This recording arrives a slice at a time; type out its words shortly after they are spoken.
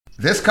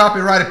This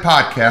copyrighted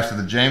podcast of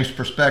the James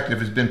Perspective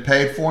has been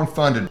paid for and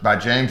funded by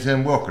James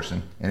M.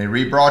 Wilkerson. Any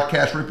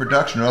rebroadcast,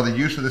 reproduction, or other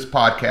use of this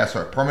podcast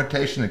are a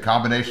permutation and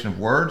combination of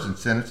words and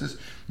sentences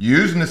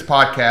used in this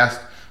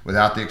podcast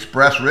without the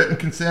express written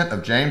consent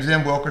of James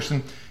M.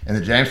 Wilkerson and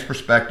the James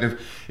Perspective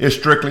is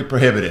strictly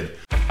prohibited.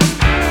 Hey,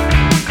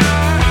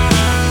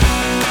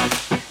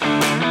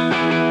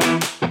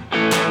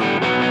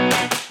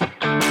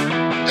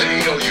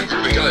 all you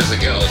groovy guys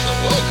and gals,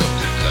 and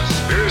welcome to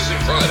Conspiracy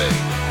Friday.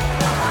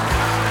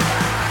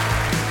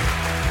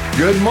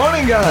 Good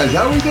morning, guys.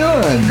 How we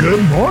doing?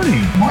 Good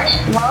morning.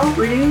 Well,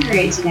 we're doing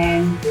great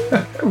today.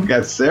 We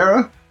got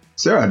Sarah.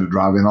 Sarah had to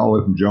drive in all the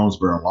way from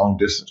Jonesboro, a long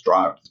distance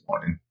drive this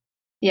morning.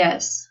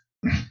 Yes.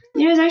 It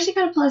was actually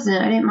kind of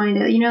pleasant. I didn't mind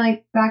it.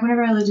 Like back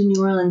whenever I lived in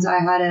New Orleans,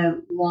 I had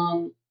a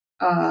long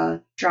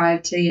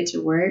drive to get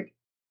to work,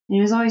 and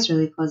it was always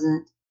really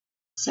pleasant.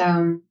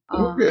 So,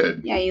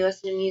 Good. Yeah, you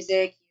listen to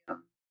music, you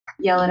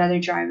yell at other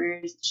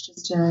drivers. It's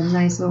just a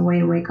nice little way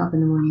to wake up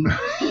in the morning.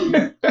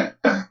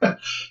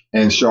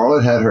 And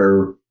Charlotte had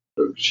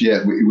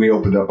we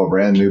opened up a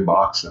brand new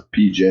box of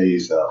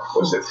PJ's,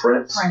 was it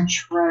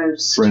French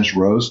roast. French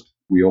roast.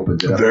 We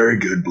opened it A up. very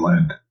good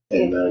blend.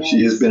 And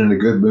she has been in a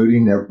good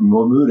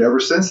mood ever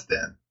since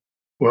then.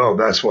 Well,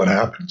 that's what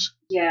happens.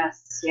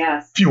 Yes.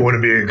 If you want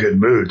to be in a good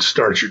mood,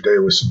 start your day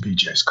with some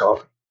PJ's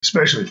coffee,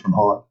 especially from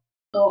Hot,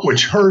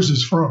 which hers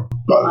is from.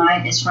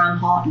 Mine is from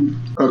Houghton.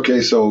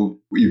 Okay, so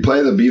you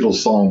play the Beatles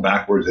song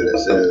backwards and it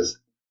says,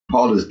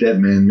 Paul is dead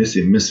man, miss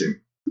him.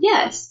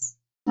 Yes,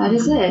 that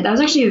is it. That was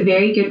actually a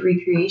very good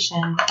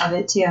recreation of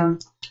it too.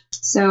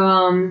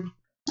 So,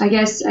 I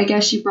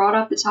guess you brought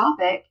up the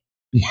topic.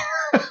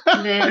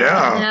 Then,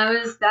 Yeah.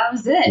 that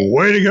was it.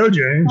 Way to go,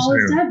 James. Paul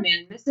is dead,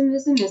 man. Miss him.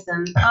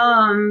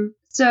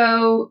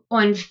 So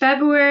on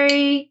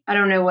February, I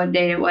don't know what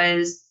date it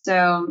was.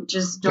 So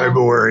just don't.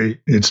 February.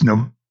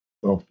 February?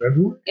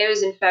 It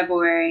was in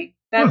February.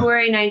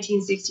 February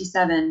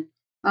 1967.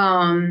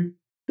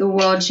 The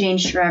world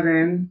changed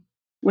forever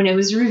when it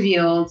was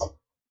revealed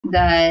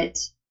that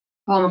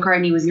Paul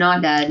McCartney was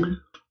not dead.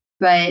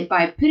 But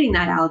by putting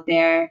that out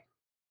there,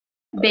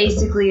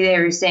 basically they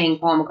were saying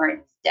Paul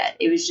McCartney's dead.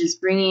 It was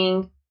just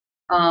bringing.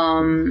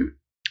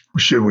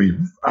 Should we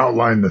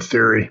outline the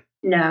theory?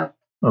 No.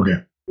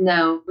 Okay.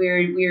 No,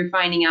 we're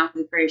finding out for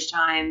the first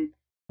time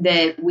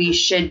that we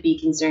should be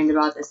concerned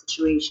about the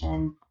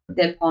situation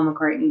that Paul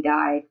McCartney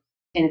died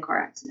in a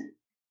car accident.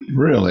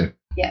 Really?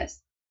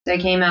 Yes. So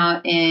it came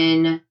out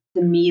in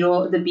the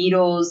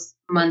Beatles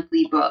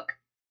monthly book,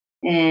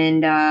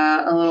 and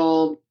a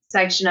little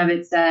section of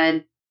it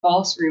said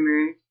false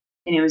rumor,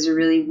 and it was a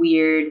really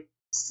weird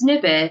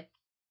snippet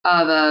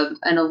of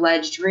an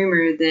alleged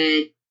rumor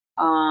that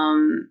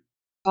Paul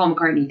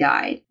McCartney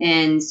died.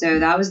 And so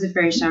that was the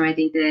first time I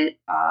think that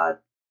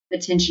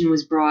attention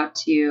was brought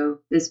to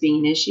this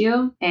being an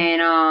issue.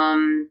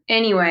 And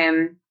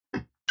anyway,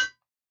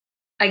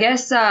 I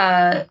guess so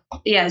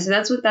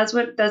that's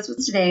what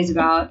today is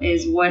about,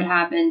 is what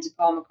happened to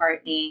Paul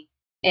McCartney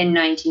in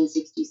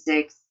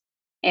 1966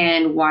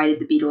 and why did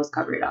the Beatles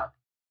cover it up?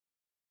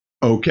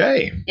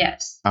 Okay.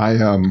 Yes. I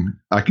can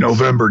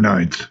November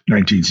 9th,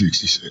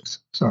 1966.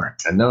 Sorry.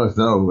 No,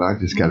 I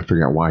just got to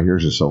figure out why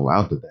yours is so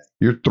loud today.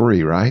 You're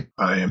 3, right?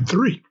 I am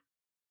 3.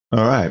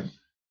 All right.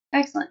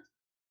 Excellent.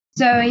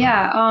 So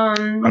yeah,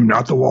 I'm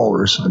not the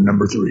walrus. I'm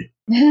number 3.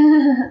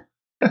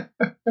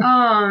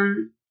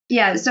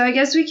 yeah, so I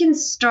guess we can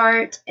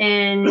start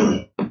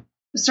with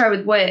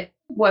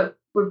what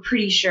we're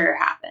pretty sure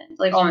happened,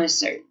 like almost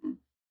certain.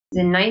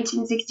 In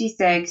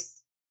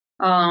 1966,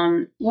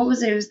 what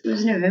was it? It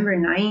was November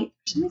 9th.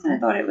 For some reason I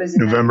thought it was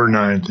November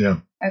 9th, yeah.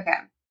 Okay.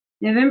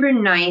 November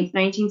 9th,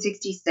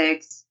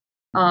 1966,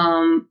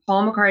 Paul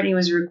McCartney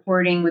was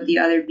recording with the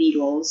other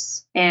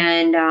Beatles.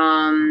 And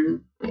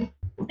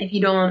if you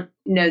don't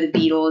know the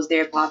Beatles,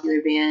 they're a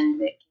popular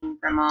band that came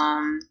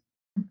from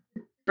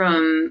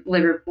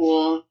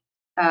Liverpool.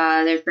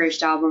 Their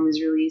first album was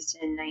released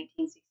in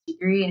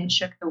 1963, and it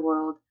shook the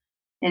world.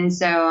 And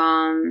so,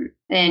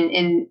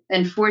 and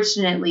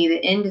unfortunately,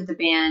 the end of the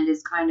band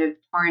is kind of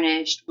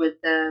tarnished with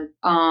the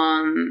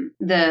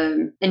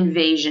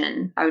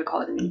invasion. I would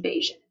call it an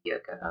invasion of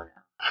Yoko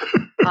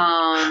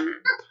Ono.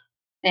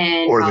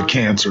 Or the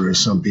cancer, as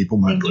some people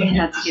might put it.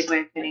 That's a good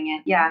way of putting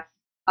it. Yeah.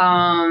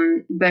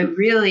 But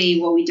really,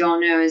 what we don't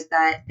know is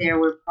that there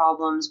were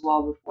problems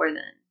well before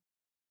then,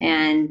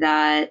 and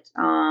that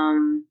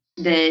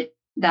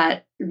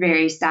that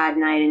very sad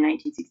night in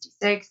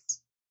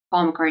 1966,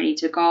 Paul McCartney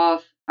took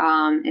off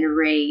in a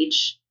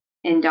rage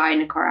and died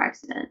in a car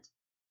accident.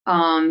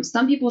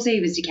 Some people say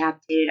he was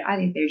decapitated. I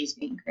think they're just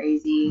being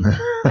crazy.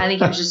 I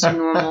think it was just a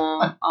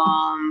normal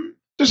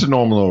Just a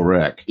normal little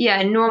wreck. Yeah,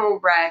 a normal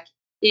wreck,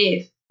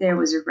 if there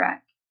was a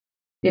wreck.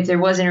 If there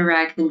wasn't a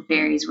wreck, then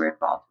fairies were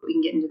involved. We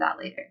can get into that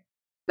later.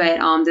 But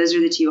those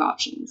are the two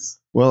options.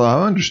 Well,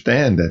 I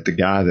understand that the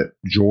guy that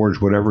George,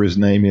 whatever his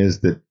name is,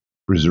 that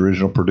was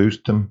original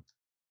produced him.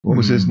 What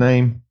was his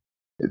name?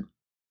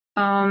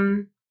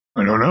 I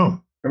don't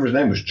know. Remember his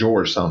name was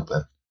George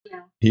something.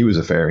 Yeah. He was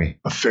a fairy.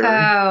 A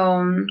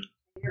fairy?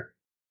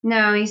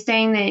 No, he's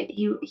saying that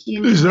he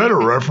Is that a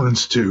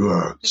reference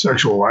to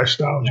sexual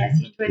lifestyle? Yes,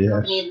 he enjoyed the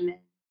company of men.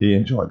 He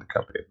enjoyed the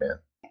company of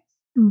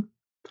men.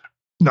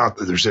 Not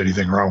that there's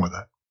anything wrong with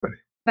that.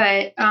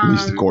 But At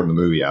least according to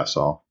the movie I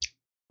saw.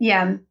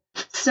 Yeah.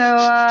 So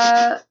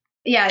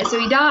so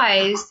he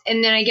dies,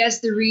 and then I guess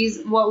the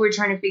reason what we're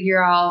trying to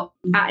figure out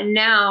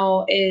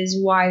now is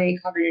why they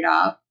covered it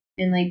up,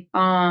 and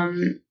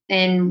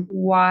and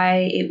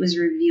why it was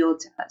revealed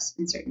to us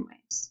in certain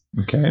ways.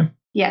 Okay.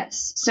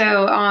 Yes.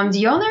 So do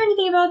y'all know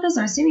anything about this?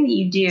 I'm assuming that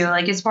you do.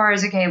 Like, as far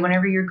as,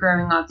 whenever you're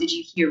growing up, did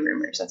you hear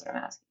rumors? That's what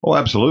I'm asking. Oh,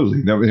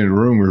 absolutely. The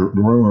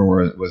rumor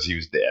was he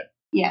was dead.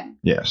 Yeah.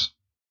 Yes.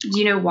 Do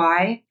you know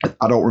why?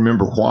 I don't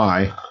remember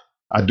why.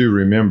 I do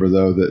remember,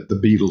 though, that the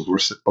Beatles were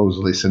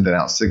supposedly sending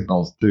out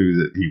signals,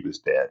 too, that he was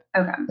dead.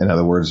 Okay. In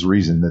other words, the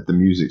reason that the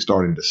music's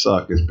starting to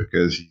suck is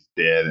because he's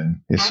dead and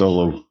his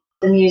solo.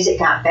 The music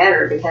got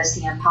better because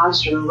the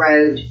imposter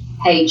wrote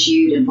Hey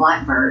Jude and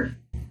Blackbird.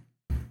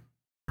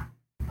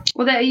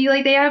 Well,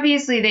 they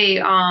obviously they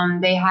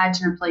had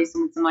to replace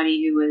him with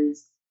somebody who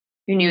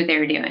knew what they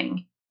were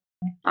doing.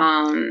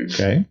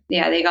 Okay.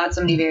 Yeah, they got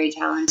somebody very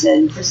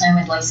talented.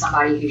 Presumably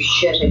somebody who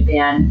should have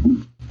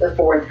been the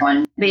fourth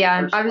one. But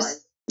yeah, I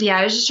was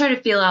just trying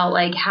to feel out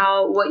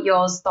what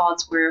y'all's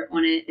thoughts were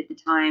on it at the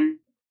time.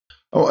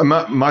 Oh, and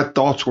my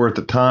thoughts were at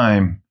the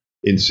time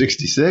in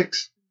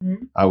 '66.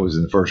 Mm-hmm. I was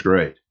in the first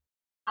grade.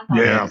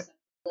 Yeah.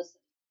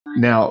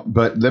 Now,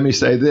 but let me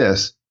say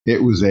this: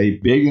 it was a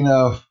big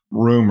enough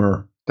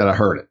rumor that I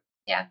heard it.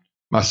 Yeah.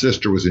 My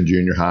sister was in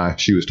junior high;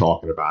 she was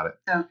talking about it.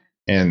 Oh.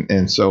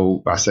 And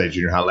so I say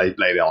junior high, late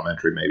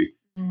elementary maybe,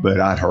 but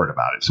I'd heard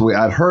about it. So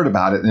I'd heard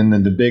about it, and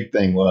then the big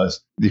thing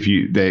was if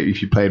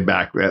you played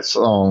back that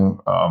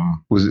song,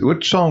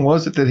 which song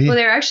was it that he? Well,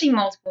 there are actually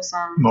multiple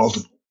songs.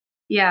 Multiple.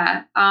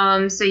 Yeah.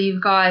 So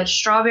you've got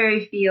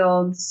Strawberry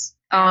Fields.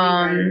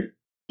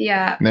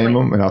 Yeah. Name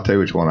them, and I'll tell you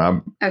which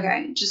one.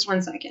 Okay, just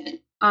 1 second.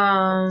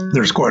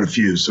 There's quite a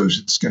few, so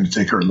it's going to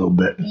take her a little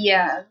bit.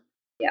 Yeah.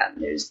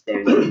 There's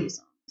a few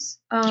songs.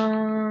 They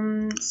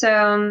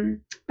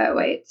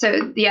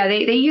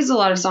use a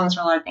lot of songs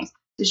for a lot of things.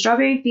 The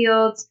Strawberry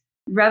Fields,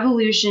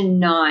 Revolution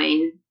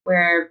 9,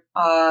 where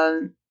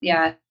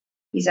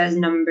he says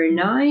number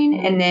 9,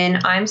 and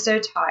then I'm So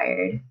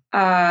Tired.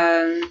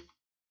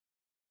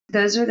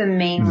 Those are the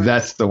main ones.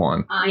 That's the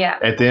one. Yeah.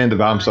 At the end of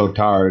I'm So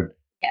Tired,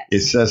 yes.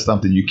 It says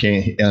something you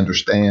can't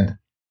understand,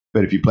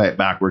 but if you play it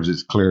backwards,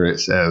 it's clear. It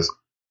says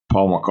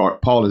Paul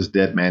McCartney. Paul is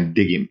dead, man.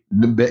 Dig him.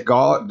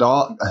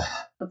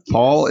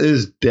 Paul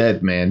is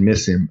dead, man.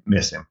 Miss him.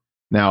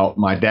 Now,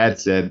 my dad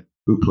said,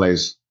 who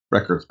plays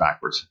records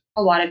backwards?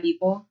 A lot of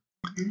people.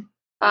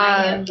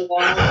 A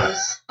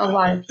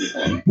lot of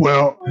people.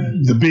 Well,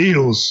 the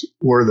Beatles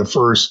were the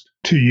first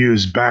to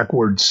use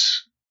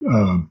backwards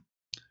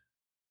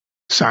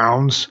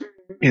sounds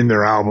in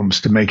their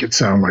albums to make it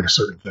sound like a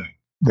certain thing.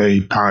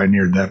 They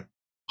pioneered that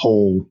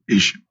whole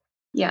issue.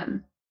 Yeah.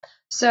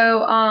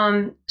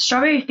 So,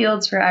 Strawberry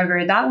Fields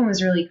Forever, that one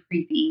was really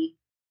creepy.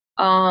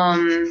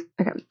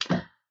 Okay.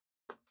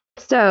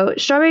 So,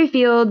 Strawberry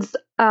Fields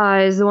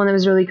is the one that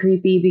was really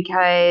creepy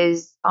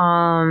because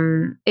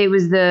it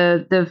was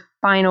the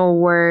final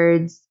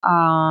words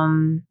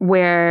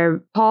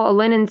where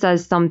Lennon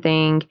says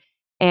something,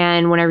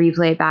 and whenever you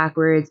play it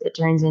backwards, it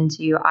turns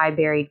into I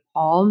Buried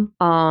Paul.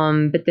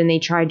 But then they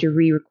tried to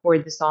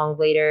re-record the song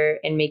later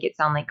and make it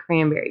sound like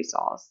cranberry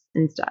sauce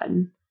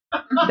instead.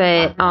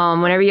 But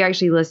whenever you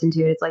actually listen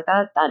to it, it's like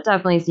that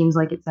definitely seems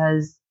like it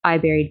says I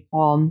Buried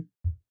Paul.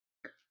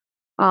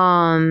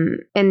 And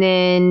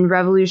then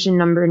Revolution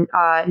number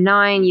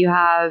 9, you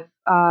have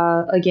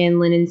again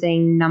Lennon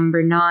saying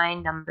number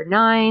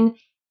 9,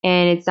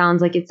 and it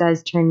sounds like it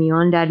says turn me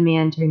on, dead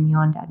man,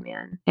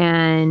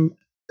 and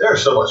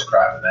There's so much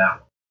crap in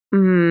that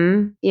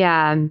one.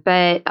 Yeah,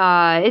 but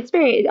it's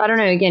very, I don't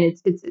know, again,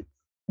 it's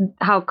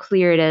how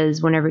clear it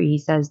is whenever he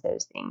says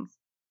those things.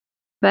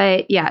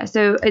 But yeah,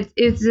 so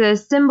it's a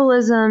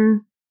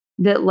symbolism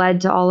that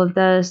led to all of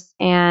this,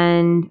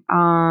 and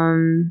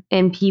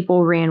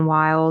people ran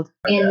wild.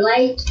 In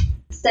late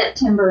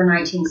September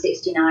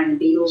 1969,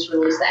 the Beatles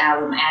released the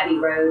album Abbey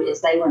Road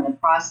as they were in the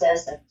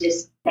process of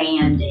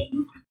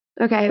disbanding.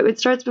 Okay, it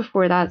starts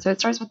before that. So it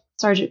starts with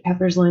Sgt.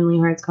 Pepper's Lonely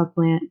Hearts Club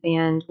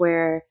Band,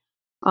 where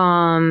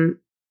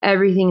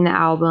everything in the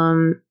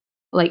album,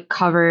 like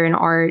cover and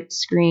art,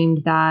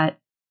 screamed that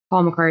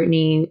Paul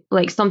McCartney,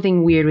 like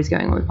something weird was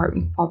going on with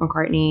Paul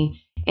McCartney,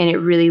 and it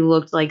really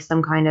looked like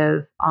some kind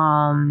of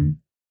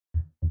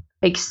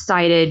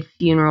excited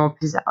funeral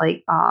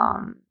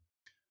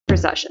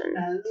procession.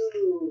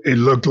 It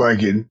looked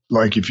like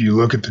if you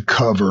look at the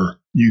cover,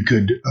 you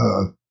could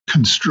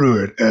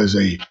construe it as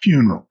a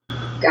funeral.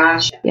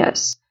 Gotcha.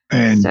 Yes.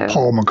 And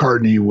Paul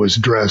McCartney was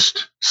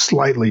dressed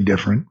slightly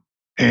different,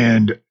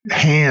 and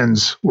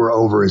hands were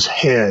over his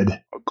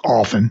head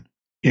often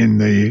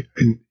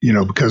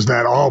because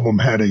that album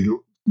had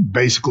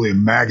basically a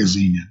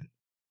magazine in it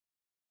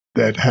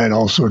that had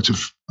all sorts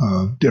of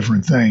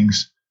different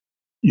things.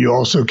 You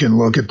also can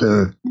look at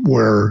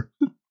where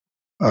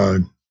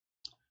not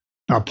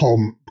not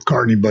Paul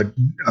McCartney, but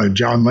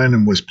John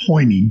Lennon was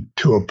pointing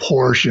to a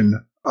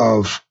portion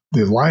of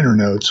the liner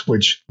notes,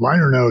 which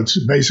liner notes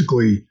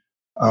basically,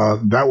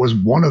 that was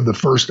one of the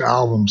first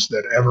albums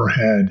that ever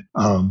had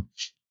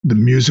the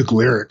music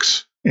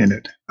lyrics in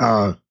it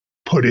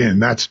put in.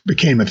 That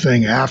became a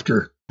thing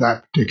after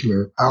that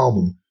particular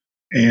album.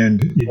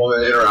 And On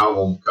the inner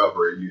album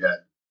cover, you had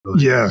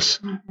those. yes,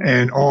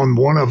 and on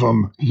one of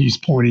them, he's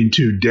pointing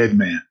to Dead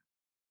Man.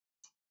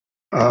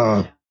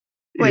 Wait,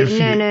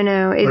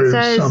 no. It or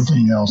says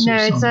something else. No, or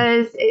it something.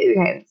 says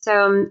okay.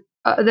 So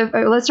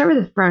let's start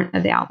with the front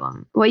of the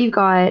album. What you've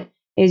got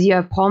is you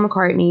have Paul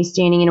McCartney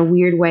standing in a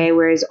weird way,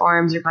 where his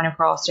arms are kind of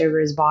crossed over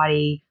his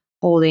body,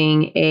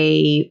 holding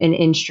an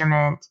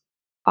instrument.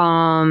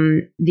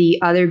 The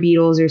other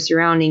Beatles are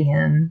surrounding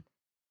him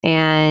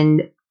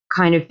and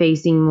kind of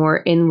facing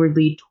more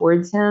inwardly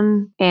towards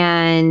him,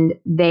 and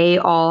they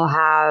all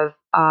have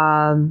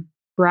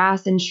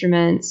brass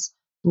instruments,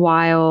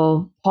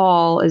 while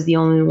Paul is the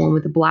only one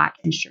with a black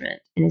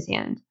instrument in his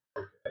hand.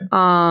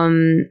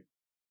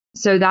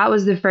 So that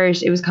was the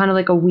first. It was kind of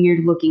like a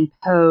weird looking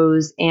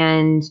pose,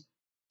 and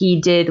he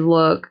did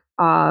look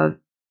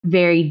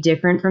very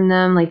different from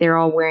them. Like they're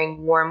all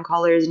wearing warm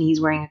colors, and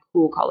he's wearing a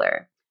cool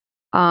color.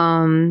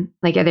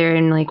 Like they're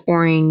in like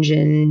orange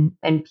and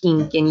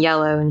pink and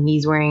yellow, and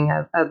he's wearing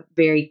a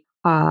very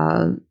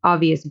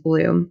obvious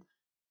blue.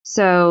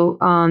 So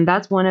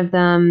that's one of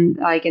them,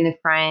 like in the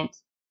front.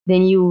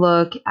 Then you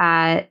look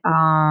at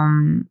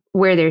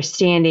where they're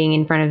standing.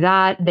 In front of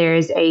that,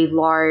 there's a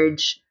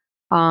large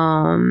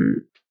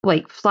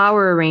like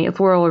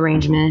floral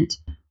arrangement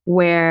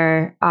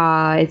where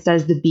it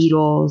says the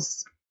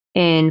Beatles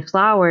in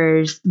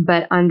flowers,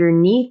 but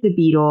underneath the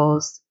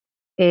Beatles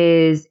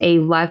is a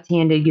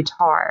left-handed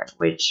guitar,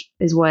 which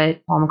is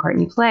what Paul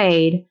McCartney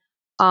played.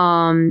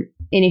 And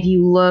if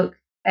you look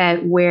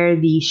at where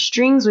the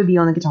strings would be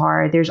on the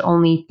guitar, there's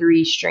only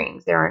 3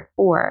 strings. There aren't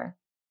 4.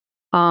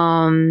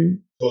 So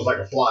it's like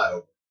a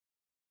flyover.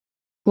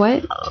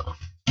 What?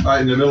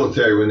 In the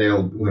military, when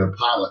a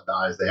pilot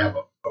dies, they have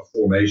a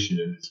formation,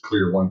 and it's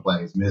clear one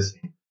plane is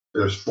missing.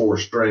 There's 4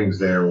 strings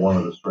there. One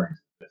of the strings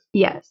is missing.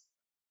 Yes.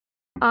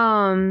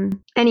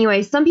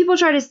 Anyway, some people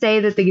try to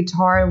say that the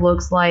guitar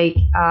looks like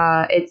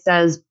it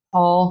says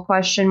Paul ?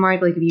 Like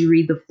if you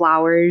read the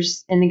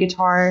flowers in the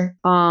guitar,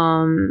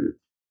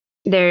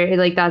 they're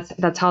like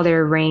that's how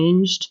they're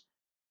arranged.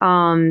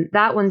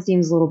 That one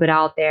seems a little bit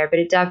out there, but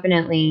it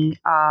definitely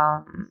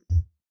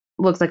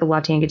looks like a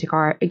left-hand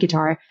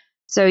guitar.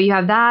 So you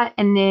have that,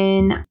 and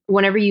then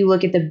whenever you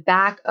look at the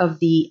back of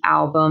the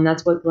album,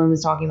 that's what Glenn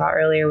was talking about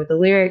earlier with the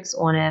lyrics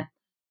on it.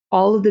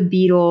 All of the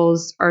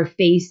Beatles are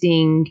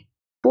facing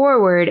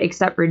forward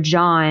except for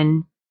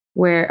John,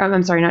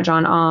 I'm sorry, not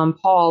John,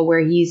 Paul,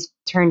 where he's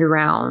turned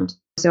around.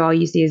 So all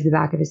you see is the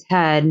back of his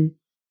head.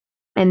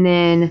 And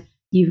then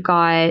you've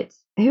got,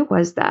 who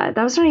was that?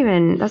 That's not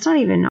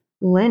even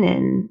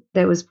Lennon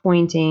that was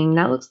pointing.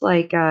 That looks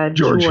like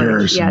George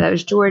Harrison. Yeah, that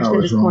was George that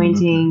was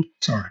pointing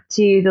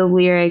to the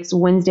lyrics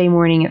Wednesday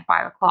morning at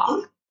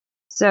 5:00.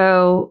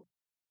 So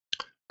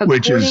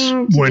which is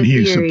when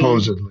he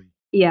supposedly.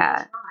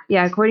 Yeah.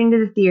 According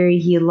to the theory,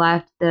 he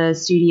left the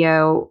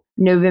studio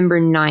November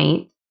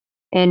 9th,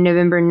 and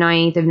November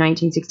 9th of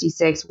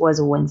 1966 was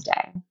a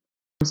Wednesday.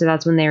 So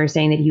that's when they were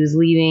saying that he was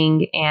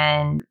leaving.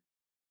 And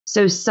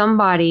so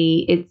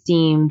somebody, it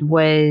seemed,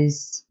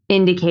 was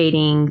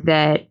indicating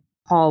that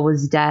Paul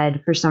was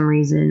dead for some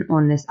reason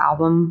on this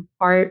album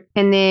art.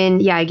 And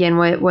then, again,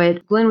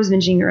 what Glenn was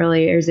mentioning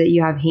earlier is that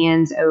you have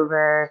hands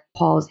over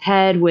Paul's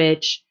head,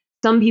 which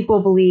some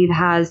people believe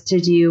has to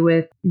do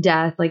with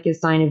death, like a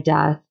sign of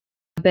death.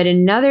 But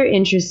another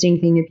interesting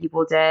thing that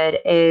people did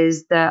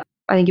is I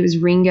think it was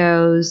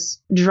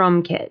Ringo's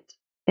drum kit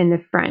in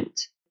the front.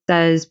 It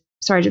says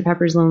Sgt.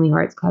 Pepper's Lonely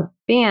Hearts Club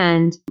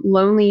Band.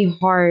 Lonely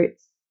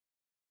Hearts,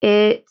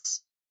 it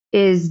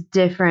is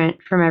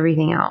different from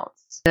everything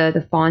else.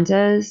 The font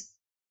is.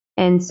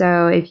 And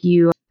so if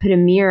you put a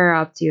mirror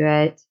up to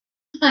it,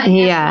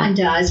 one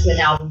does with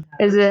album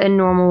covers. Is it a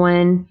normal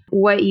one?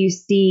 What you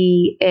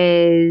see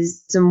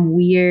is some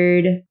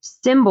weird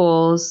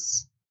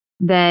symbols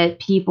that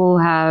people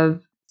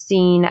have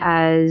seen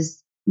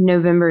as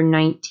November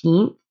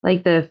 19th,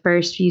 like the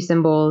first few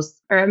symbols,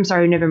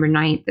 November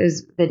 9th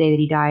is the day that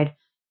he died.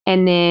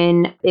 And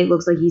then it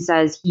looks like he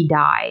says he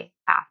die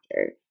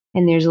after.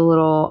 And there's a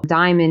little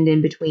diamond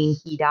in between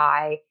he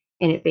die,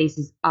 and it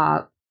faces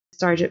up.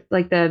 Sergeant,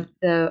 like the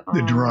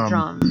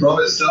drum. The drum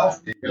itself?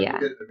 Yeah.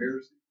 Get the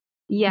mirrors?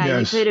 Yeah,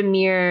 Yes. You put a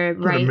mirror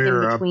in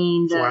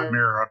between flat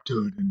mirror up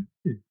to it, and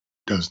it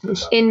does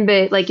this.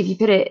 Like if you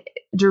put it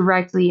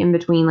directly in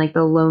between like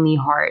the Lonely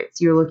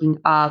Hearts, you're looking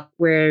up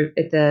where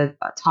at the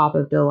top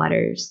of the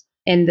letters,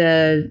 and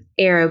the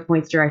arrow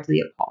points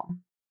directly at Paul.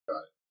 Got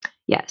it.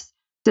 Yes.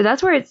 So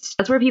that's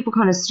where people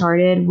kind of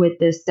started with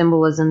this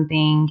symbolism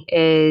thing.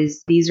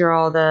 Is these are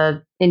all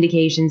the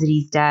indications that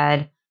he's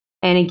dead.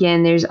 And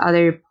again, there's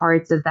other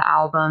parts of the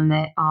album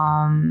that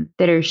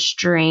are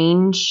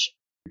strange.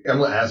 I'm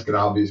going to ask an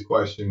obvious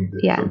question.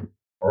 Yeah.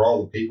 Are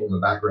all the people in the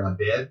background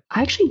dead?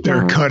 I actually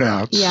They're don't.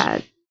 cutouts. Yeah,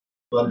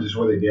 Well, just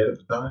were they dead at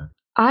the time?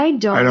 I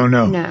don't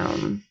know.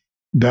 know.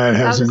 That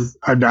hasn't.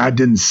 I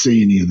didn't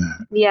see any of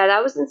that. Yeah,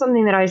 that wasn't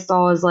something that I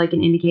saw as like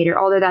an indicator.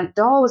 Although that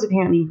doll was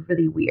apparently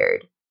really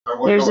weird.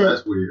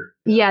 That's weird.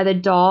 Yeah, the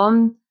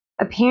doll.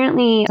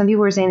 Apparently, some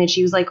people were saying that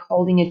she was like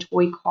holding a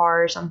toy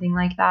car or something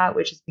like that,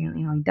 which is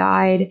apparently how he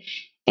died.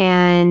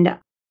 And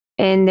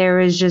there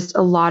was just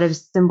a lot of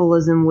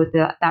symbolism with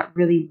that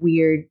really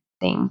weird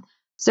thing.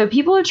 So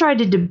people have tried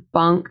to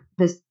debunk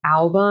this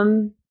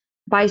album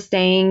by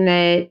saying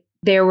that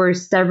there were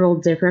several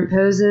different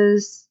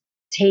poses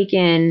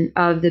taken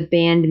of the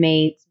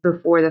bandmates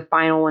before the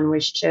final one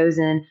was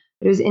chosen.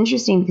 But it was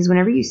interesting because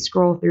whenever you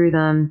scroll through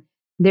them,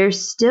 they're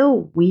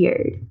still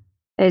weird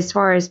as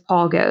far as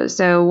Paul goes.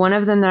 So one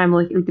of them that I'm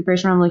looking, the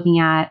person I'm looking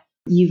at,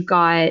 you've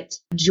got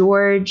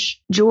George,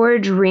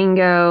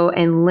 Ringo,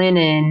 and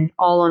Lennon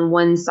all on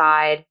one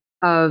side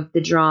of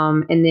the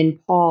drum, and then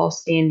Paul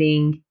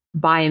standing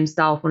by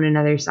himself on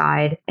another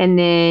side. And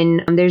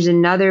then there's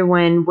another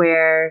one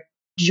where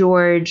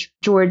George,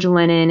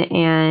 Lennon,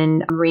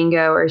 and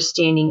Ringo are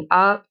standing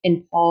up,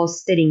 and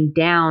Paul's sitting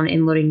down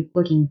and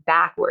looking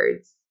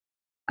backwards.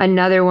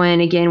 Another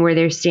one again where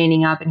they're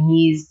standing up and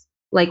he's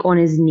like on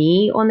his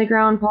knee on the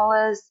ground,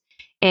 Paul is,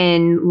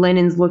 and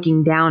Lennon's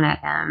looking down at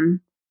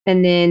him.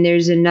 And then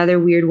there's another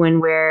weird one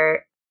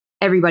where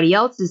everybody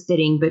else is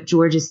sitting, but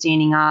George is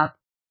standing up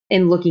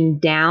and looking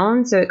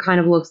down. So it kind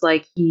of looks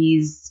like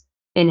he's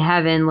in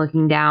heaven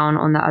looking down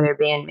on the other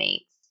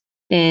bandmates.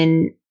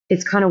 And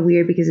it's kind of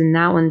weird because in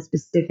that one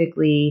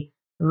specifically,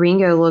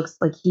 Ringo looks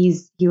like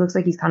he's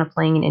kind of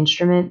playing an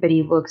instrument, but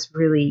he looks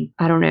really,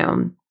 I don't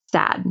know,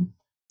 sad.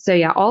 So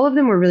yeah, all of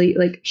them were really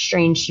like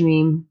strange to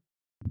me.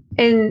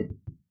 And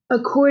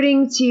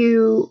according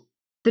to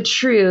the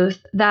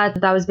truth,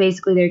 that was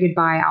basically their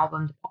goodbye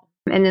album to Paul.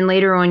 And then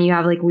later on, you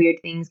have like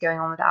weird things going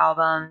on with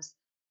albums.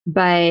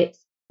 But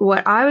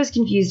what I was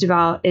confused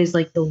about is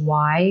like the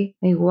why.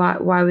 Like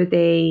why would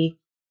they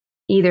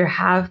either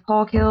have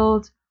Paul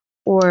killed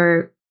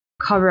or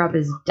cover up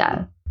his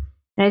death?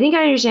 And I think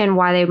I understand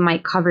why they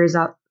might cover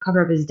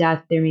up his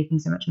death. They're making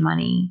so much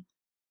money,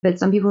 but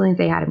some people think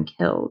they had him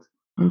killed.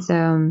 And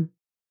so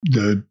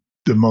the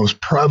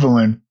most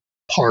prevalent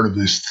part of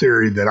this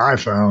theory that I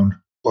found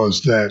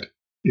was that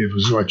it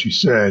was what you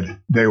said.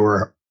 They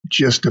were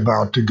just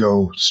about to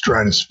go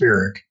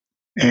stratospheric,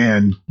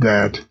 and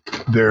that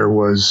there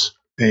was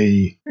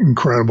a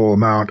incredible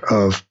amount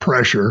of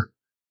pressure.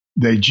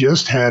 They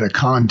just had a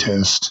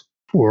contest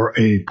for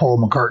a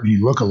Paul McCartney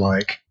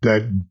lookalike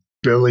that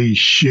Billy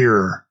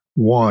Shearer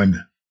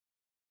won,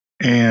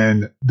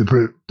 and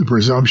the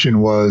presumption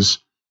was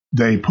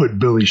they put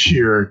Billy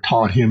Shearer,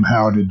 taught him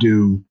how to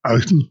do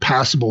a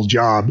passable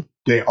job.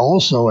 They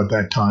also, at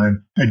that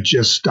time, had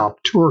just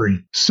stopped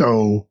touring.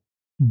 So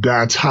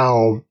that's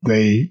how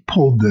they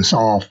pulled this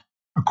off,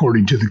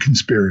 according to the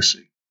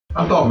conspiracy.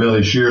 I thought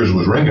Billy Shears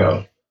was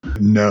Ringo.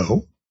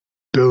 No,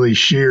 Billy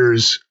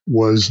Shears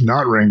was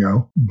not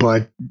Ringo,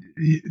 but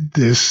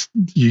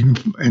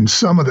in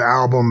some of the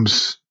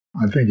albums,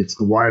 I think it's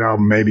the White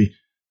Album, maybe,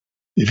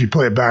 if you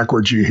play it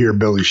backwards, you hear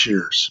Billy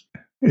Shears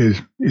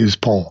is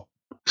Paul.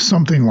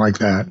 Something like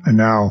that. And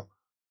now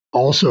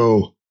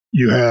also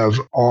you have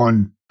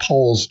on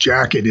Paul's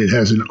jacket, it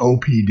has an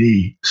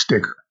OPD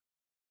sticker,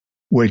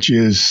 which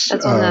is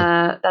that's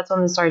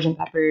on the Sgt.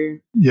 Pepper.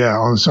 Yeah,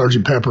 on the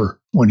Sgt. Pepper,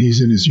 when he's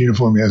in his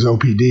uniform, he has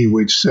OPD,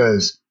 which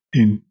says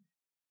in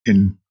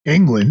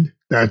England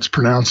that's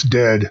pronounced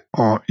dead.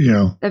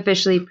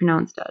 Officially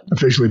pronounced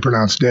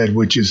dead,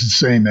 which is the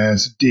same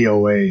as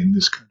DOA in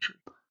this country.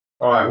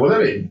 All right. Well,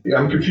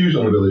 I'm confused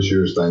on the Billy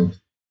Shears thing.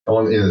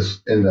 In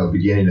the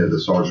beginning of the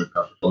Sgt.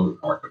 Pepper's Lonely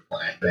Hearts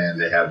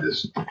Band, they have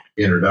this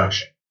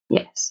introduction.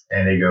 Yes.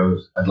 And he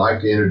goes, "I'd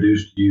like to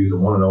introduce to you the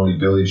one and only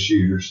Billy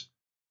Shears."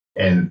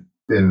 And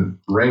then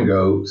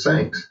Ringo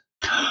sings.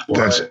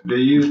 What do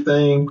you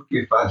think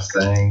if I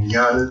sang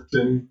out of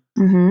tune?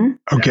 Mm-hmm.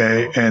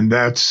 Okay, and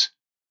that's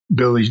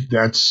Billy.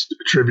 That's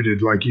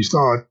attributed, like you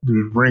thought,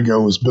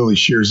 Ringo was Billy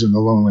Shears in the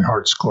Lonely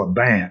Hearts Club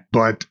Band.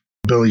 But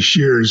Billy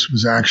Shears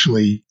was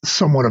actually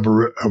somewhat of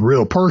a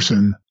real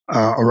person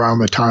around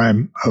the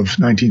time of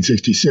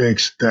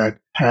 1966 that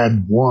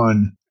had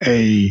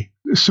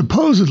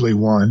supposedly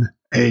won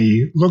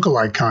a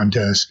lookalike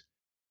contest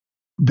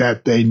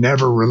that they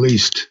never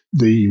released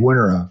the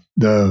winner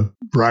of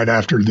right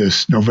after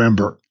this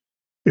November.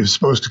 It was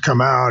supposed to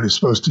come out. It's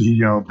supposed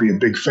to, be a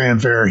big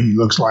fanfare. He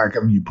looks like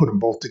him. You put them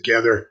both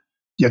together,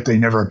 yet they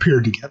never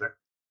appeared together.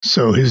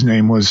 So his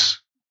name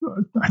was,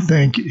 I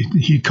think,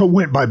 he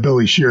went by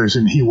Billy Shears,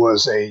 and he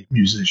was a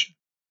musician.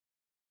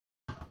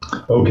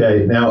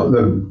 Okay, now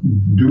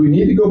do we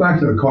need to go back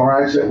to the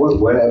car accident?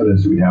 What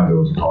evidence do we have there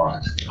was a car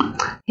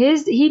accident?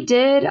 His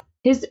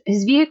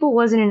vehicle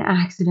was in an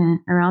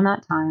accident around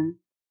that time,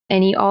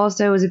 and he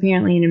also was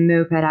apparently in a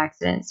moped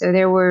accident. So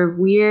there were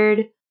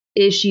weird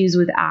issues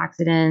with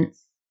accidents.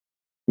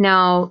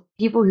 Now,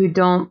 people who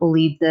don't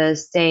believe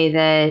this say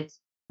that,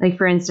 like,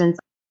 for instance,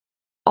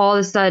 all of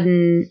a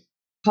sudden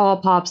Paul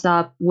pops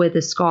up with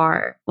a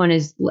scar on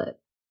his lip.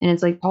 And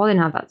it's like, Paul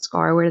didn't have that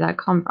scar. Where did that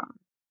come from?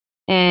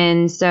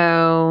 And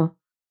so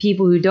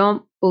people who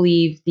don't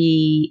believe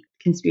the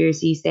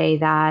conspiracy say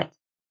that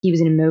he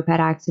was in a moped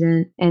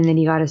accident and then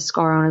he got a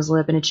scar on his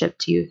lip and a chipped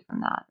tooth from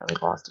that, or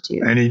like lost a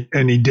tooth.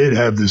 And he did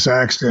have this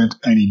accident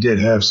and he did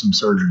have some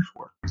surgery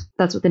for it.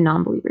 That's what the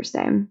non-believers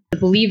say. The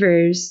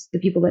believers, the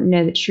people that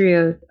know the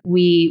truth,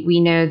 we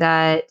know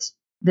that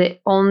the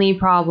only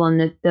problem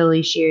that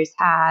Billy Shears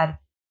had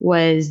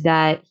was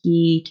that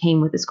he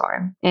came with a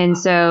scar. And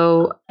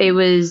so it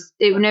was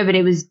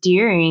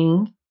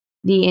during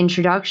the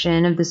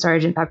introduction of the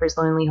Sgt. Pepper's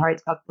Lonely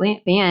Hearts Club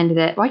Band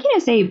that, why can't I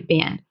say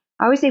band?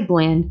 I always say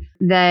bland,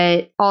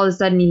 that all of a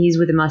sudden he's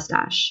with a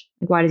mustache.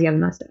 Like, why does he have a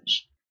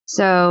mustache?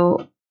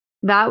 So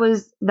that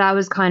was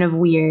kind of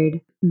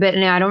weird. But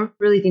no, I don't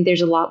really think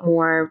there's a lot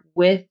more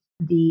with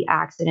the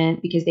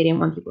accident because they didn't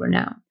want people to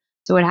know.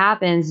 So what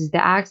happens is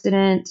the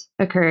accident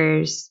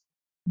occurs.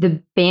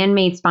 The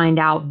bandmates find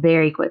out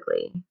very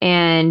quickly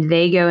and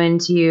they go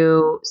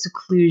into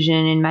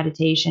seclusion and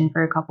meditation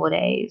for a couple of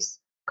days,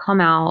 come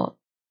out,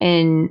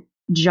 and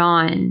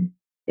John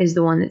is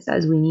the one that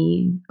says we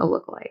need a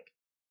lookalike.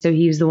 So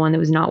he was the one that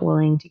was not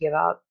willing to give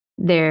up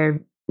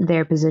their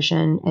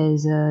position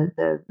as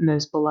the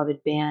most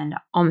beloved band,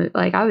 almost,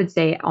 like I would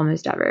say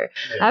almost ever.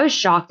 Yeah. I was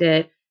shocked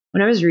at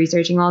when I was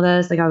researching all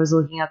this, like I was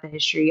looking up the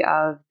history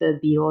of the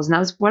Beatles, and that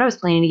was what I was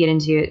planning to get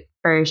into at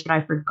first, but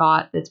I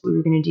forgot that's what we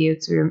were going to do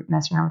because we were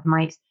messing around with the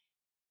mics.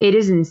 It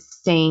is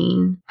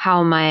insane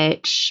how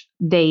much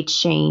they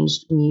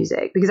changed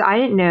music, because I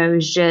didn't know it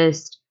was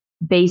just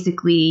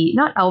basically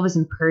not Elvis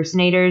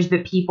impersonators,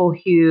 but people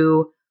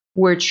who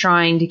were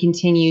trying to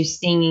continue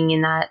singing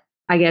in that,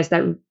 I guess,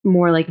 that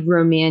more like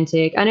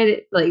romantic, I know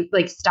that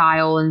like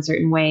style in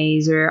certain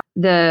ways, or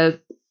the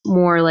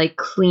more like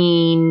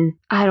clean,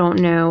 I don't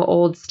know,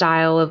 old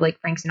style of like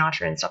Frank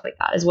Sinatra and stuff like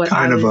that is what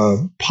kind of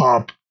a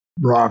pop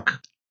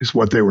rock is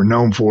what they were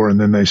known for, and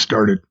then they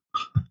started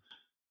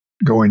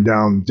going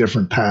down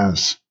different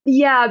paths.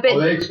 Yeah, but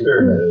they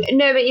experimented.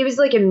 No, but it was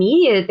like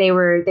immediate. They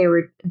were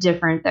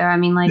different though. I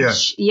mean, like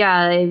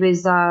yeah, it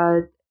was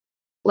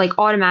like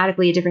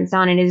automatically a different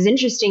sound, and it was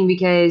interesting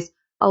because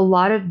a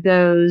lot of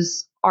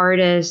those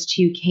artists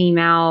who came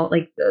out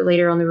like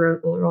later on the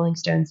Rolling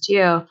Stones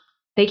too,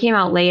 they came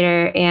out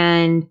later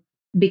and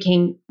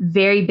became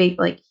very big,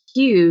 like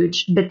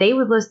huge, but they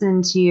would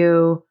listen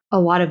to a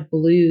lot of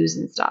blues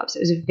and stuff. So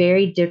it was a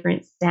very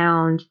different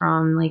sound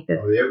from like the.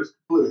 Oh, yeah, it was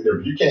completely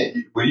different. You can't,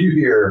 when you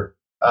hear,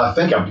 I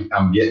think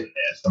I'm getting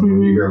this.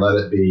 When you hear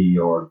Let It Be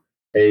or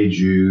Hey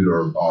Jude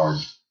or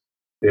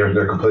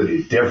they're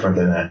completely different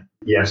than that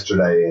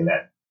Yesterday and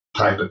that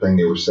type of thing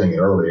they were singing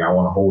earlier. I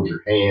Want to Hold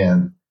Your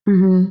Hand.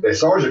 The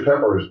Sgt.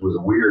 Pepper's was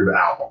a weird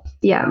album.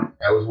 Yeah.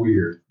 That was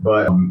weird,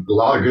 but a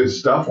lot of good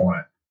stuff on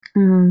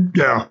it.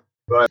 Yeah.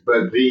 But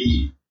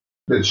the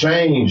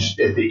change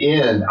at the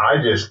end,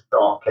 I just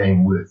thought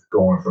came with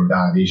going from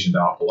Dionysian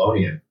to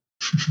Apollonian.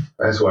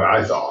 That's what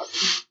I thought.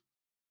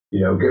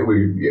 You know,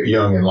 you're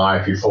young in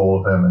life, you're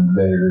full of him, and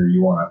later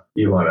you want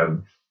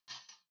to,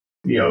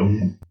 you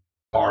know,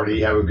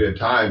 party, have a good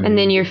time, and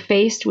then you're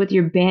faced with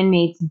your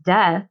bandmate's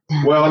death.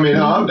 Well, I mean,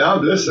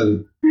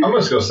 listen, I'm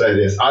just gonna say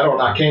this.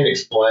 I can't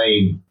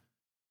explain.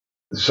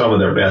 Some of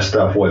their best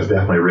stuff was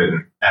definitely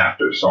written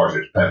after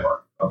Sgt.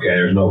 Pepper. Okay,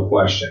 there's no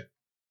question.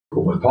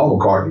 But when Paul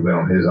McCartney went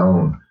on his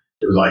own,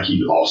 it was like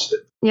he lost it.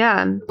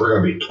 Yeah. We're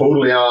going to be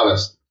totally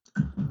honest.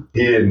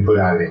 He didn't put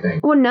out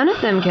anything. Well, none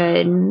of them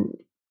could.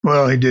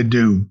 Well, he did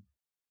do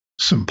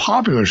some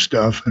popular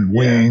stuff and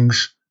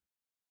Wings,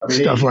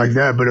 stuff like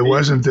that, but it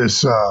wasn't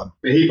this.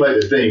 He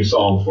played the theme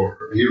song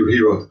he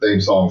wrote the theme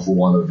song for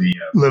one of the.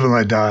 Live and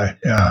Let Die,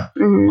 yeah.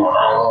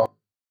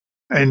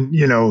 And,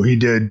 you know, he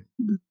did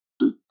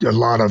a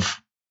lot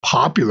of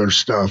popular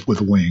stuff with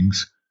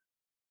Wings.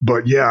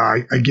 But yeah,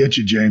 I get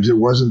you, James. It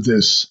wasn't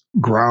this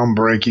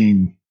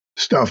groundbreaking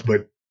stuff,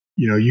 but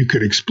you know, you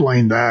could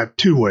explain that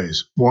two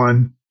ways.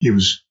 One, he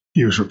was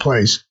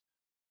replaced.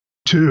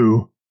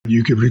 Two,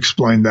 you could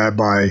explain that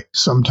by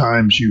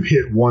sometimes you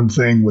hit one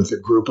thing with a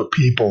group of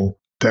people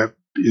that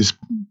is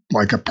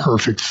like a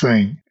perfect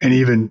thing. And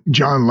even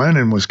John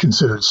Lennon was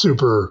considered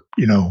super,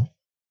 you know,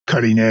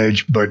 cutting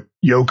edge, but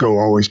Yoko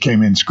always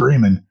came in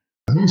screaming.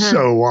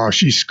 So while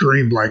she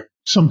screamed like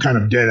some kind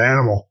of dead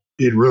animal,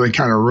 it really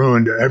kind of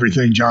ruined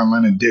everything John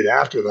Lennon did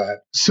after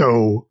that.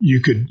 So you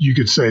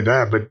could say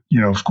that, but you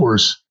know, of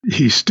course,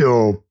 he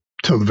still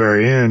till the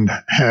very end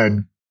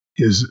had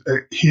his,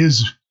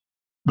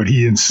 but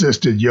he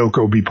insisted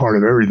Yoko be part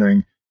of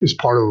everything. Is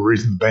part of the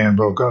reason the band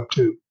broke up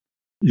too.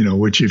 You know,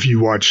 which if you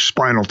watch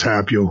Spinal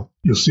Tap, you'll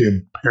see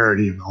a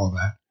parody of all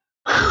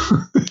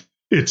that.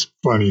 It's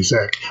funny as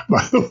heck,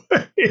 by the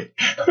way.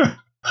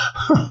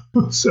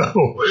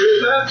 So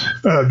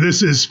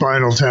this is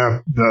Spinal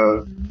Tap.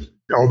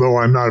 Although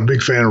I'm not a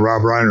big fan of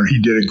Rob Reiner,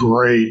 he did a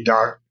great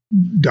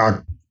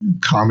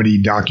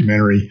comedy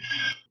documentary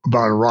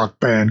about a rock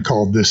band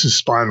called This Is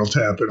Spinal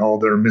Tap and all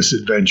their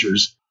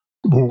misadventures.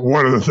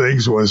 one of the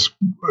things was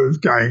a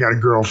guy got a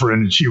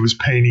girlfriend and she was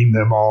painting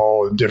them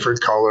all in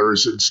different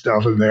colors and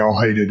stuff, and they all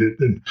hated it.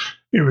 And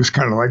it was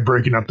kind of like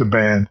breaking up the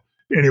band.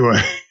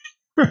 Anyway,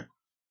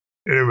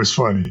 it was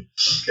funny.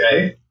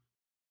 Okay.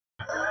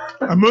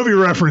 A movie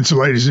reference,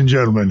 ladies and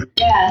gentlemen.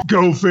 Yeah.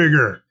 Go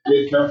figure.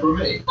 Did come from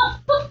me.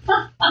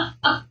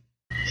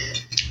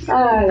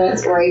 Oh,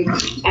 that's great.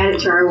 Add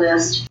it to our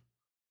list.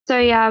 So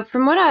yeah,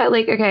 from what I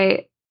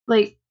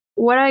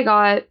what I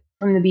got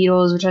from the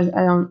Beatles, which I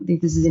don't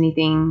think this is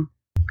anything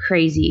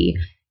crazy,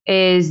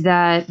 is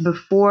that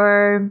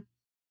before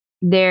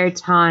their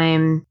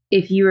time,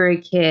 if you were a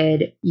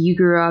kid, you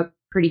grew up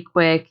pretty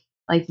quick,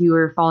 like you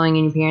were following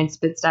in your parents'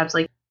 footsteps.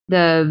 Like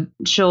the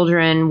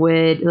children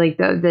would, like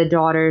the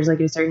daughters, like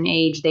at a certain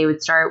age, they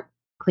would start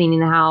cleaning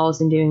the house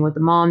and doing what the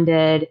mom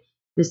did.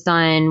 The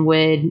son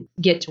would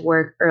get to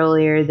work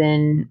earlier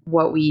than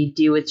what we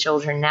do with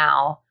children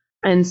now.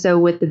 And so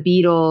with the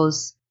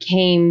Beatles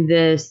came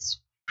this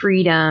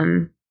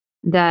freedom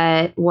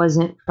that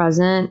wasn't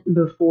present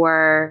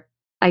before,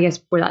 I guess,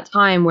 before that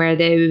time, where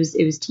it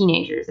was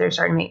teenagers. They're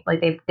starting to make,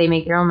 like, they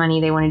make their own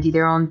money. They want to do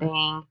their own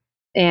thing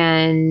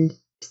and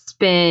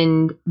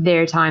spend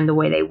their time the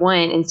way they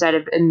want instead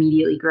of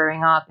immediately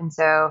growing up. And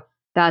so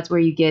that's where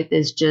you get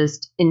these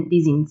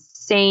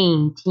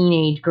insane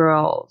teenage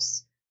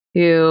girls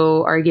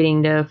who are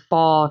getting to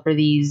fall for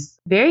these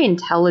very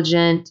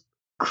intelligent,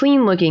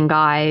 clean looking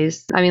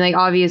guys. I mean, like,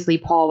 obviously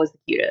Paul was the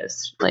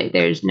cutest. Like,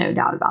 there's no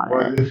doubt about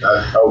it.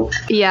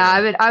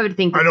 Yeah, I would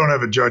think I don't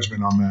have a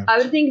judgment on that. I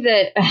would think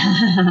that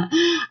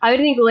I would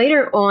think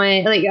later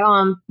on, like,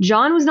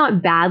 John was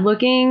not bad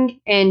looking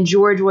and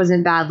George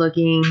wasn't bad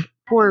looking.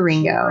 Poor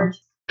Ringo.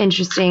 George.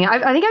 Interesting.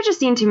 I think I've just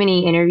seen too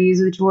many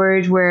interviews with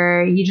George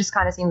where he just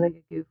kind of seems like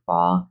a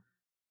goofball.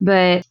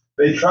 But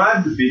They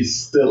tried to be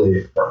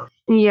silly at first.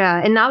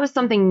 yeah, and that was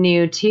something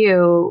new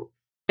too,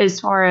 as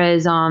far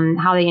as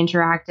how they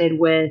interacted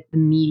with the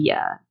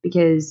media,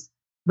 because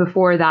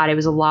before that it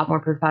was a lot more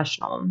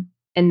professional,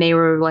 and they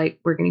were like,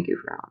 "We're gonna goof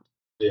around."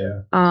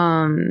 Yeah.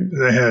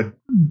 They had,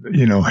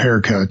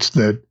 haircuts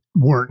that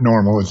weren't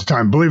normal at the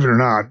time. Believe it or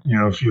not,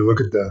 if you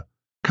look at the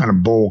kind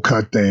of bowl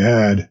cut they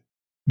had,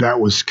 that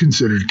was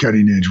considered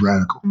cutting edge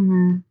radical.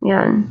 Mm-hmm.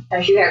 Yeah.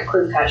 Because you had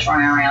crew cuts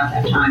running around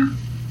at that time.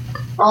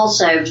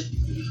 Also,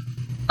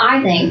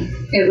 I think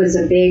it was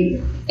a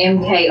big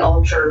MK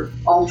Ultra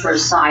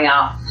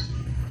psyop,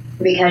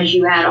 because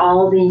you had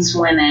all these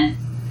women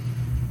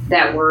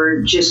that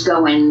were just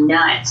going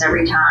nuts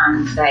every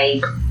time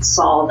they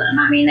saw them.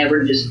 I mean, they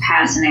were just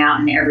passing out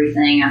and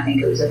everything. I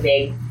think it was a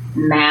big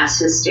mass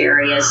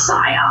hysteria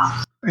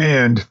psyop.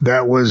 And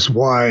that was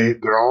why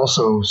there are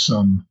also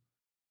some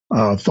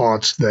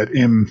thoughts that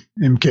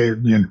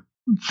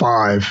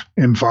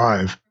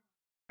M5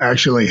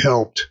 actually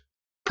helped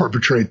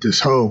perpetrate this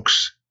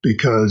hoax,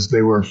 because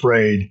they were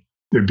afraid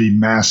there'd be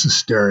mass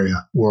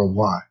hysteria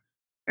worldwide,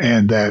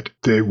 and that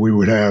we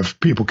would have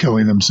people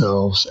killing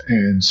themselves.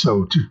 And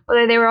so,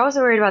 Well, they were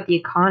also worried about the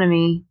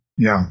economy,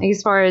 yeah, like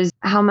as far as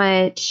how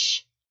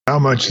much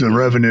the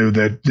revenue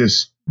that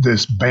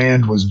this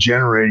band was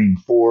generating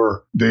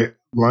for the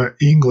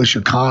English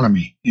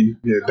economy.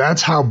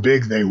 That's how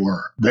big they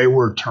were. They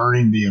were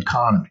turning the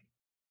economy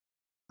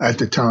at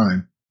the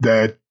time,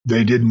 that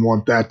they didn't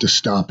want that to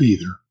stop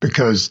either,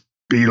 because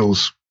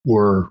Beatles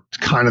were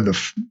kind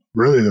of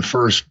really the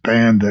first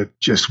band that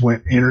just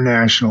went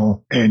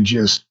international, and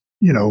just,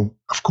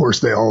 of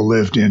course they all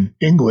lived in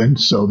England,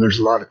 so there's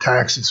a lot of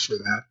taxes for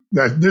that.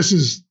 That this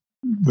is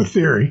the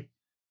theory,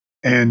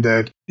 and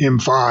that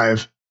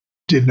M5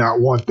 did not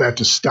want that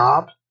to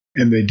stop,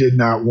 and they did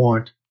not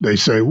want, they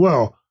say,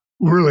 well,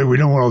 really, we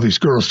don't want all these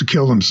girls to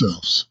kill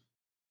themselves.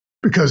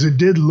 Because it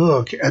did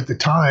look, at the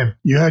time,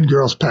 you had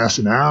girls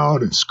passing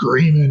out and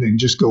screaming and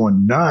just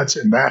going nuts,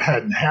 and that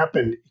hadn't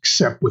happened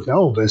except with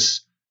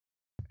Elvis.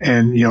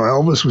 And,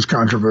 Elvis was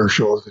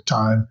controversial at the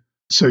time.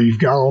 So you've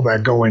got all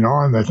that going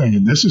on. They're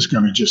thinking, this is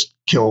going to just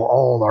kill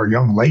all our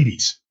young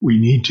ladies. We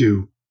need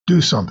to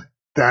do something.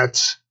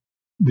 That's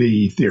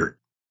the theory.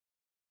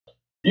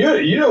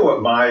 You know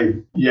what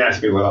you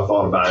asked me what I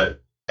thought about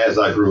it as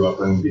I grew up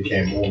and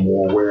became more and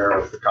more aware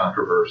of the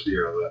controversy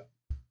or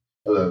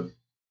the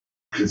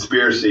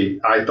conspiracy.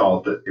 I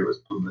thought that it was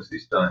publicity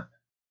stunt.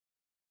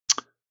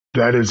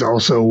 That is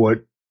also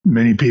what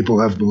many people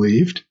have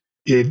believed.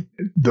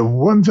 The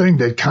one thing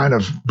that kind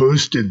of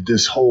boosted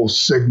this whole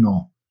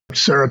signal,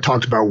 Sarah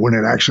talked about when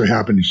it actually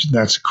happened.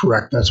 That's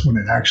correct. That's when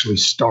it actually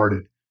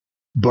started.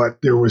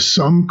 But there was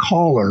some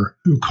caller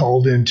who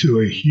called into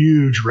a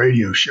huge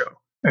radio show.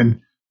 And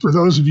for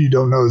those of you who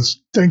don't know,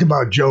 think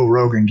about Joe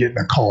Rogan getting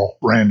a call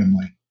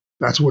randomly.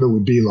 That's what it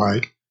would be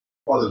like.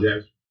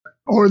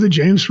 Or the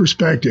James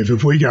Perspective,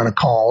 if we got a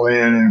call in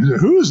and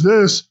who is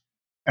this?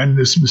 And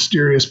this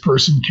mysterious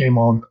person came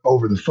on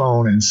over the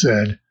phone and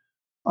said,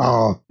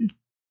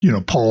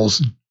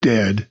 Paul's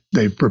dead.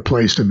 They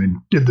replaced him,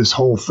 and did this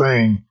whole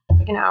thing.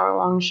 Like an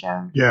hour-long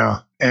show. Yeah.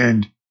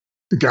 And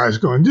the guys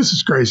going, this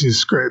is crazy, this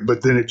is great.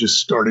 But then it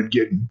just started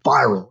getting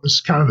viral.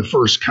 It's kind of the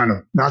first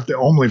not the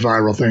only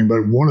viral thing,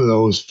 but one of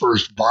those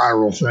first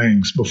viral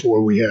things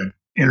before we had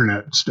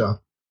internet and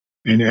stuff.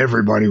 And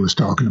everybody was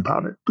talking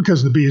about it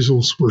because the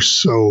Beatles were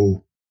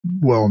so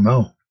well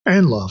known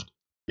and loved.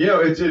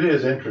 It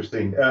is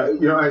interesting.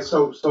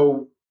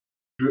 So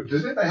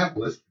does anybody have a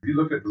list? If you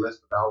look at the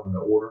list of albums in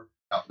the order,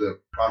 the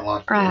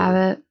chronological I have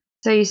it.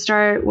 So you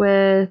start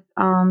with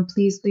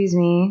Please, Please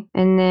Me.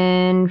 And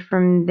then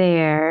from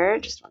there,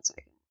 just one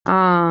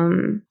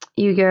second.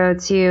 You go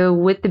to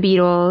With the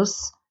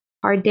Beatles,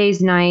 Hard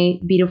Day's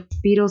Night,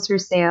 Beatles for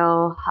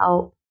Sale,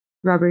 Help,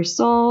 Rubber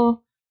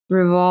Soul,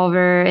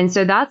 Revolver. And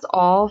so that's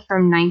all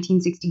from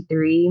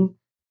 1963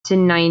 to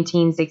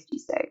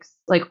 1966.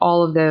 Like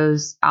all of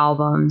those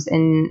albums.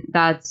 And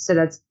that's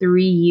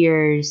 3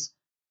 years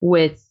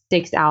with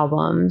 6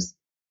 albums.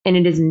 And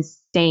it is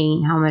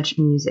insane how much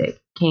music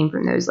came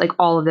from those, like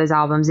all of those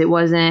albums. It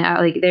wasn't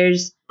like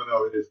there's.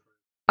 No, it is.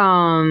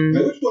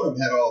 Which one of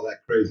them had all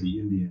that crazy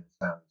Indian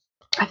sound?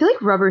 I feel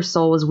like Rubber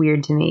Soul was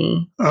weird to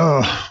me.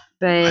 But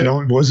I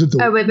don't. Was it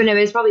the? Oh, but no,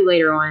 it's probably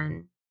later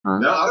on. Huh?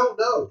 No, I don't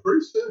know.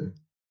 Pretty soon.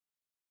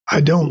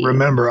 I don't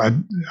remember. I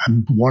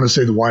want to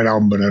say the White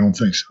Album, but I don't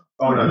think so.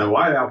 Oh no, the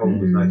White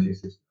Album was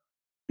 1960.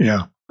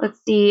 Yeah.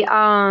 Let's see.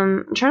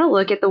 I'm trying to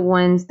look at the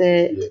ones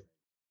that. Yeah.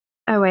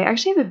 Oh wait, I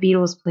actually have a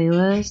Beatles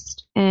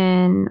playlist,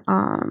 and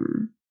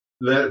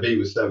Let It Be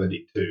was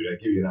 72. That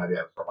give you an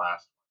idea of the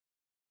last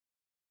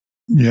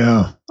one.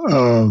 Yeah.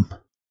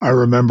 I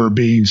remember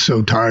being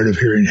so tired of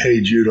hearing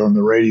Hey Jude on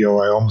the radio,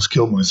 I almost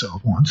killed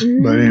myself once.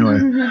 But anyway,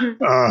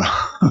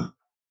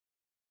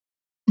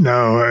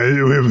 no,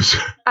 it was.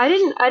 I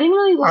didn't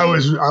really like.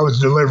 I was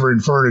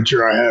delivering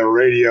furniture. I had a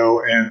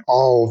radio, and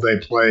all they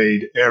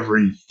played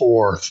every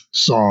fourth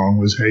song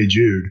was Hey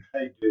Jude.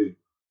 Hey Jude.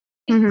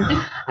 Mm-hmm.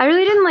 I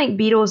really didn't like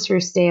Beatles for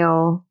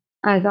Sale.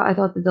 I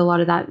thought that a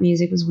lot of that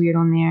music was weird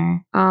on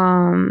there.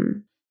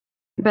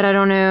 But I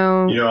don't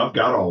know. I've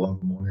got all of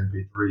them on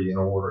MP3 in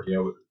order.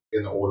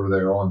 In the order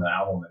they're on the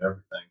album and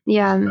everything.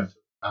 Yeah.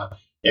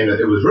 And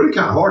it was really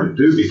kind of hard to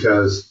do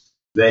because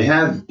they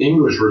had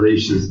English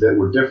releases that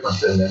were different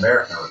than the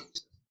American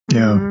releases.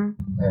 Yeah.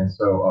 Mm-hmm. And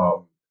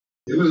so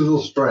it was a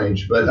little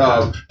strange. But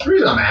the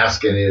reason I'm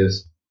asking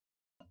is,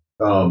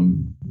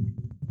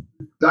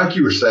 like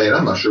you were saying,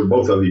 I'm not sure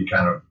both of you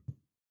kind of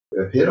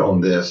hit on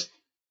this.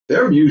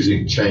 Their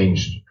music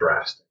changed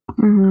drastically.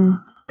 Mm-hmm.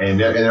 And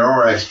there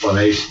are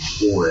explanations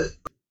for it.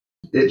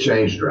 It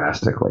changed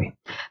drastically.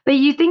 But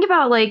you think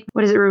about, like,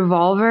 what is it,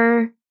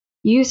 Revolver?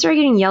 You start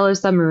getting Yellow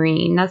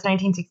Submarine. That's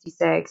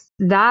 1966.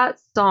 That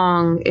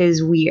song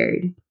is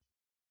weird.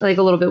 Like,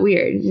 a little bit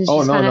weird. It's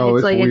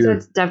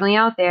it's definitely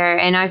out there.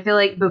 And I feel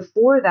like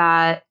before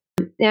that,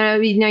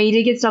 you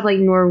did get stuff like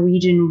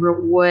Norwegian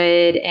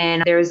Wood,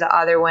 and there was the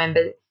other one,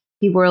 but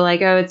people were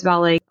like, oh, it's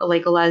about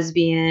like a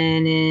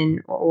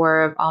lesbian,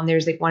 or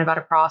there's like one about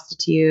a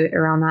prostitute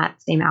around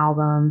that same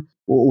album.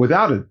 Well,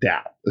 without a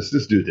doubt, let's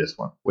just do this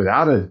one.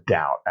 Without a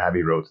doubt,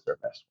 Abbey Road's their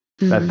best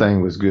one. Mm-hmm. That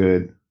thing was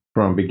good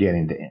from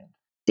beginning to end.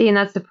 See, and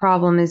that's the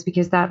problem, is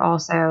because that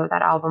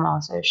album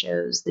also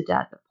shows the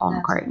death of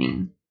Paul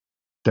McCartney.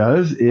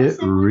 Does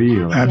it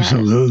really?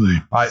 Absolutely.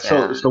 Yes.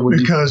 All right, so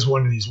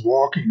when he's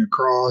walking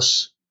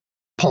across,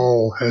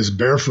 Paul has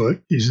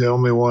barefoot. He's the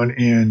only one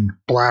in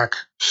black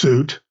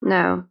suit.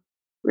 No,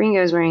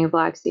 Ringo's wearing a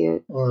black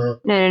suit. No,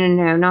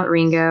 not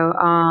Ringo.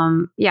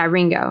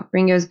 Ringo.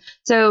 Ringo's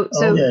so.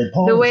 Okay,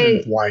 Paul's the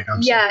way in white.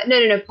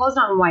 No. Paul's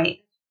not in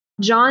white.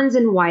 John's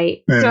in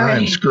white. Man, Sorry.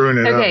 I'm screwing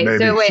it up, baby.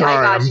 So wait,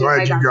 Sorry, I'm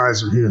glad you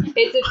guys are here.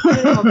 It's a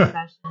funeral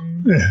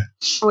procession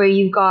where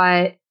you've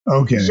got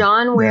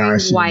John wearing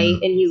white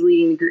and he's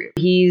leading the group.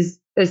 He's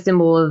a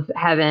symbol of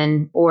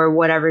heaven or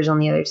whatever's on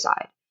the other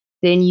side.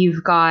 Then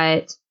you've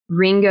got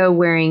Ringo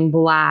wearing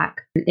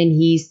black, and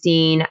he's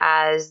seen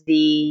as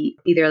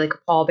either like a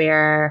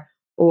pallbearer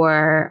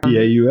or an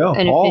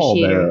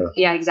officiator.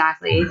 Yeah,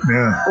 exactly.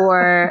 Yeah.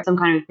 Or some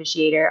kind of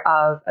officiator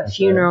of a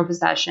funeral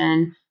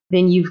procession.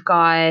 Then you've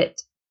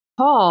got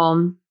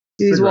Paul,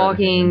 who's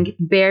walking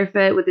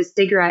barefoot with a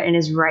cigarette in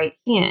his right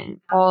hand.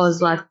 Paul is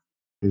left.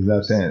 He's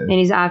left-handed. And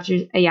he's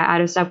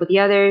out of step with the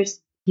others.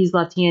 He's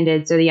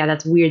left-handed. So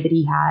that's weird that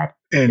he had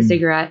the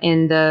cigarette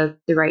in the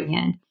right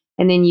hand.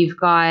 And then you've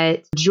got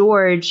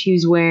George,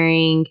 who's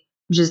wearing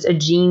just a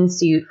jean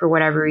suit for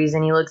whatever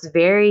reason. He looks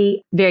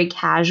very, very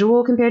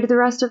casual compared to the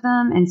rest of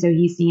them. And so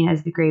he's seen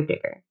as the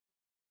gravedigger.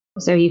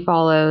 So he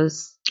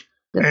follows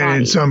the body.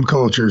 In some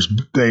cultures,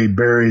 they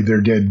bury their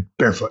dead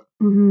barefoot.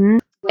 Mm-hmm.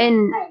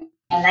 And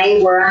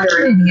they were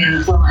under the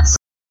influence.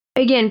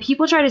 Again,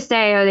 people try to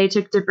say, they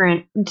took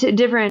different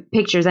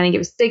pictures. I think it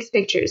was 6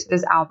 pictures for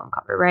this album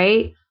cover,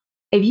 right?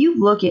 If you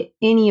look at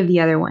any of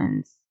the other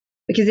ones,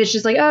 because it's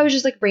just like, it was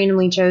just like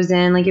randomly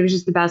chosen. Like it was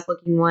just the best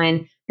looking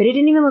one. But it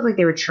didn't even look like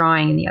they were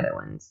trying in the other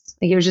ones.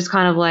 Like it was just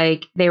kind of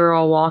like they were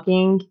all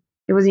walking.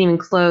 It wasn't even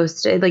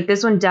close to, like,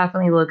 this one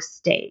definitely looks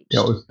staged. It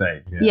was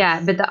staged.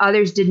 Yeah, but the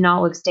others did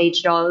not look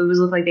staged at all. It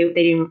looked like they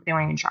weren't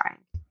even trying.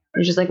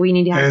 It's just like we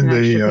need to have And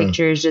some extra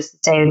pictures just to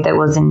say that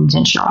wasn't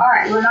intentional. All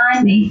right,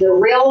 remind me, the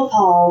real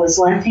Paul was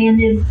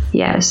left-handed,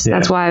 Yes,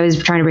 that's why I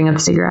was trying to bring up the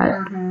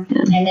cigarette. and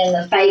then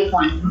the fake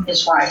one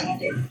is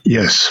right-handed.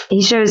 Yes.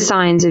 He shows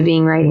signs of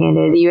being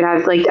right-handed. You would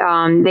have like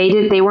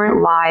they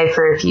weren't live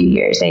for a few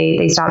years.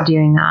 They stopped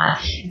doing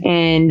that,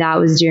 and that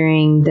was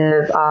during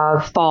the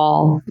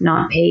fall,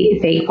 not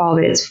fake fall,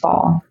 but it's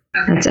fall.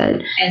 Okay. That's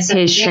it. And so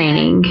His then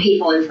training.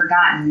 people had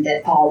forgotten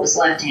that Paul was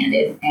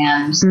left-handed,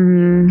 and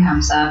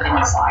comes up and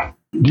it's like,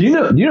 Do you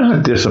know how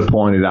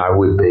disappointed I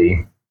would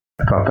be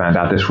if I found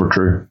out this were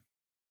true?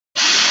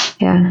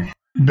 Yeah.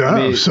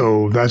 No,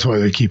 so that's why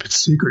they keep it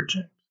secret,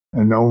 James,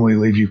 and only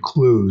leave you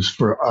clues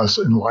for us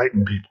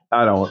enlightened people.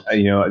 I don't,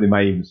 it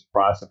might even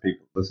surprise some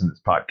people listening to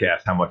this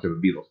podcast how much of a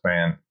Beatles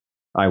fan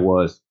I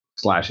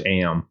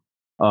was/am.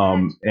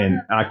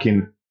 And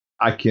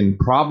I can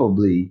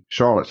probably,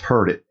 Charlotte's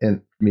heard it,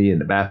 and me in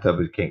the bathtub,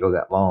 it can't go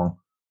that long,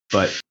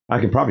 but I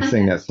can probably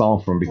sing that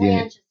song from beginning.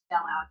 Glenn just fell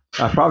out.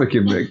 I probably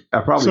could make,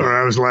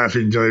 Sorry, I was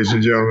laughing, ladies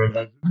and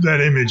gentlemen.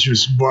 That image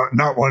was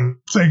not one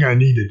thing I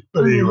needed.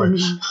 But anyway.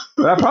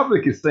 but I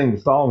probably could sing the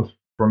songs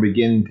from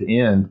beginning to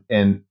end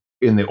and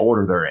in the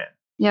order they're in.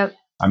 Yep.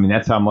 I mean,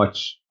 that's how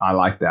much I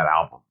like that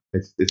album.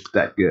 It's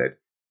that good.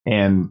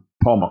 And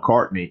Paul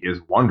McCartney is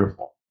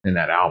wonderful in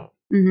that album.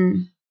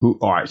 Mm-hmm.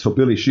 All right, so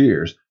Billy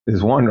Shears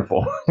is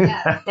wonderful.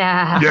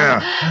 Yeah.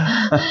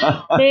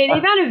 Yeah. They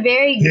found a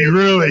very good. He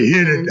really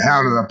hit it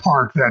out of the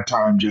park that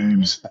time,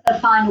 James. A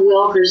fun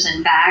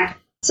Wilkerson fact.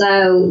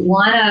 So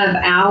one of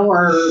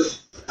our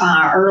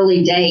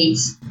early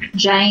dates,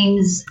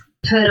 James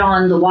put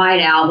on the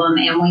White Album,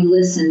 and we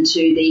listened to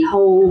the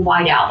whole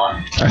White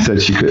Album. I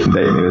said she couldn't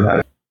date me without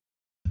it.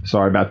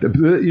 Sorry about that.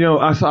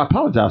 I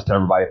apologize to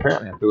everybody.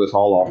 Apparently, I threw us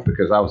all off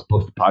because I was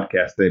supposed to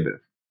podcast today, but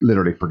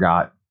literally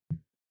forgot.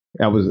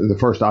 That was the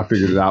first I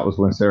figured it out was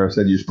when Sarah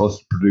said you're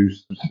supposed to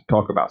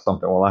talk about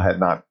something. Well, I had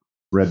not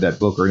read that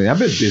book or anything. I've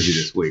been busy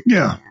this week.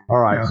 Yeah. All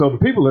right. Yeah. So the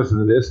people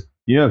listening to this,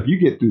 if you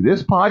get through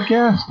this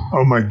podcast,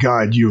 Oh, my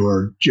God, you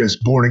are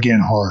just born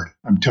again hard.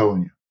 I'm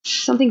telling you.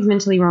 Something's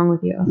mentally wrong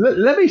with you.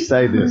 let me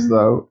say this,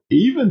 though.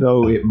 Even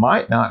though it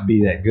might not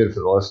be that good for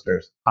the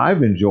listeners,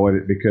 I've enjoyed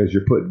it because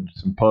you're putting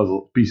some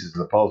pieces of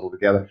the puzzle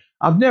together.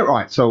 I've never. All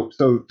right. So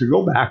to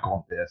go back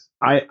on this,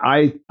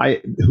 I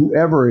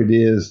whoever it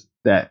is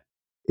that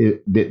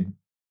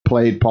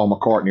played Paul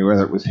McCartney,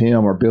 whether it was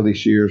him or Billy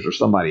Shears or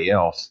somebody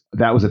else,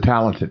 that was a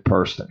talented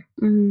person.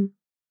 Mm-hmm.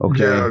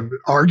 Okay. Yeah,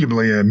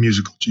 arguably a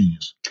musical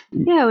genius.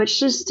 Yeah, which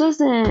just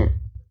doesn't.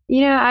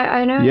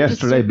 I know.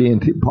 Yesterday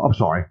being. I'm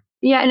sorry.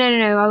 Yeah,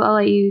 no. I'll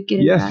let you get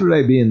into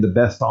Yesterday being the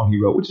best song he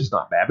wrote, which is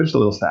not bad, but it's a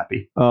little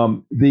sappy.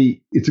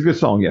 It's a good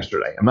song,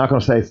 Yesterday. I'm not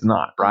going to say it's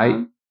not, right?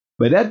 Uh-huh.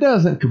 But that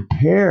doesn't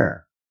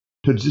compare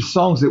to just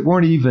songs that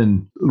weren't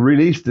even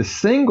released as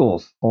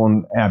singles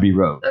on Abbey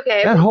Road.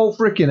 Okay. That whole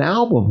freaking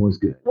album was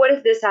good. What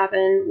if this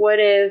happened? What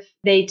if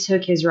they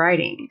took his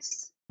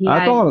writings?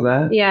 I thought of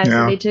that. Yeah, so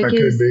Yeah, they took that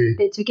could be.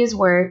 they took his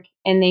work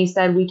and they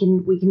said we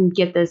can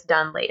get this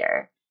done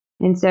later.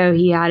 And so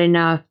he had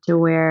enough to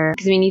where,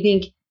 because you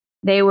think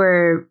they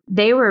were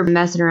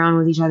messing around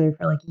with each other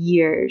for like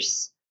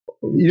years.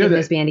 Getting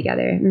this band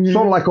together. Mm-hmm.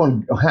 Sort of like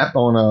on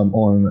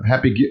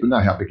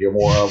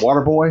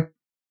Waterboy.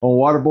 On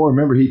Waterboy,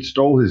 remember he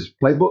stole his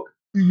playbook?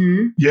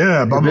 Mm-hmm.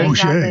 Yeah, Bob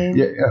O'Shea.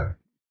 Exactly. Yeah.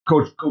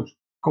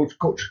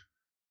 Coach.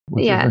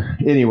 Yeah.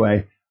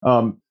 Anyway,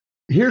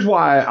 here's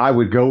why I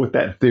would go with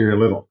that theory a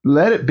little.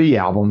 Let It Be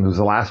album was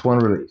the last one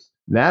released.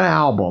 That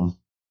album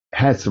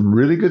had some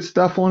really good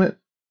stuff on it,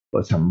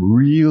 but some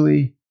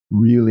really,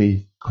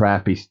 really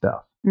crappy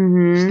stuff.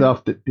 Mm-hmm.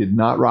 Stuff that did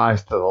not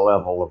rise to the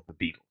level of the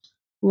Beatles.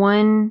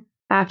 One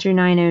After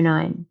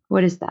 909.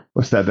 What is that?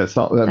 What's that? That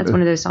song? That's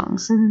one of those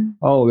songs.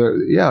 Oh,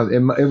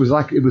 it was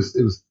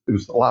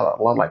a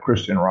lot like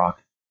Christian rock.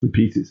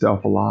 Repeats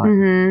itself a lot.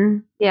 Mm-hmm.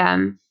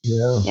 Yeah.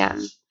 Yeah.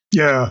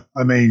 Yeah,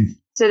 I mean,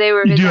 So they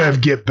were. you do have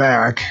Get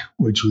Back,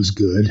 which was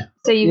good.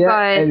 So you've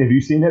got. And have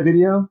you seen that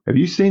video? Have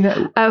you seen that?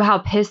 Oh, how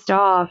pissed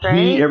off,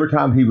 right? Every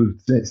time he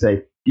would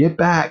say, "Get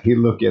back," he'd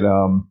look at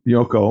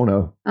Yoko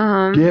Ono.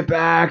 Uh-huh. Get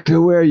back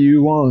to where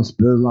you once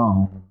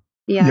belong.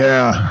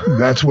 Yeah.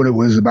 That's what it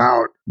was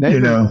about.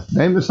 Name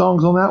the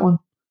songs on that one.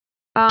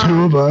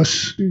 Two of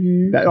Us,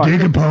 Mm-hmm.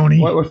 Dig a Pony.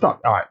 Let's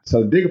talk. All right,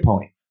 so Dig a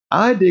Pony.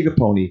 I Dig a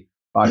Pony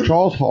by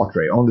Charles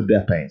Hawtrey on the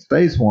Deaf Pains,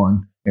 phase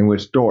 1, in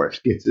which Doris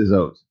gets his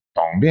O's.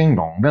 Dong, ding,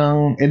 dong,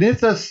 dong. And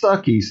it's a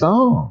sucky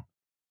song.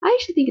 I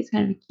actually think it's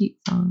kind of a cute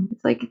song.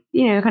 It's like,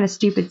 kind of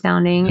stupid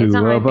sounding. It's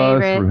Two not my of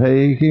us favorite. were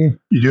hazy.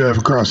 You do have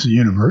Across the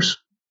Universe.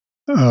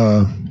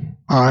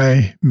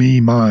 I, Me,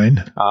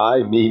 Mine.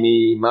 I,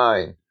 me,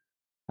 mine.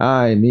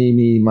 I,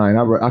 me, mine.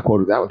 I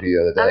quoted that one to you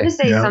the other I'm day. going to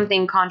say Yeah.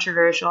 something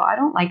controversial. I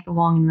don't like The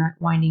Long and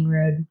Winding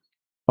Road.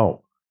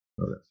 Oh.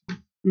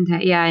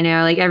 Okay. Yeah, I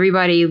know. Like,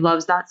 everybody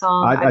loves that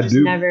song. I I've just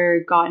do.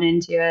 never gotten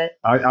into it.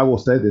 I will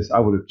say this. I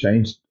would have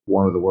changed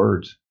one of the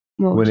words.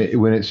 What would you-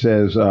 When it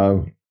says,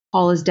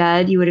 Paul is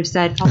dead, you would have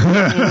said, Paul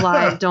McCartney is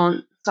alive.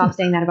 Don't stop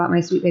saying that about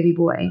my sweet baby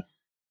boy.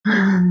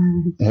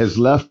 has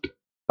left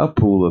a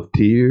pool of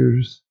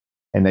tears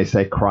and they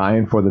say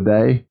crying for the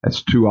day,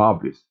 that's too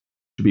obvious.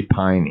 To be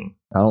pining.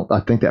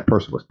 I think that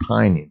person was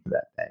pining for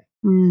that day.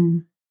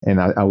 Mm.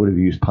 And I would have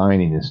used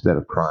pining instead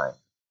of crying.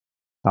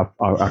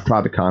 I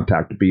tried to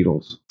contact the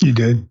Beatles. You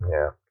did.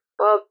 Yeah.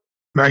 Well,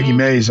 Maggie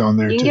May's on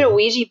there you too. can get a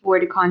Ouija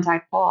board to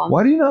contact Paul.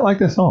 Why do you not like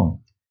that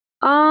song?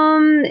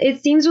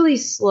 It seems really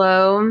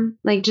slow,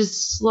 like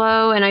just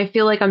slow, and I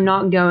feel like I'm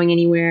not going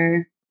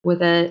anywhere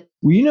with it.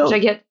 Well, you know,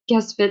 Which I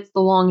guess fits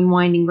the long and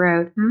winding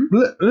road.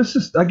 let's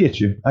just. I get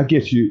you.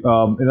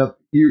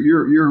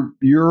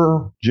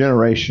 Your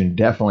generation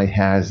definitely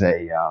has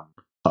a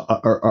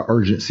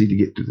urgency to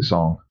get through the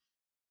song.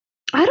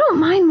 I don't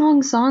mind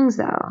long songs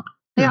though.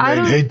 Like, I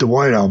They don't. hate the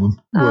White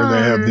Album where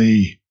they have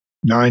the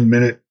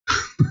 9-minute.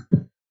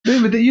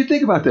 But you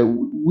think about that.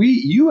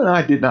 You and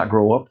I did not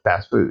grow up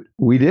fast food.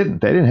 We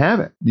didn't. They didn't have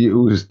it. It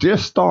was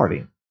just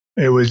starting.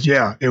 It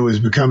was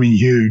becoming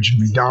huge.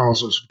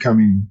 McDonald's was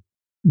becoming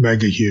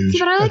mega huge. See,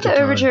 but I like the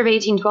Overture of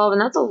 1812,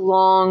 and that's a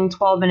long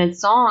 12-minute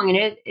song, and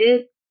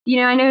it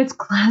I know it's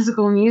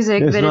classical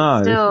music, It's but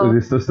not.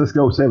 it's still. Let's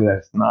go say that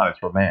it's not.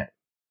 It's romantic.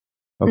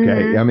 Okay.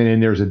 Mhm. I mean,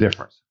 and there's a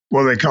difference.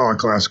 Well, they call it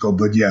classical,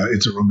 but yeah,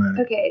 it's a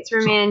romantic. Okay, it's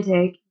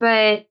romantic,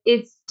 but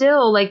it's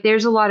still like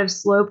there's a lot of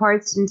slow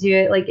parts into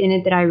it, like in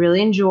it that I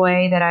really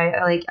enjoy. That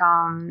I like.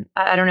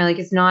 I don't know, like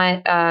it's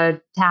not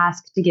a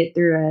task to get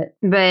through it,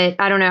 but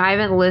I don't know. I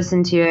haven't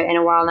listened to it in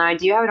a while now. I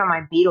do have it on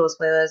my Beatles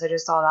playlist. I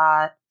just saw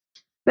that,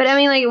 but I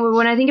mean, like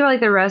when I think about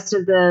like the rest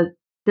of the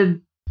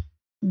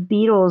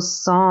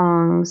Beatles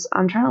songs,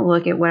 I'm trying to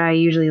look at what I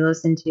usually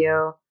listen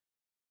to.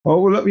 Oh,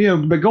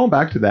 well, but going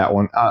back to that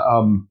one,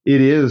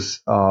 it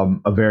is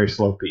a very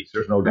slow piece.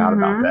 There's no doubt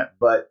about that.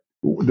 But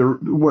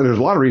there's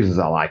a lot of reasons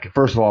I like it.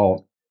 First of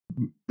all,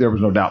 there was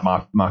no doubt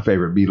my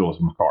favorite Beatle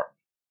is McCartney.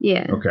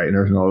 Yeah. Okay, and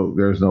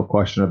there's no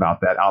question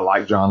about that. I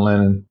like John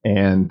Lennon,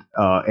 and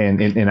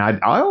I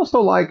also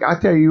like. I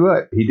tell you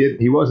what,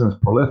 he wasn't as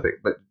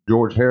prolific, but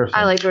George Harrison.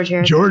 I like George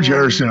Harrison. George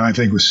Harrison, I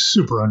think, was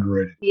super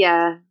underrated.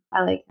 Yeah,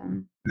 I like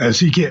him.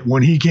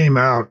 When he came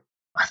out,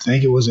 I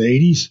think it was the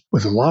 80s,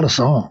 with a lot of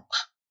songs.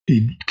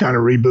 He kind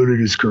of rebooted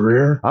his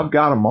career. I've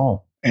got them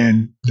all.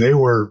 And they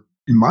were,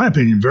 in my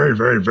opinion, very,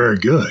 very, very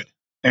good.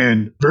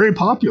 And very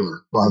popular,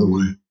 by the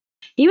way.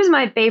 He was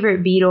my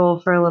favorite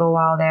Beatle for a little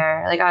while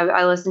there. Like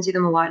I listened to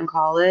them a lot in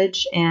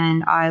college,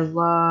 and I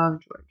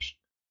love George.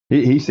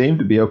 He seemed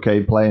to be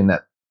okay playing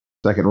that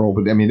second role,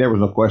 but I mean, there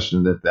was no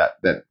question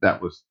that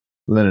was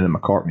Lennon and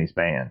McCartney's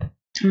band.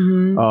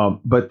 Mm-hmm.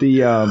 But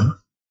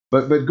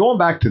going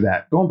back to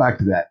that,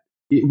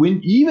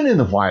 when even in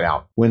the White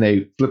Album, when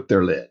they flipped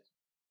their lid,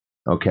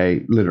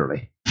 okay,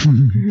 literally,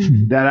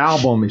 that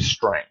album is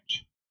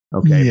strange.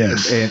 Okay,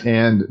 yes,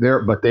 and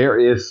there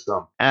is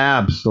some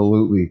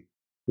absolutely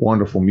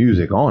wonderful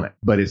music on it,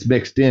 but it's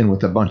mixed in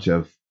with a bunch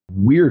of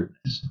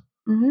weirdness.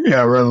 Mm-hmm.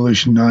 Yeah,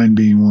 Revolution 9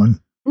 being one.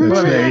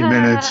 That's the 8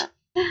 minutes.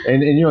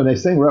 And they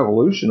sing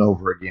Revolution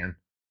over again,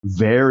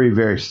 very,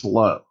 very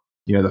slow.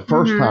 The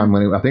first time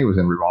when I think it was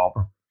in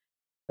Revolver.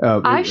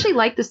 I actually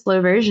like the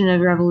slow version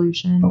of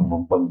Revolution.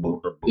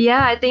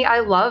 Yeah, I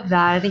love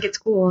that. I think it's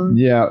cool.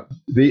 Yeah,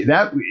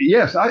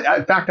 yes.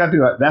 In fact, I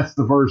do. That's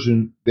the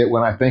version that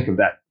when I think of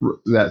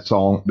that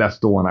song, that's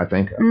the one I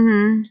think of.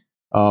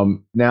 Mm-hmm.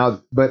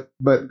 Now, but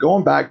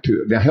going back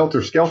to now,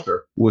 Helter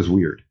Skelter was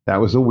weird. That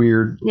was a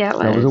weird. Yeah,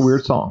 that was a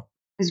weird song.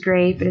 It's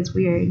great, but it's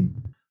weird.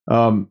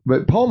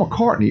 But Paul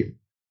McCartney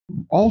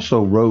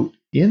also wrote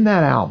in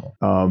that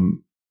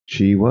album.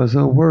 She was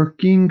a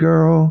working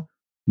girl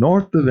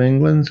north of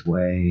England's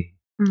way.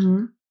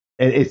 Mm-hmm.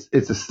 And it's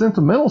a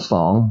sentimental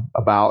song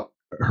about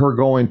her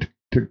going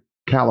to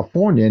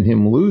California and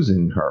him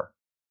losing her.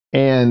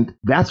 And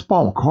that's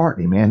Paul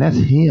McCartney, man. That's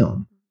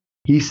him.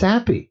 He's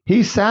sappy.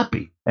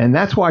 And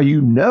that's why he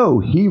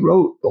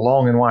wrote The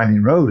Long and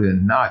Winding Road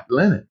and not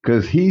Lennon,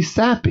 because he's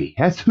sappy.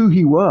 That's who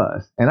he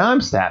was. And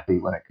I'm sappy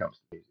when it comes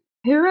to music.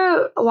 Who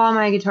wrote While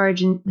My Guitar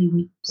Gently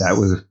Weeps? That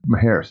was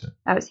Harrison.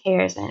 That was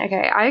Harrison.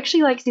 Okay. I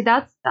actually I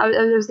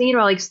was thinking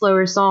about like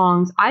slower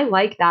songs. I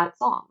like that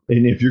song.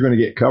 And if you're going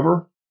to get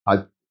cover,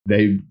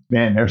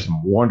 there's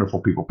some wonderful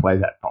people play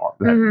that part.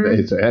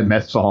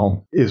 That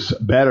song is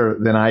better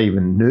than I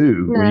even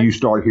knew when you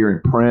start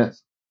hearing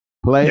Prince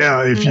play.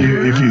 Yeah, if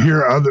you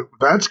hear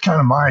that's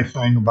kind of my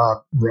thing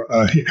about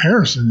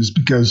Harrison, is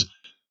because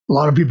a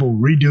lot of people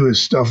redo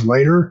his stuff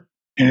later.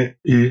 And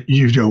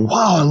you go,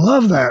 wow, I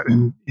love that.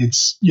 And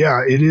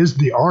it is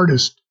the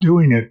artist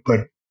doing it,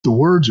 but the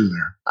words are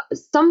there.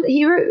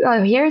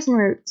 Harrison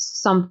wrote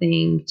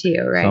Something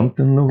too, right?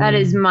 Something that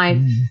is my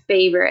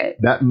favorite.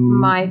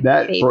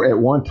 Favorite. For at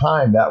one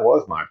time, that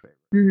was my favorite.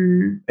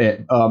 Mm-hmm.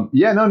 And,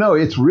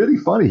 it's really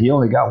funny. He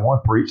only got one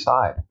for each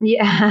side.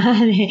 Yeah,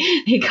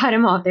 they cut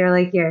him off. They're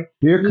like,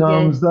 here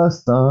comes the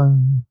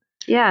sun.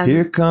 Yeah.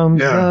 Here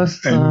comes the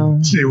sun.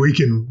 And see, we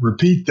can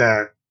repeat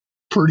that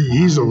pretty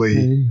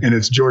easily, and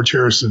it's George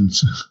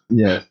Harrison's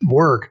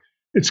work.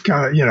 It's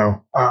kind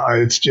of,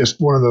 it's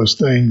just one of those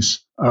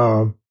things.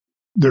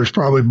 There's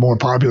probably more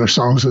popular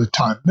songs at the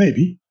time,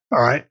 maybe,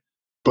 all right,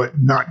 but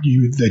not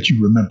that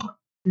you remember.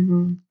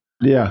 Mm-hmm.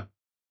 Yeah.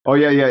 Oh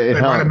yeah. They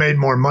might have made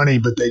more money,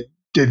 but they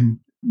didn't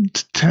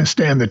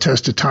stand the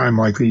test of time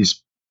like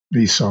these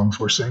songs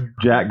we're singing.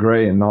 Jack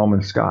Gray and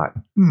Norman Scott.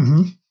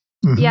 Mm-hmm.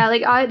 Mm-hmm. Yeah,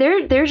 like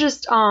they're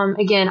just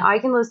again, I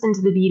can listen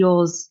to the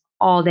Beatles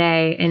all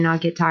day and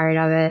not get tired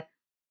of it.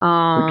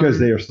 Because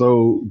they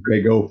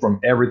go from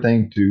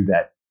everything to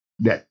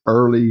that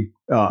early.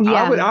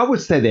 I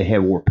would say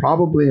were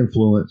probably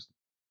influenced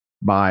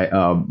by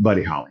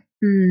Buddy Holly.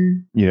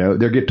 Mm.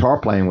 Their guitar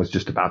playing was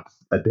just about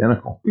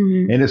identical,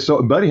 Mm-hmm.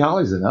 and Buddy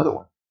Holly's another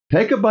one.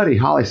 Take a Buddy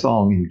Holly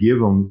song and give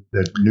them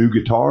the new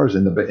guitars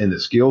and the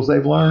skills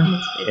they've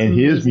learned, and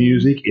his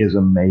music is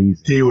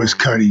amazing. He was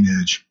cutting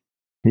edge.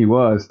 He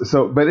was.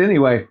 So, but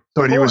anyway.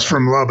 But he was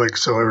from Lubbock,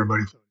 so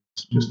everybody thought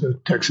it was just a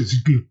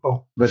Texas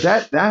people. But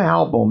that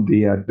album,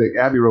 the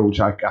Abbey Road, which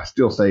I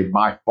still say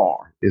by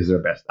far is their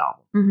best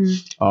album,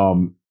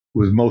 Mm-hmm.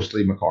 Was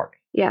mostly McCartney.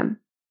 Yeah.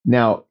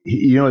 Now,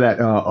 that,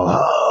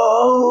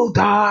 oh,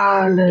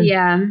 darling.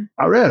 Yeah.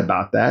 I read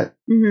about that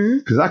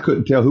because I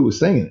couldn't tell who was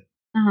singing it.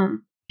 Uh-huh.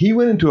 He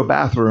went into a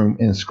bathroom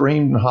and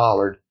screamed and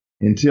hollered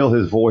until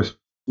his voice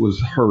was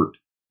hurt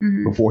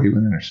before he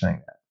went in there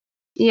saying that.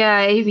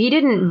 Yeah, he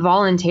didn't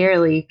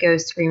voluntarily go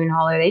scream and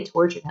holler. They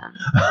tortured him.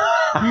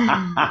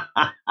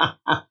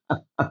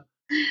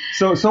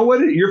 So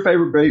what is your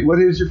favorite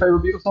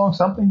Beatles song?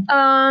 Something?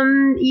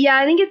 Yeah,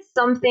 I think it's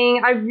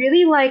Something. I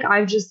really like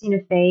I've Just Seen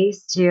a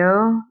Face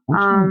too.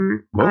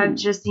 I've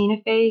Just Seen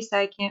a Face.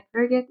 I can't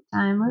forget the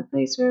time or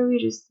place where we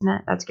just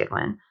met. That's a good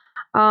one.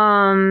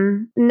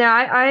 No,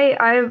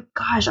 I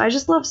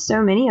just love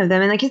so many of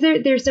them, and because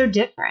they're so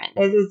different.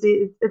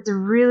 It's a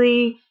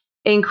really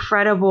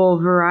incredible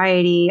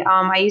variety.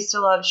 I used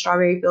to love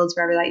Strawberry Fields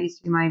Forever. That used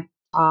to be my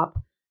top.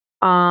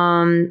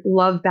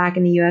 Love Back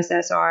in the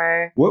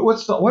USSR.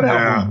 What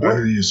album? Back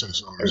in the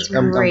USSR.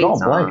 I'm going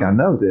blank. I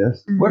know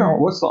this. Mm-hmm.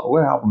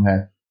 What album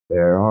had?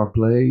 There are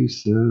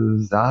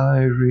places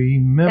I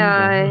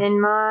remember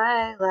in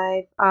my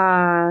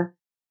life.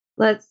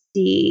 Let's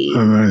see.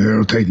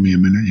 It'll take me a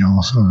minute,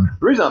 y'all. Sorry.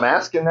 The reason I'm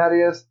asking that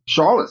is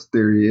Charlotte's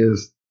Theory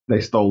is they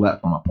stole that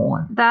from a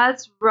poem.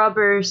 That's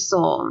Rubber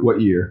Soul.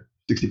 What year?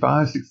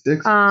 65,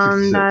 66?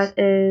 66. That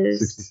is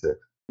 66.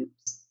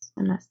 Oops,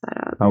 I messed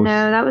that up. No,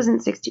 that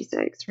wasn't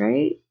 66,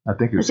 right? I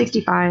think it was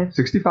 65.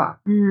 65.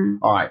 Mm-hmm.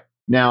 All right.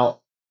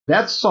 Now,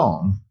 that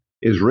song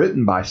is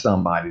written by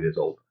somebody that's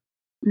older.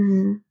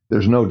 Mm-hmm.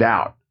 There's no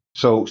doubt.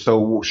 So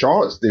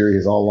Charlotte's Theory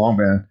has all along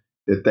been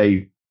that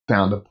they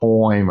found a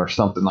poem or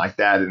something like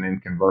that and then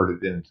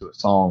converted it into a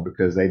song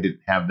because they didn't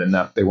have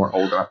enough. They weren't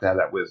old enough to have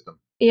that wisdom.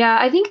 Yeah,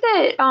 I think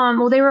that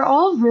they were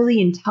all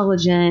really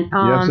intelligent.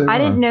 Yes, I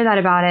didn't know that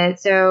about it.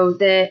 So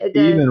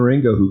even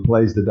Ringo, who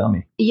plays the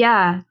dummy.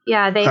 Yeah,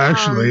 they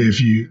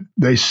actually,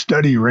 they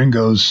study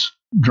Ringo's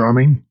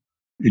drumming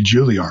at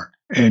Juilliard,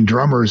 and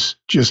drummers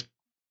just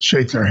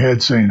shake their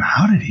head saying,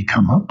 "How did he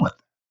come up with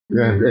it?"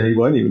 Yeah, and he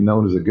wasn't even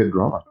known as a good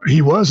drummer.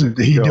 He wasn't.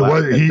 He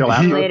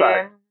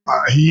later.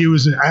 He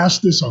was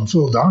asked this on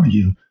Phil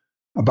Donahue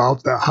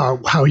about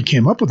how he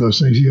came up with those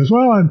things. He goes,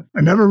 "Well,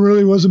 I never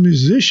really was a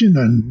musician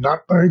and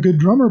not a very good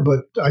drummer,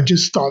 but I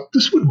just thought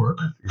this would work."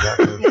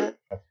 Exactly.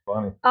 That's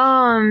funny.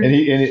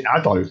 And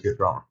I thought he was a good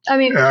drummer. I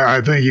mean,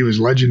 I think he was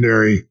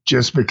legendary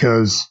just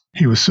because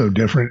he was so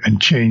different and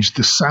changed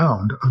the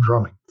sound of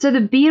drumming. So the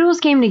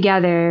Beatles came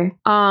together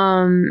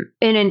in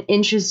an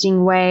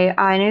interesting way.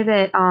 I know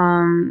that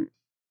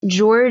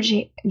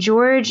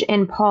George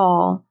and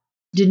Paul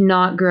did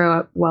not grow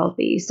up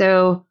wealthy.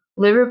 So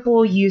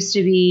Liverpool used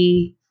to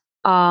be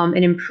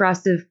an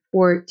impressive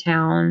port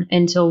town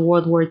until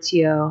World War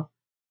II.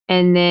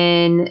 And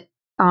then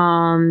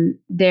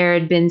there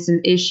had been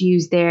some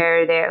issues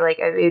there. Like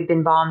it had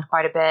been bombed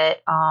quite a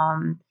bit.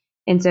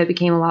 And so it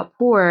became a lot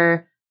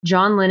poorer.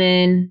 John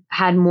Lennon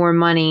had more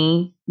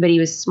money, but he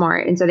was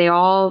smart. And so they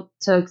all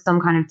took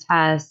some kind of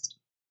test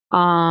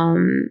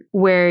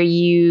where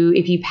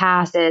if you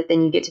pass it,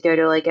 then you get to go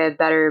to like a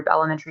better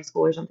elementary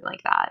school or something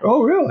like that.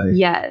 Oh, really?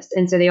 Yes.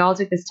 And so they all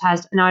took this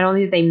test. Now, I don't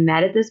think they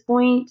met at this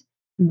point,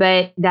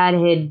 but that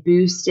had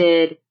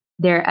boosted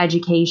their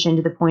education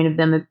to the point of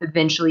them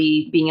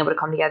eventually being able to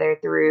come together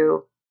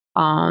through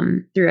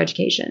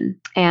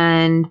education.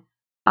 And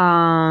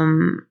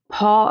John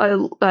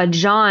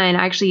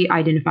actually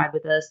identified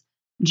with this.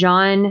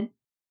 John,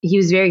 he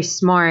was very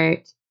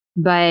smart,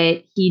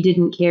 but he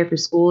didn't care for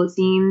school, it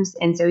seems.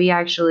 And so he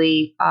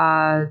actually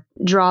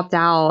dropped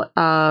out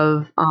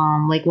of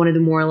like one of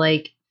the more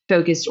like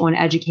focused on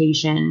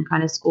education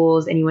kind of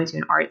schools, and he went to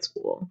an art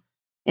school.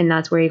 And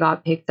that's where he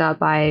got picked up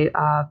by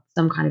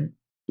some kind of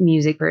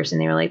music person.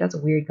 They were like, that's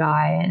a weird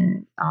guy.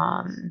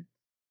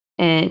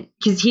 And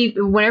because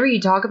whenever you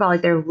talk about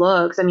like their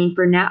looks, I mean,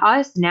 for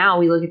us now,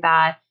 we look at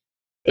that,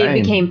 it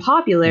became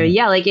popular.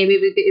 Yeah, like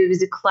it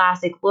was a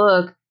classic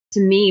look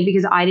to me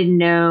because I didn't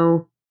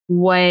know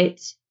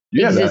what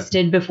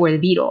existed before the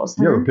Beatles.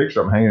 You have a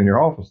picture of them hanging in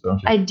your office,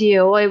 don't you? I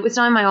do. Well, it's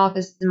not in my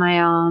office. It's in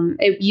my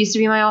it used to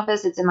be my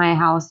office. It's in my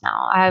house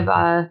now. I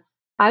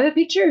have a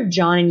picture of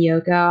John and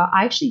Yoko.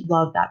 I actually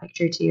love that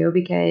picture too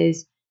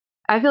because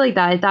I feel like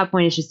that at that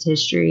point it's just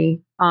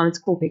history. It's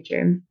a cool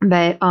picture.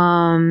 But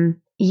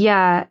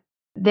yeah,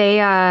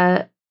 they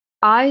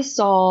I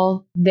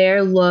saw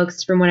their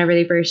looks from whenever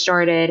they first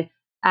started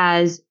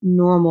as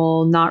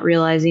normal, not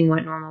realizing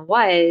what normal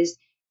was.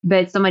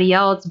 But somebody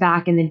else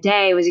back in the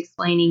day was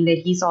explaining that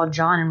he saw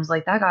John and was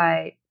like, that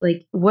guy,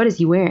 like, what is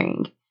he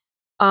wearing?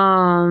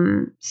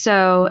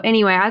 So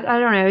anyway, I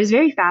don't know. It was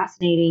very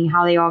fascinating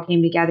how they all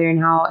came together and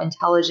how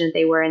intelligent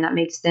they were. And that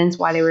makes sense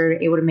why they were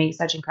able to make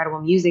such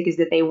incredible music, is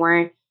that they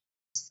weren't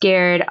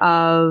scared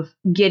of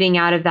getting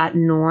out of that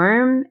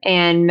norm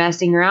and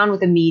messing around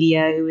with the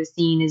media, who was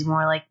seen as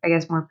more like, I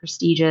guess, more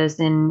prestigious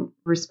and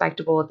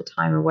respectable at the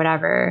time or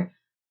whatever.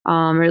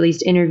 Or at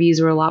least interviews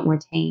were a lot more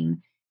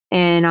tame.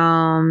 And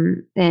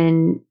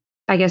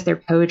I guess their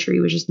poetry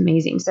was just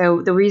amazing.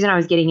 So the reason I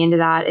was getting into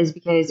that is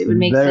because it would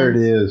make sense. There it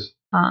is.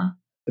 Huh.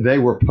 They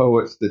were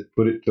poets that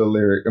put it to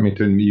lyric. I mean,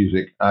 to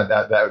music.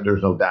 That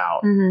there's no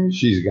doubt. Mm-hmm.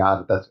 She's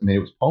got it. It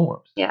was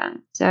poems. Yeah.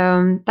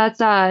 So that's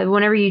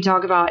whenever you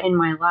talk about In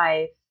My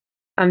Life,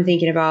 I'm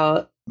thinking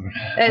about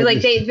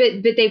like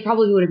they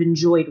probably would have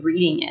enjoyed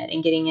reading it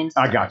and getting into.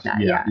 I got you.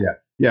 Like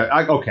Yeah.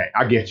 I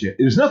get you.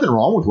 There's nothing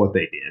wrong with what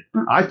they did.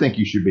 Mm-hmm. I think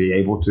you should be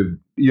able to.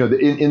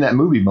 In that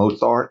movie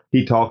Mozart,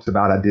 he talks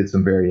about, I did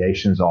some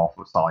variations off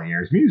of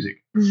Salier's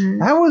music. Mm-hmm.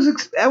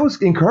 That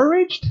was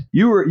encouraged.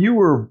 You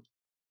were.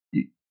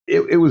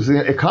 It was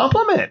a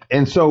compliment.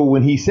 And so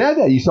when he said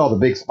that, you saw the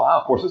big smile.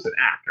 Of course, it's an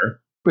actor,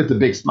 but the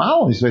big smile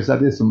on his face. I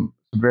did some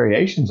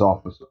variations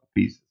off of some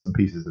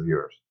pieces of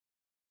yours.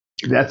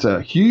 That's a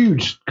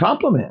huge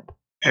compliment.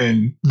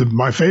 And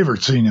my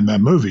favorite scene in that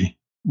movie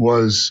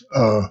was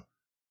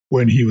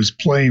when he was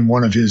playing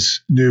one of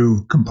his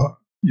new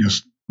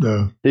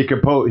he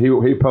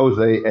posed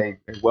a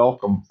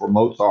welcome for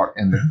Mozart,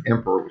 and the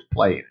emperor was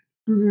playing it.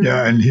 Mm-hmm.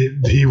 Yeah, and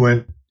he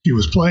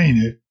was playing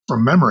it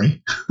from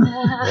memory.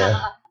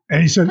 Yeah.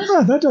 And he said,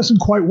 "Oh, that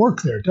doesn't quite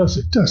work there, does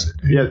it?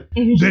 Yeah.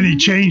 Then he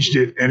changed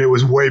it, and it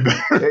was way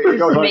better. It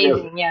goes like this.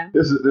 Amazing, yeah.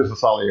 This is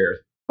Salier's.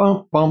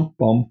 Bum bum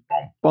bum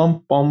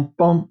bum bum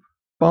bum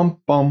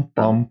bum bum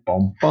bum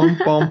bum bum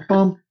bum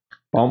bum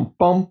bum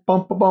bum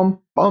bum bum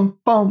bum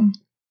bum.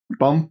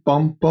 Bum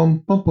bum bum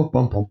bum bum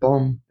bum bum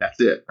bum.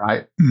 That's it,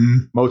 right?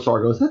 Mm-hmm.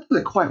 Mozart goes, that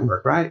doesn't quite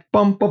work, right?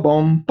 Bum ba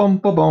bum bum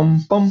ba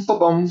bum bum ba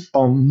bum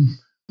bum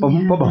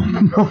bum ba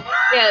bum.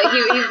 Yeah,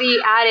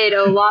 he added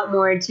a lot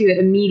more to it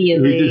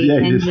immediately,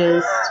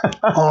 just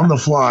on the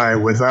fly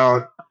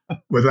without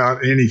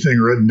anything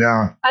written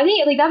down. I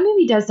think like that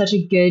movie does such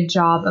a good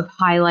job of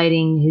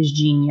highlighting his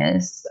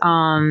genius.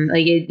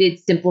 Like it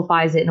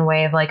simplifies it in a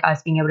way of like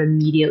us being able to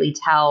immediately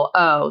tell,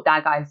 oh,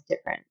 that guy's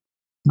different.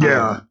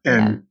 Yeah,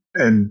 and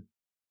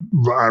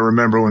I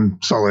remember when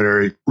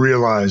Salieri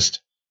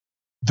realized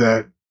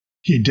that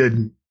he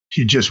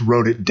just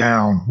wrote it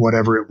down,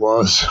 whatever it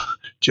was,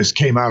 just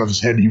came out of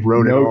his head and he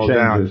wrote it all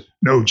down.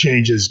 No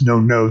changes, no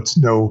notes,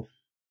 no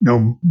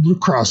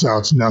cross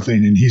outs,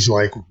 nothing. And he's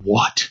like,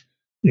 what?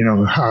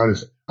 How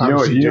does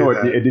he do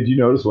that? Did you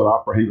notice what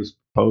opera he was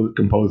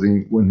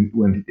composing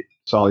when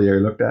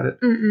Salieri looked at it?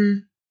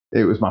 Mm-mm.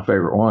 It was my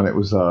favorite one. It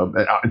was,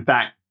 in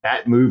fact,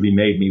 that movie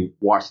made me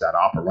watch that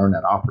opera, learn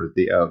that opera,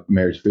 the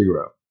Marriage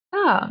Figaro.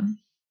 Oh,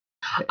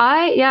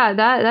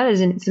 that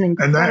is some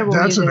incredible. And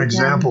that's music, an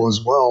example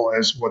as well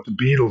as what the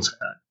Beatles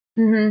had.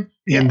 Mm-hmm.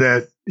 In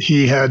that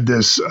he had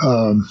this.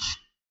 I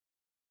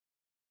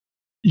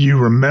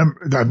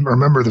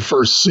remember the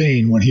first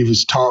scene when he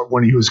was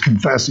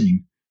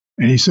confessing,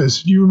 and he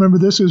says, "Do you remember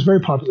this? It was very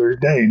popular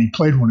today." And he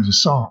played one of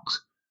his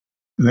songs.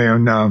 And they go,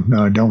 no,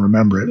 I don't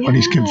remember it. Yeah. When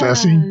he's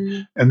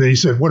confessing, and then he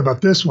said, "What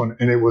about this one?"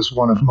 And it was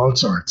one of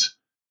Mozart's.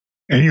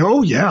 And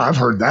oh yeah, I've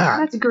heard that.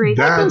 That's great.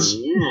 That's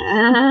But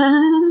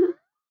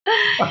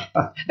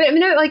I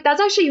mean,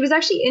 it was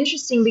actually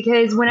interesting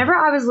because whenever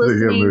I was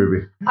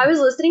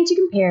listening to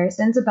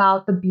comparisons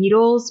about the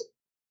Beatles,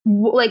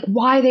 like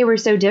why they were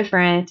so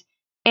different,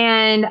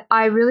 and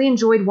I really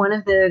enjoyed one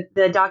of the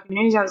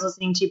documentaries I was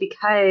listening to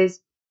because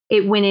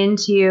it went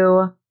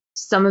into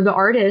some of the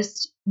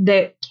artists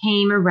that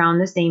came around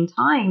the same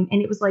time,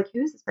 and it was like,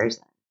 who is this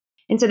person?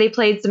 And so they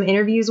played some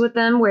interviews with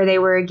them where they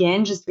were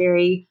again just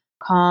very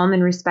calm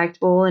and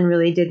respectful and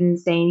really didn't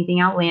say anything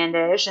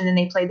outlandish. And then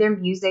they played their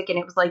music, and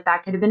it was like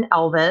that could have been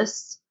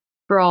Elvis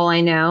for all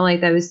I know.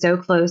 Like that was so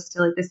close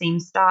to like the same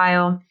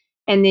style.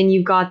 And then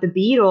you've got the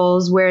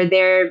Beatles where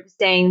they're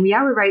saying,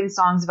 yeah, we're writing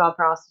songs about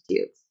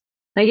prostitutes.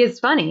 Like it's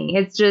funny.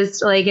 It's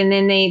just like, and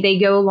then they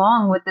go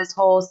along with this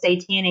whole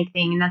satanic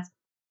thing. And that's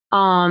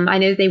I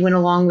know that they went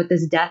along with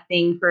this death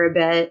thing for a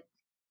bit.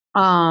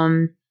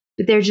 But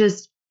they're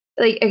just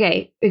like,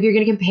 okay, if you're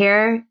gonna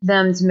compare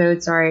them to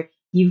Mozart,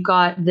 you've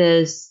got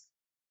this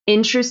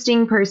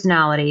interesting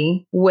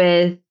personality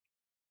with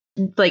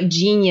like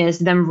genius,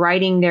 them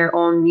writing their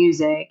own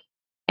music.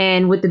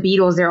 And with the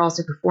Beatles, they're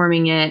also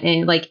performing it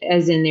and like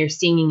as in they're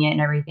singing it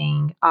and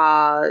everything,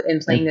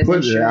 and playing those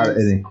instruments. It out at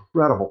an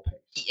incredible pace.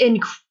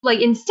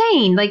 Like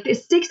insane, like the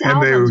 6 and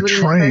albums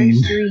within the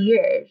first 3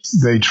 years.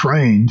 They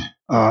trained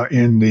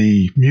in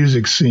the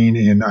music scene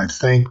in, I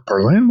think,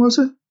 Berlin, was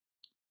it?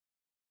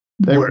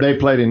 They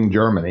played in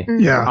Germany.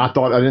 Yeah. I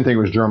didn't think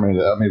it was Germany.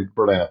 I mean,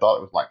 Berlin. I thought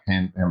it was like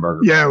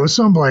hamburger. Yeah, it was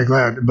something like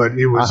that. But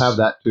it was. I have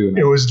that too.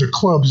 It was the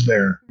clubs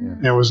there.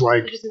 Yeah. It was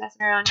like They're just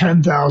messing around.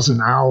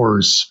 10,000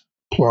 hours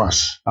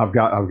plus. I've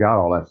got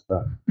all that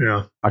stuff.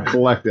 Yeah. I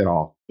collect it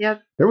all.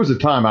 Yep. There was a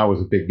time I was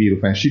a big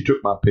Beatles fan. She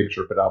took my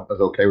picture, but I was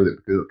okay with it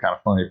because it was kind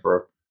of funny for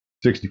a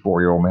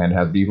 64-year-old man to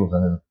have Beatles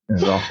in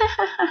his office.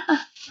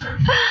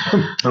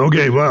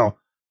 Okay, well,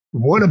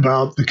 what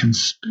about the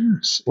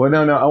conspiracy? Well,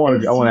 no. I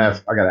got to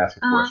ask a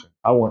question.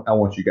 I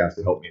want you guys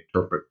to help me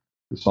interpret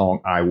the song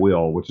 "I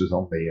Will," which is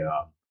on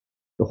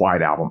the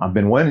White Album. I've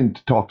been wanting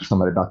to talk to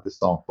somebody about this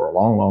song for a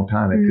long, long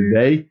time, and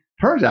today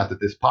turns out that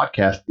this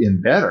podcast is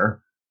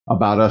better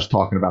about us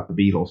talking about the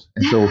Beatles,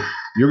 and so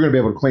you're going to be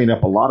able to clean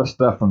up a lot of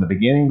stuff from the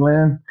beginning,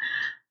 Glenn.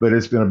 But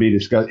it's going to be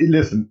discussed.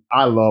 Listen,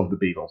 I love the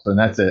Beatles, and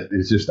that's it.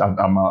 It's just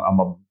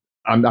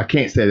I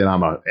can't say that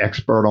I'm an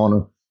expert on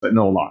them, but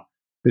know a lot.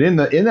 But in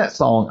that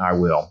song, "I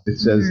Will," it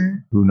says,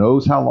 "Who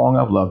knows how long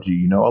I've loved you?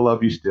 You know I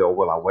love you still.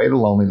 Will I wait a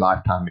lonely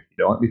lifetime? If you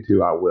don't want me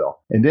to, I will."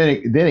 And then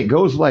it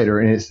goes later,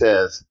 and it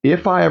says,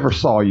 "If I ever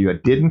saw you, I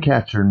didn't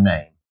catch your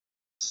name.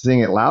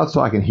 Sing it loud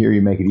so I can hear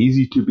you. Make it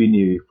easy to be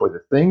near you. For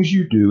the things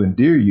you do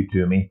endear you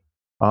to me.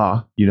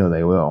 You know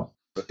they will."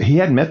 He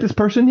hadn't met this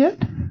person yet?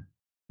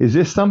 Is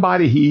this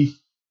somebody he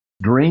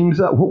dreams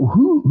of?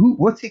 Who?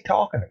 What's he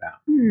talking about?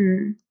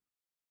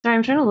 Sorry,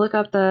 I'm trying to look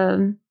up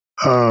the.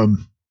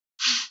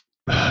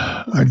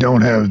 I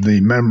don't have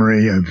the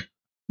memory of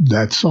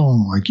that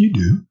song like you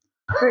do.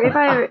 For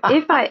yeah,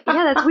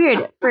 that's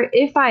weird. For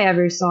if I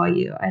ever saw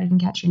you, I didn't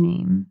catch your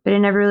name, but it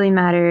never really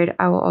mattered.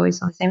 I will always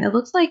feel the same. It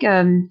looks like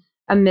a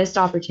missed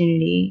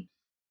opportunity.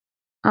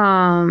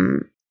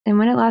 And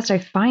when at last I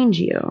find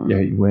you.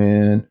 Yeah,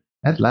 when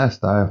at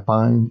last I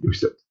find you.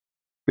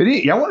 But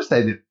I want to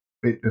say that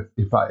at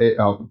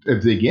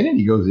the beginning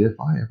he goes, "If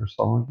I ever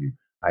saw you,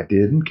 I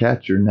didn't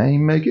catch your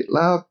name. Make it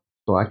loud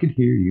so I could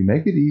hear you.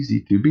 Make it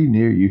easy to be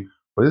near you.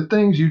 For the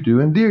things you do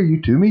endear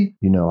you to me.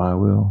 You know I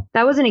will."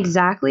 That wasn't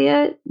exactly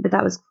it, but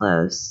that was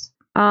close.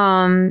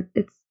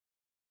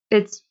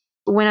 It's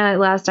when at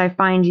last I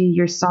find you,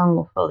 your song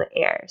will fill the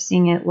air.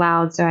 Sing it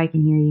loud so I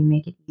can hear you.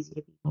 Make it easy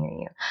to be near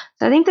you.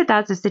 So I think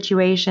that's a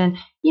situation.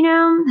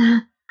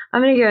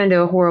 I'm going to go into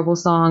a horrible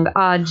song.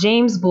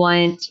 James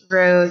Blunt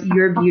wrote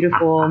 "You're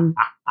Beautiful."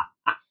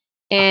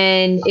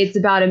 And it's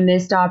about a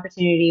missed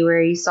opportunity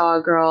where he saw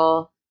a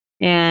girl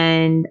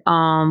and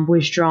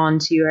was drawn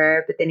to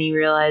her, but then he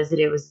realized that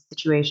it was a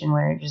situation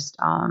where it just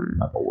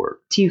Not gonna work.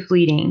 too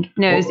fleeting.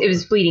 No, it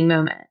was a fleeting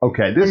moment.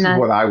 Okay, this is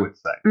what I would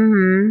say.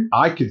 Mm-hmm.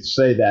 I could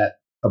say that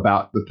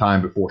about the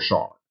time before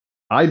Charlotte.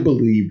 I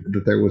believed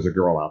that there was a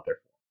girl out there.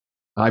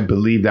 I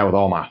believed that with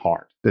all my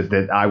heart,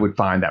 that I would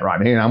find that right.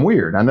 I mean, I'm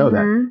weird. I know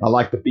that. I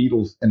like the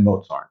Beatles and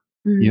Mozart.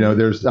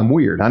 I'm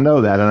weird. I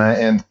know that,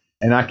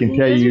 and I can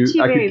tell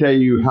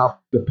you how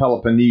the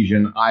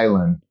Peloponnesian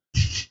island,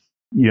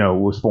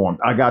 was formed.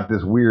 I got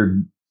this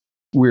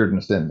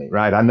weirdness in me,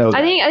 right? I know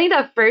that. I think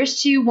the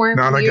first two weren't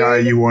Not weird, a guy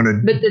you want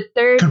to but the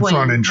third confront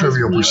one in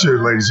Trivial was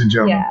Pursuit, weird. ladies and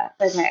gentlemen. Yeah.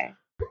 Okay.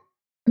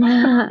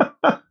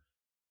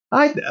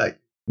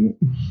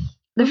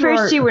 The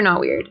first two were not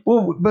weird.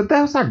 Well, but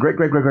that was our great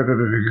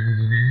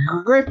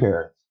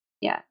parents.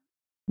 Yeah.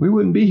 We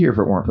wouldn't be here if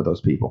it weren't for those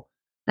people.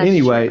 That's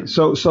anyway,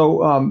 true.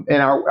 so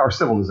and our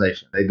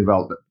civilization,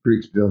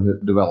 Greeks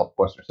developed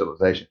Western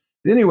civilization.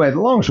 But anyway,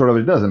 the long and short of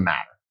it doesn't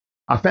matter.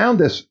 I found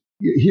this.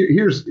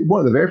 Here's one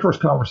of the very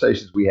first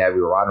conversations we had.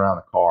 We were riding around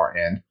the car,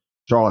 and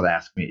Charlotte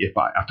asked me if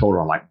I told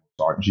her I liked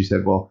Mozart, and she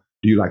said, "Well,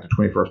 do you like the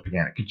 21st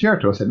Piano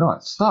Concerto?" I said, "No,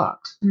 it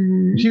sucks."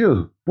 And she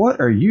goes, "What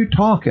are you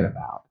talking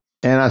about?"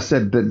 And I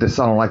said, I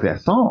don't like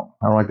that song.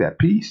 I don't like that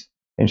piece.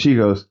 And she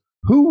goes,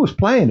 "Who was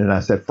playing it?" And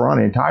I said,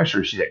 "Ferrani and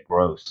Teicher." She said,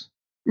 "Gross."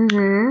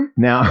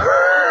 Now,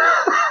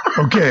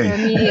 okay.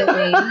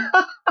 Immediately.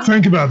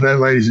 Think about that,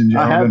 ladies and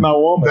I gentlemen. had my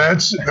woman.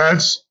 That's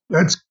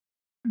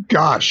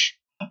gosh.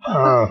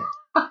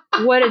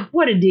 What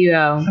a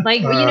duo.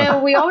 Like,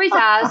 we always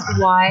ask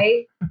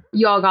why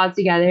y'all got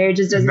together. It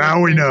just doesn't Now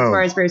make we sense know. as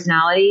far as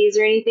personalities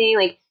or anything.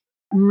 Like,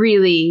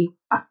 really.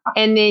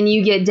 And then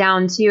you get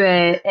down to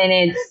it, and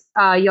it's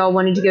y'all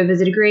wanted to go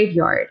visit a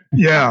graveyard.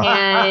 Yeah.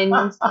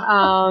 And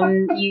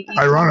you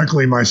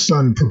Ironically, my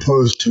son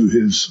proposed to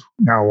his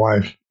now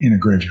wife in a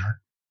graveyard.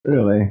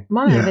 Really?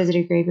 Mom had Yeah.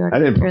 visited a graveyard. I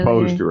didn't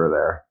propose earlier. to her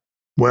there.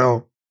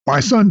 Well,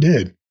 my son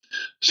did.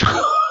 So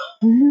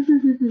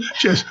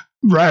just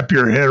wrap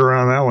your head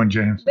around that one,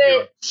 James.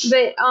 But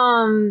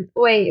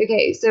wait,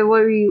 okay. So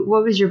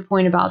what was your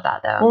point about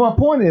that though? Well, my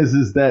point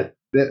is that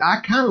I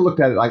kind of looked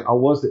at it like I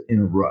wasn't in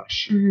a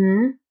rush,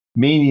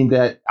 meaning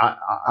that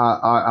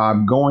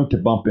I'm going to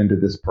bump into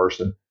this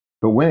person,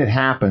 but when it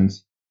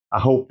happens, I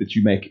hope that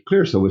you make it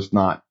clear so it's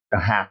not a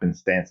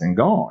happenstance and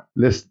gone.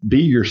 Let's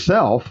be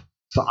yourself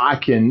so I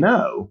can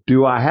know,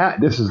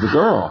 this is the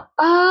girl.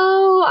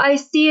 Oh, I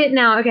see it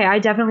now. Okay, I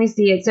definitely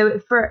see it. So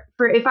for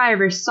if I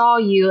ever saw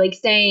you, like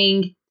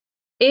saying,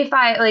 if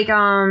I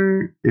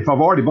if I've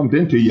already bumped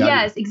into you.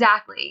 Yes,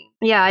 exactly.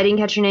 Yeah, I didn't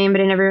catch your name,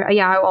 but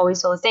I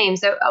always feel the same.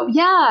 So,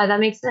 yeah, that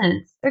makes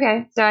sense.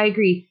 Okay, so I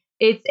agree.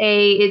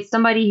 it's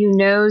somebody who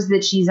knows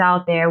that she's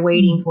out there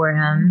waiting for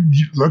him.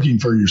 Looking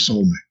for your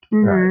soulmate.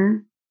 Mm-hmm.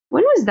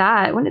 When was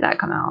that? When did that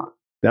come out?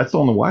 That's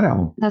on the White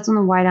Album. That's on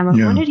the White Album.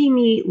 Yeah. When did he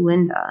meet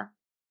Linda?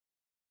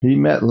 He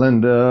met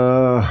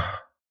Linda.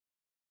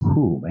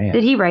 Oh, man.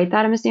 Did he write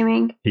that, I'm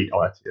assuming?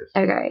 That's his.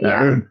 Okay,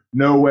 yeah.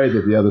 No way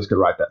that the others could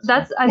write that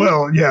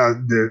song.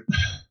 That's,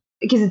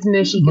 because it's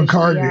mushy.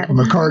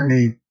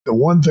 McCartney, the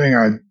one thing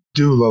I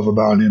do love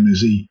about him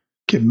is he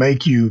can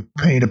make you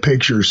paint a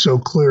picture so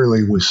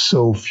clearly with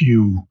so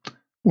few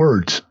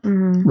words,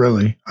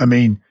 really. I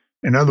mean,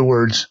 in other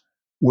words,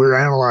 we're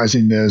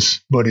analyzing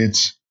this, but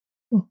it's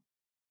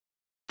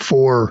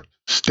 4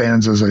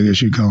 stanzas, I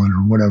guess you call it,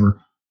 or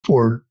whatever,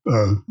 4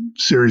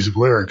 series of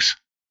lyrics.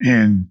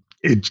 And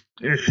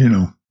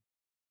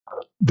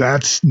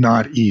that's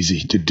not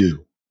easy to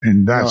do.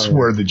 And that's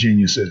where the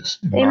genius is,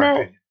 in my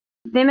opinion.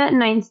 They met in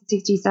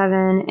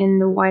 1967,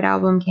 and the White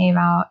Album came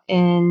out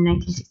in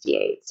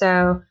 1968.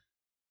 So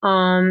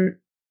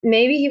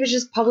maybe he was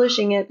just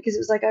publishing it because it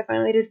was like, I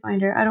finally did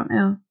find her. I don't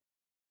know.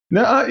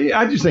 No,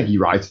 I just think he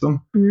writes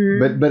them.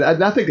 Mm-hmm. But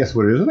I think that's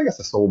what it is. I think that's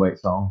a soulmate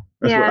song.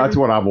 That's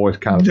what I've always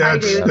kind of.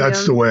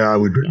 That's the way I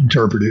would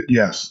interpret it.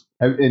 Yes.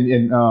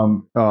 And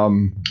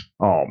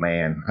oh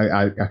man,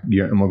 I'm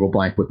gonna go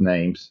blank with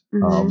names.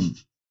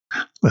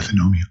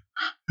 Lithuania.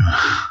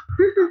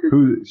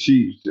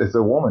 She is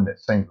a woman that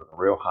sings with a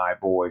real high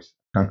voice,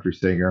 country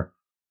singer,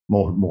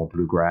 more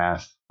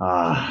bluegrass.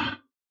 Why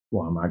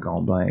am I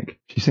going blank?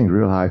 She sings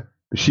real high.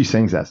 She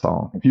sings that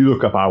song. If you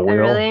look up I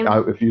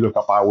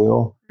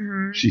Will,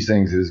 she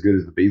sings it as good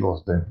as the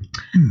Beatles do.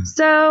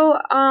 So,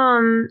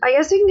 I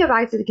guess we can go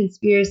back to the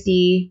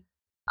conspiracy,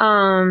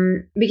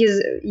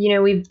 because,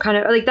 we've kind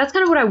of, that's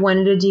kind of what I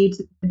wanted to do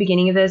to the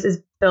beginning of this,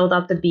 is build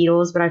up the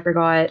Beatles, but I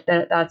forgot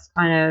that that's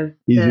kind of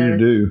easy to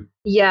do.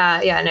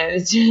 Yeah, no,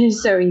 it's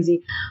just so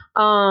easy.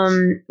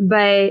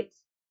 But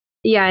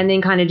yeah, and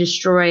then kind of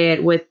destroy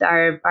it with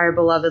our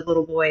beloved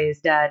little boy is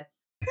dead.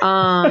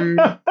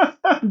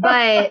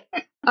 But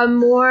a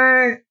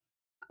more,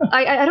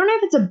 I don't know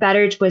if it's a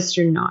better twist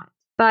or not,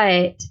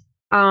 but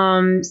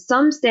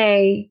some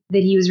say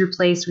that he was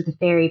replaced with a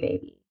fairy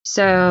baby.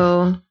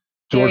 So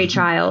fairy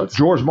child.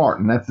 George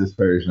Martin, that's his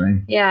fairy's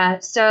name. Yeah.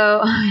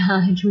 So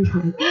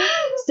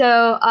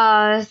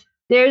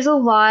there's a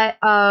lot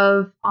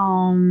of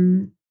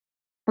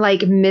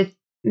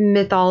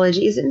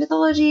mythology. Is it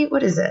mythology?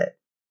 What is it?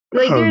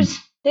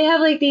 They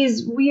have like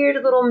these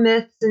weird little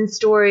myths and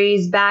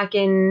stories back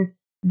in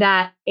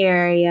that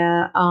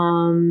area,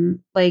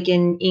 like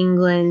in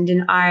England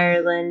and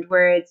Ireland,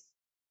 where it's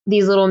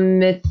these little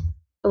myths,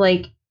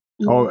 like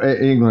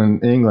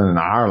England and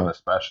Ireland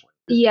especially.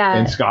 Yeah,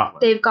 in Scotland,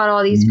 they've got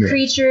all these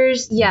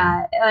creatures.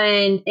 Yeah,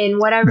 and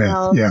whatever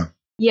else.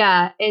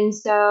 Yeah, and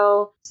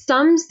so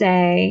some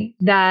say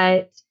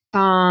that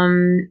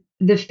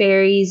the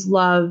fairies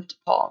loved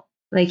Paul,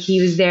 like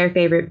he was their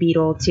favorite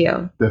Beatle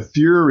too. The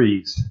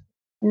Furies.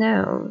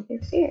 No, they're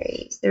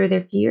fairies. They're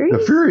Furies?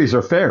 The Furies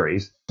are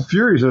fairies. The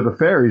Furies are the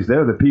fairies.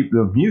 They're the people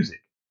of music.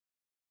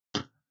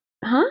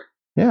 Huh?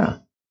 Yeah.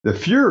 The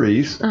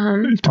Furies.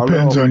 It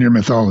depends on your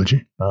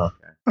mythology.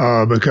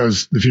 Okay.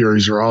 Because the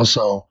Furies are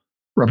also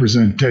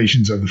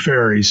representations of the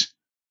fairies,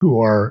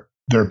 who are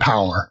their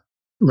power.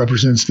 It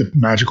represents the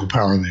magical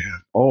power they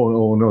have.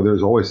 Oh no.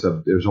 There's always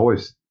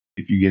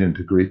if you get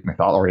into Greek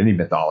mythology or any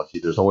mythology,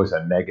 there's always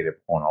a negative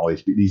on all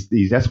these.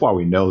 That's why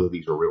we know that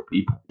these are real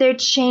people. They're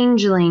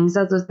changelings.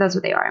 That's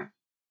what they are.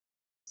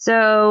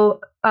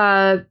 So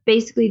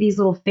basically, these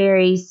little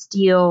fairies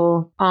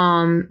steal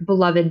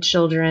beloved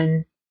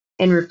children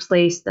and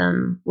replace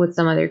them with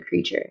some other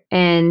creature.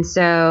 And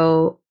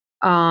so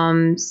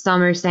some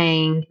are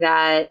saying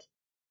that,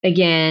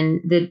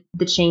 again,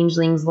 the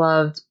changelings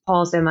loved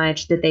Paul so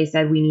much that they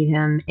said, we need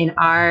him in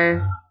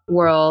our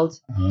world.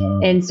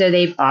 And so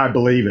I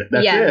believe it.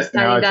 That's it.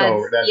 Now it's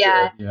over. That's it.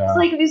 Yeah. It's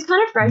like, it was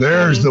kind of frustrating.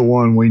 There's the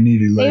one we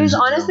needed. It was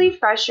honestly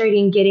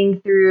frustrating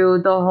getting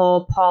through the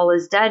whole Paul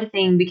is dead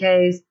thing,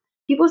 because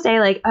people say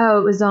like, oh,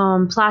 it was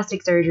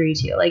plastic surgery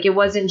too. Like, it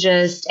wasn't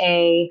just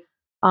a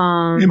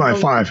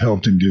MI5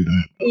 helped him do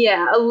that.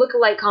 Yeah, a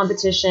lookalike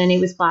competition. It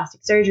was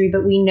plastic surgery,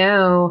 but we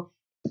know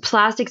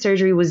plastic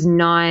surgery was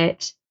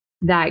not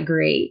that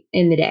great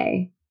in the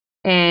day.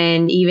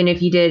 And even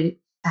if you did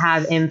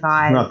have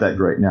M5, not that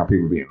great. Now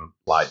people are being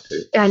lied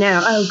to. I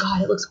know. Oh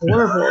God, it looks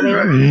horrible.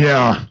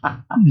 Yeah.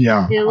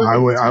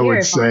 I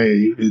would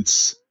say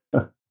it's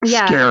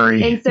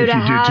scary. And so if to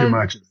you have do too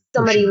much,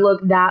 somebody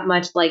look that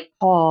much like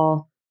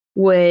Paul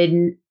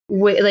would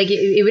like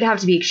it would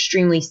have to be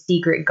extremely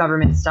secret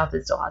government stuff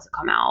that still hasn't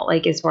come out,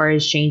 like as far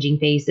as changing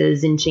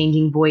faces and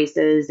changing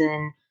voices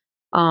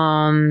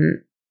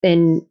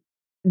and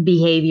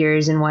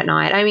behaviors and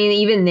whatnot. I mean,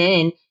 even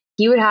then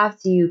he would have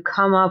to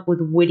come up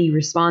with witty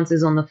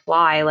responses on the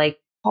fly like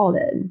Paul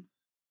did.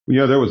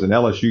 There was an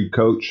LSU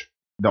coach,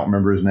 don't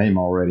remember his name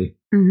already,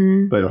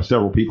 but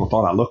several people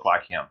thought I looked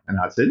like him. And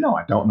I said, no,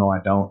 I don't.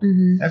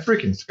 That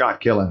freaking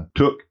Scott Killen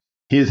took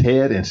his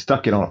head and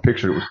stuck it on a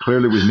picture that was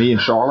clearly with me and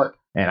Charlotte,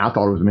 and I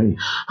thought it was me.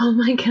 Oh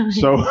my God.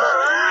 So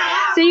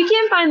So you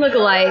can't find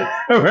lookalikes.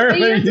 Apparently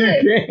You have you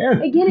to-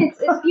 can. Again, it's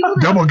people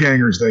that Double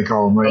gangers, they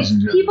call them, ladies it's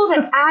and gentlemen. people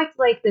that act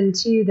like them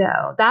too,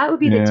 though. That would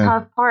be the Yeah.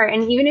 tough part.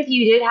 And even if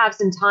you did have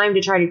some time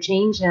to try to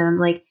change him,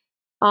 like,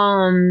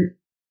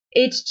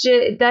 it's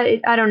just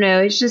that I don't know.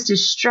 It's just a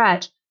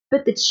stretch.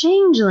 But the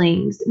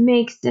changelings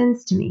make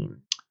sense to me.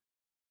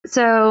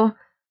 So,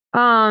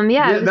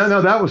 yeah.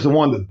 No, that was the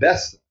one, the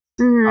best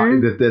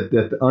Mhm.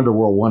 that the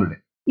underworld wanted it.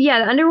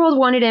 Yeah, the underworld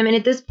wanted him, and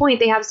at this point,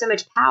 they have so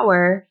much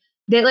power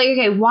that, like,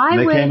 okay, why And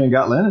they would? came and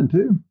got Lennon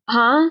too.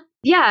 Huh?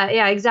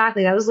 Yeah,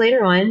 exactly. That was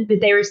later on,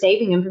 but they were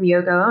saving him from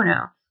Yoko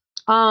Ono.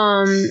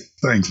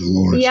 Thank the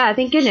Lord. Yeah,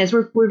 thank goodness.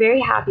 We're very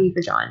happy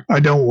for John. I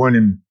don't want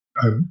him.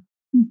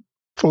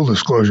 Full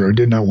disclosure, I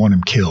did not want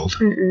him killed.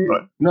 Mm-mm.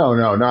 But no,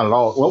 not at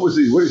all. What is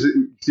it?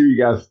 See, you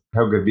guys,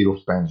 how good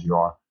Beatles fans you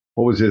are.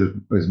 What was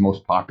his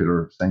most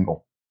popular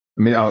single?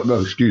 I mean,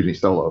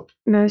 solo.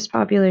 Most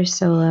popular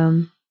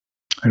solo.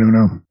 I don't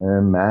know.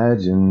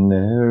 Imagine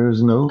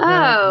there's no.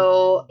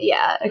 Oh,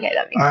 yeah. Okay,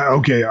 that makes sense.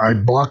 Okay, I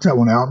blocked that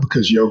one out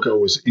because Yoko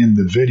was in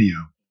the video.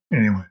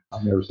 Anyway,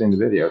 I've never seen the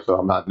video, so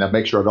I'm not. Now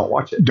make sure I don't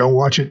watch it. don't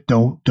watch it.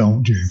 Don't,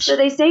 James. So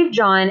they saved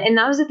John, and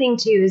that was the thing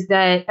too, is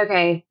that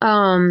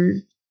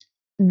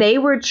they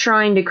were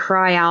trying to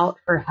cry out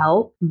for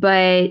help,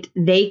 but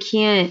they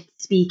can't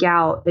speak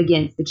out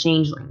against the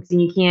changelings,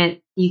 and you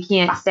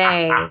can't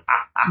say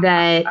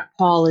that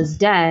Paul is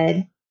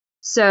dead.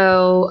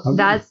 So Okay.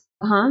 that's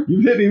You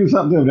hit me with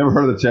something I've never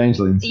heard of the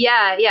changelings.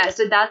 Yeah.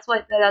 So that's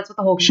what the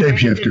whole concern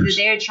is Shapeshifters. that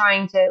they're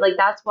trying to, like,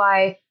 that's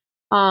why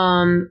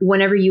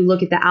whenever you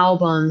look at the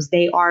albums,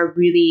 they are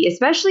really,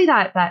 especially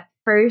that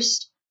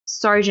first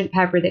Sgt.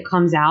 Pepper that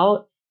comes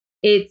out,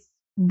 it's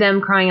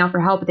them crying out for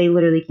help, but they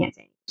literally can't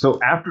say anything. So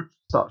after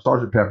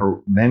Sgt.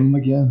 Pepper, name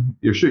them again.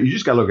 You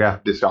just got to look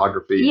after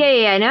discography.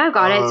 Yeah. Now I've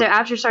got it. So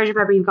after Sgt.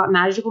 Pepper, you've got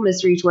Magical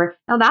Mystery Tour.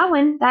 Now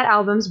that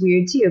album's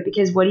weird too,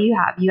 because what do you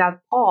have? You have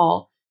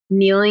Paul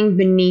kneeling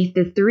beneath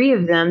the three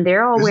of them.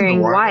 They're all Isn't the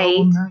wearing white,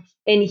 album next?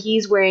 and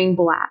he's wearing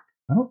black.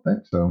 I don't think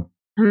so.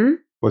 Hmm?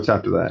 What's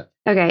after that?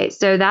 Okay,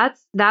 so that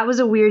was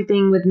a weird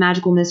thing with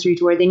Magical Mystery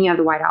Tour. Then you have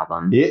the White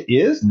Album. It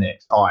is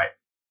next. All right.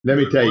 Let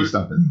me tell you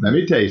something.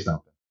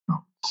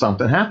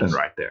 Something happened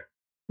right there.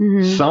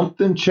 Mhm.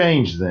 Something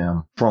changed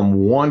them from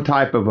one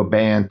type of a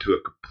band to a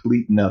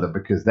complete another,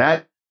 because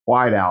that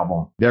White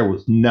Album, there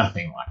was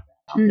nothing like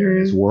that out there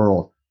in this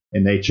world,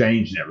 and they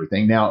changed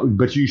everything. Now,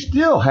 but you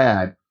still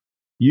had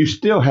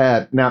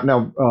now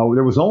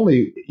there was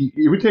only,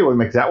 let me tell you what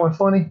makes that one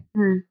funny.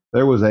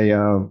 There was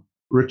a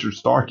Richard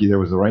Starkey, there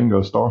was a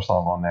Ringo Starr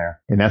song on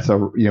there, and that's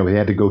they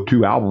had to go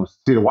 2 albums.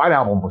 See, the White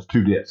Album was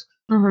 2 discs.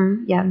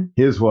 Yeah.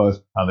 His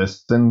was I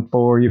Listen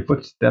for Your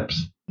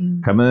Footsteps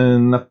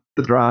Coming Up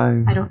the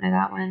Drive. I don't know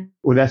that one.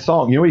 Well, that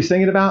song, you know what he's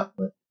singing about?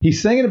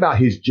 He's singing about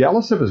he's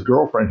jealous of his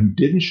girlfriend who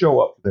didn't show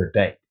up for their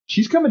date.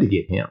 She's coming to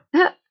get him.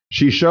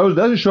 She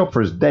doesn't show up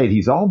for his date.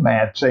 He's all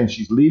mad, saying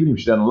she's leaving him.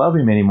 She doesn't love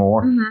him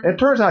anymore. And it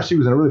turns out she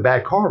was in a really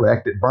bad car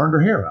wreck that burned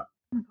her hair up.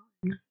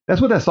 That's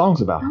what that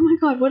song's about. Oh my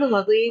God, what a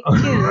lovely tune.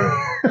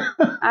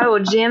 I will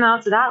jam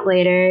out to that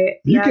later.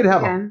 You could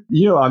have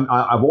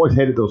I've always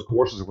hated those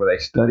courses where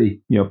they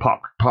study,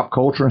 pop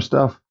culture and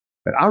stuff.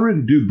 But I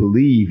really do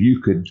believe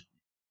you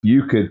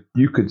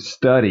could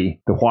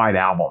study the White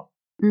Album.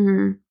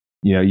 Mm-hmm.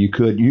 You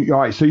could. All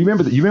right. So you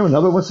remember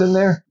another one's in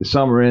there? The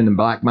summer in the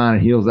Black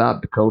Mountain Hills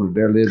out Dakota,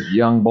 there lives a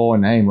young boy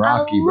named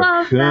Rocky I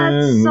love Raccoon.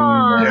 that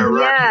song. Yeah,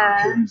 Rocky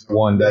Yeah. Raccoon's-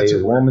 One day that's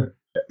a woman.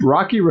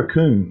 Rocky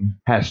Raccoon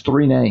has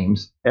 3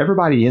 names.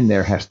 Everybody in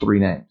there has 3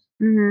 names.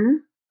 Mm-hmm.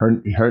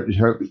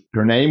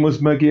 Her name was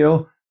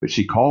McGill, but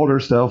she called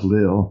herself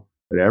Lil.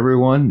 But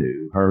everyone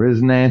knew her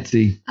as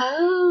Nancy.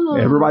 Oh.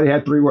 Everybody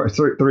had 3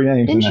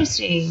 names.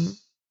 Interesting.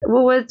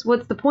 Well, what's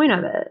the point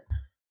of it?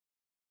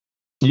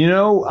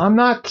 I'm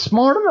not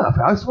smart enough.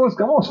 I was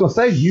going to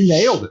say you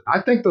nailed it.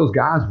 I think those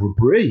guys were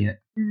brilliant,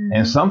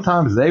 and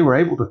sometimes they were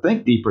able to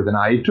think deeper than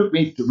I. It took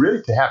me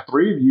to have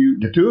 3 of you,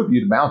 the 2 of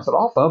you, to bounce it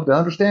off of to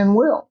understand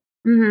Will.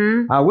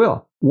 Mm-hmm. I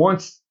will.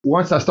 Once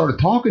I started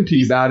talking to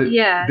you about it,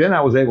 then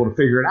I was able to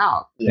figure it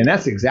out, and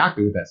that's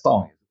exactly what that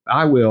song is.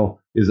 I Will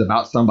is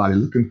about somebody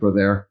looking for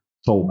their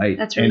soulmate.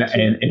 That's really and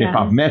cute. if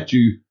I've met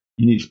you,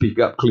 you need to speak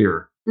up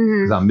clearer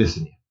because I'm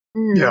missing you.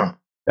 Mm-hmm. Yeah.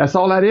 That's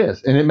all that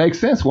is, and it makes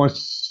sense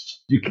once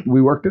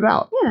we worked it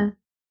out. Yeah.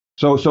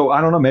 So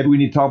I don't know. Maybe we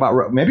need to talk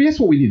about. Maybe that's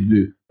what we need to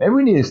do. Maybe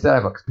we need, instead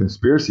of a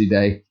conspiracy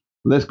day,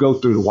 let's go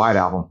through the White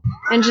Album.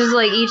 And just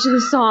like each of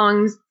the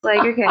songs, like,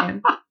 okay.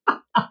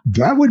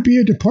 That would be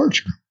a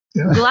departure.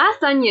 Yeah. Glass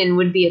Onion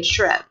would be a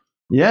trip.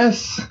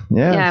 Yes.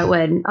 Yeah, it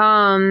would.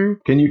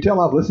 Can you tell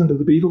I've listened to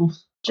the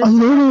Beatles? A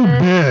little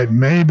bit,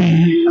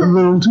 maybe a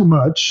little too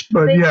much,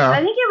 but yeah.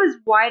 I think it was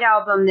White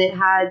Album that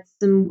had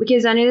some,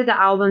 because I knew that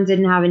the album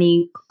didn't have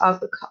any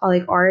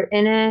like art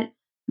in it,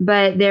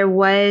 but there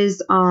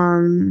was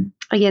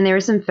again, there were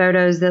some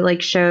photos that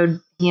like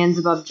showed hands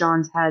above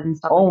John's head and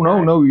stuff. Oh, like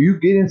that. no. You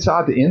get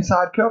inside the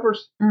inside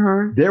covers.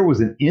 Uh-huh. There was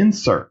an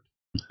insert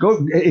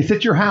Go. It's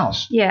at your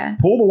house. Yeah.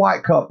 Pull the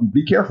white cup and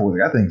be careful with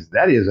it. I think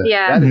that is a.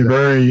 Yeah. That is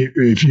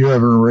If you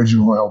have an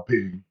original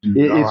LP,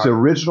 it's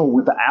original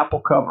with the Apple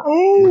cover.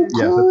 Oh,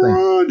 Yes,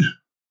 God.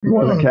 It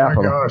wasn't Oh,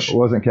 capital. my gosh. It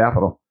wasn't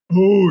capital.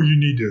 Oh, you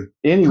need to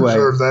Anyway,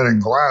 preserve that in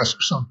glass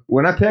or something.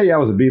 when I tell you I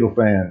was a Beatle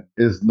fan,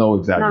 is no Not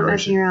exaggeration.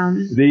 messing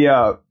around.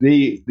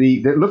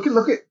 The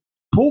look at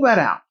pull that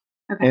out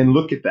Okay. and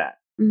look at that.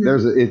 Mhm.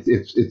 There's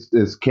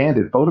it's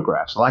candid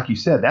photographs. Like you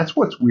said, that's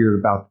what's weird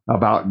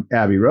about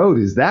Abbey Road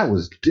is that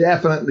was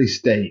definitely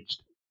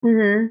staged.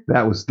 Mhm.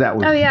 That was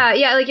Oh yeah,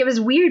 yeah. Like it was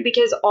weird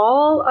because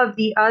all of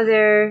the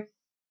other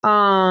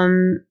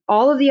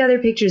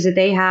pictures that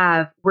they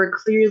have were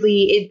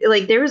clearly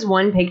like there was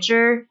one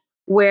picture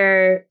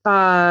where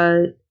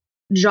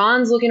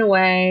John's looking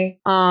away.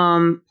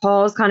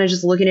 Paul's kind of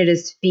just looking at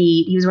his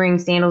feet. He was wearing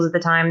sandals at the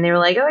time. And they were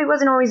like, oh, he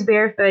wasn't always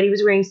barefoot. He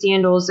was wearing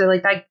sandals. So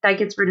like that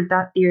gets rid of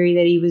that theory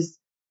that he was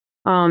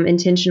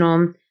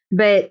intentional.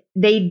 But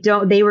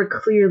they were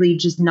clearly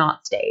just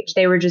not staged.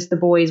 They were just the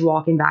boys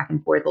walking back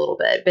and forth a little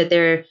bit. But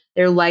their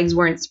legs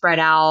weren't spread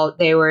out.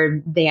 They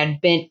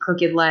had bent,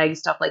 crooked legs,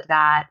 stuff like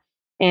that.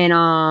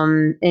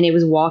 And it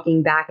was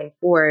walking back and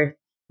forth.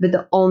 But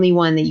the only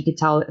one that you could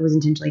tell it was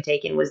intentionally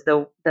taken was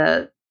the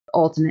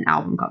ultimate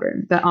album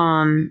cover. But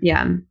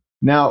yeah.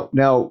 Now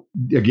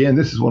again,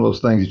 this is one of those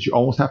things that you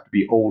almost have to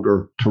be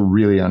older to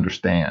really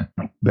understand.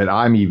 But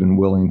I'm even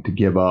willing to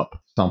give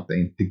up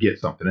something to get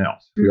something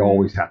else. We Mhm.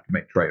 always have to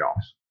make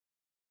trade-offs.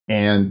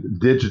 And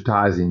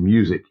digitizing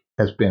music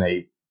has been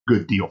a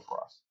good deal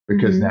for us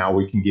because Mhm. now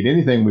we can get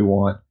anything we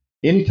want,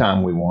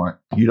 anytime we want.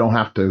 You don't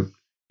have to.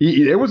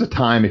 There was a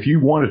time if you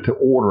wanted to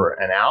order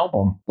an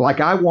album, like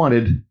I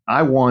wanted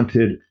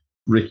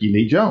Ricky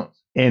Lee Jones.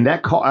 And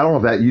that call, I don't know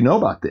if that you know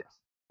about this.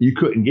 You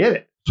couldn't get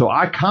it. So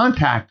I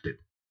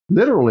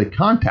literally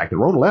contacted,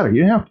 wrote a letter.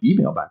 You didn't have to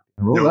email back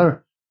then. Wrote a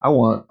letter. I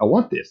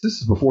want this.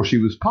 This is before she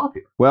was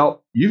popular.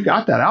 Well, you've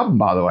got that album,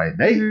 by the way.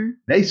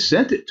 They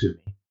sent it to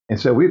me and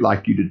said, we'd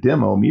like you to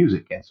demo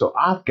music. And so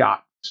I've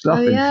got stuff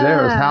in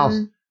Sarah's house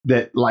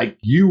that like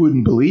you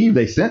wouldn't believe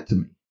they sent to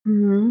me.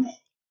 Mm-hmm.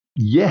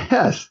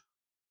 Yes.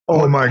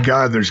 Oh my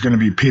God, there's going to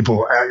be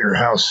people at your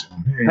house.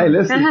 Hey,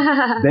 listen,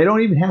 they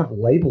don't even have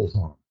labels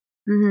on them.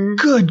 Mm-hmm.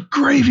 Good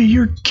gravy,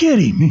 you're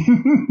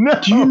kidding. No.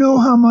 Do you know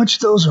how much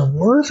those are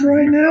worth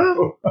right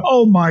now?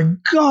 Oh my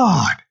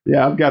God.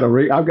 Yeah, I've got a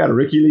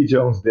Ricky Lee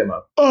Jones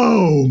demo.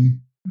 Oh,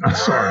 I'm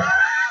sorry.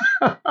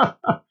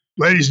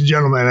 Ladies and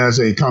gentlemen, as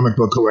a comic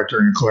book collector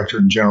and a collector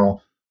in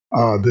general,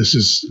 this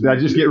is Did I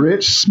just get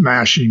rich?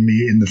 smashing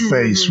me in the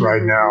face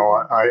right now.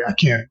 I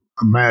can't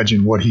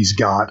imagine what he's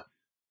got.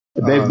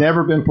 They've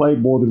never been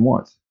played more than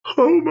once.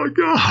 Oh my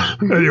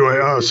God.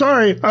 Anyway,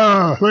 sorry.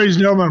 Ladies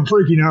and gentlemen, I'm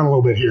freaking out a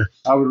little bit here.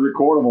 I would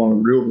record them on a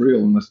reel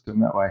and listen to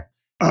them that way.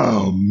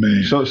 Oh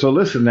man. So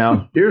listen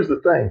now, here's the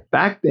thing.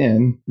 Back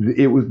then,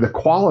 it was the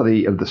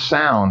quality of the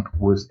sound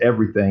was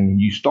everything.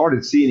 And you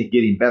started seeing it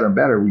getting better and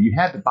better where you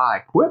had to buy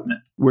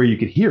equipment where you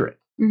could hear it.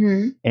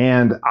 Mm-hmm.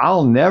 And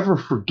I'll never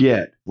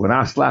forget when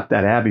I slapped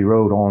that Abbey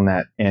Road on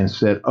that and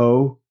said,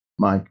 oh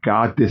my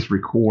God, this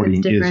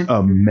recording is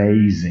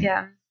amazing.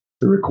 Yeah.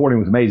 The recording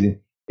was amazing.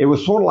 It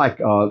was sort of like,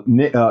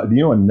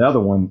 another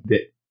one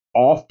that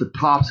off the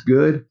top's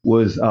good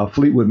was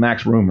Fleetwood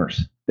Mac's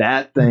Rumors.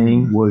 That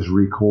thing was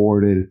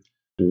recorded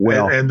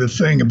well. And the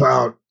thing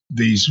about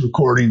these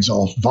recordings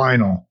off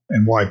vinyl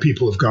and why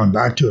people have gone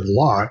back to it a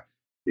lot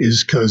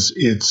is because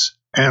it's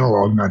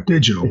analog, not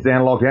digital. It's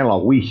analog to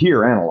analog. We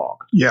hear analog.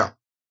 Yeah.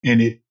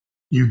 And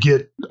you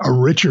get a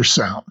richer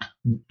sound.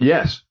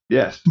 Yes.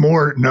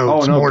 More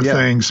notes,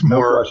 things, No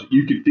more. question.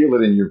 You could feel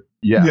it in your,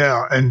 yeah.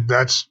 Yeah. And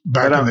that's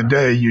back in the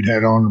day, you'd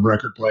had on a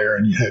record player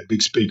and you had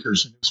big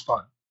speakers and it was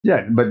fun. Yeah,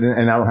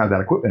 and I don't have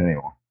that equipment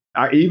anymore.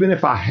 Even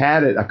if I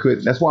had it, I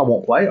couldn't. That's why I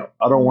won't play them.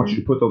 I don't want you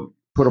to put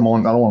them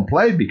on. I don't want to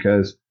play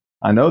because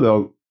I know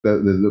though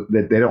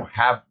that they don't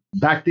have.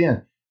 Back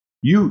then,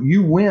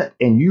 you went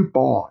and you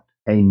bought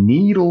a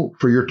needle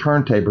for your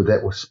turntable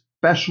that was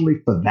specially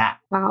for that.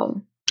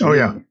 Wow. Oh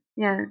yeah.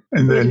 Yeah.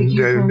 And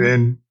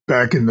then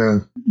back in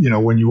the,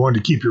 when you wanted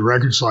to keep your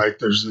records light,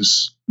 there's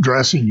this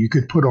dressing you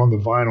could put on the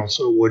vinyl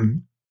so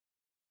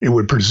it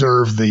would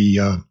preserve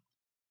the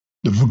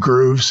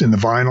grooves in the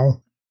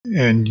vinyl,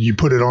 and you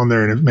put it on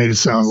there and it made it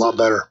sound a lot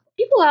better.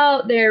 People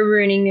out there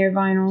ruining their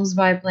vinyls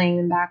by playing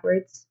them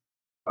backwards.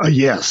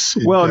 Yes.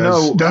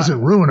 No,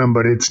 doesn't ruin them,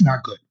 but it's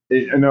not good.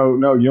 No.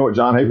 You know what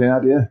John Haven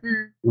idea?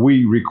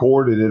 We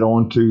recorded it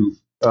onto.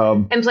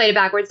 And played it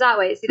backwards that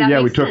way. See, that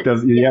we makes took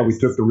sense. we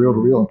took the reel to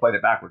reel and played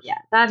it backwards. Yeah,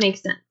 that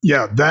makes sense.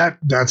 Yeah,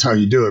 that's how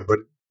you do it. But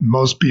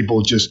most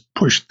people just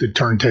push the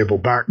turntable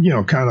back.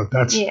 Kind of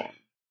that's. Yeah.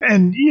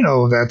 And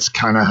that's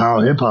kind of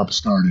how hip hop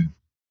started.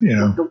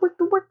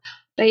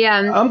 But yeah,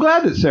 I'm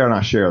glad that Sarah and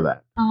I share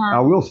that. uh-huh. I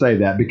will say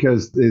that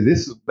because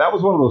that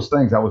was one of those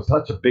things. I was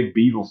such a big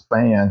Beatles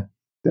fan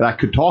that I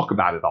could talk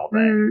about it all day.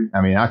 Mm.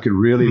 I mean, I could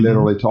really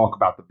literally talk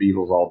about the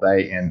Beatles all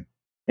day, and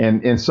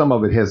some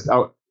of it has.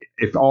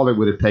 If all it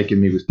would have taken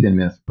me was 10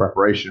 minutes of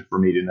preparation for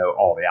me to know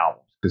all the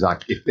albums,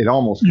 because it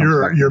almost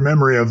comes your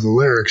memory of the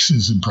lyrics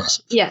is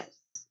impressive. Yes.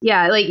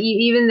 Yeah, like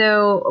even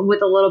though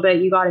with a little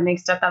bit you got it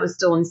mixed up, that was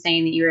still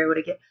insane that you were able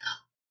to get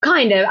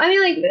kind of. I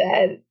mean,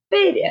 like, but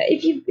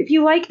if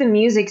you like the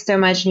music so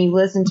much and you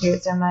listen to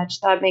it so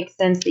much, that makes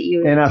sense that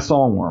you. And I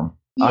songworm.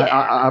 Yeah,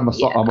 I'm a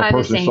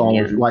person of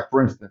songs. Yeah. Like,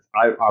 for instance,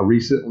 I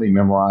recently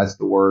memorized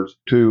the words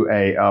to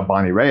a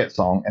Bonnie Raitt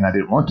song, and I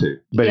didn't want to,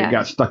 but it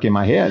got stuck in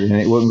my head, and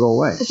it wouldn't go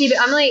away. See, but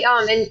I'm like,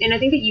 and I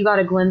think that you got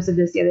a glimpse of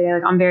this the other day.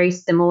 Like, I'm very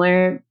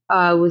similar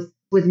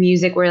with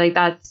music, where like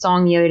that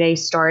song the other day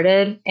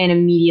started, and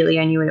immediately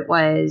I knew what it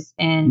was,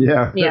 and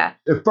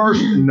The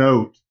first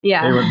note,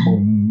 it went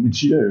boom, and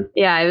she knew.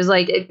 Yeah, it was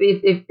like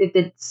if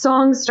the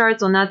song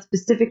starts on that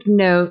specific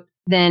note,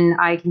 then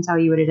I can tell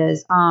you what it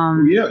is.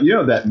 You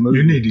know that movie.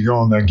 You need to go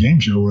on that game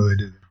show where they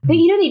did it. But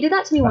they did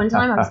that to me one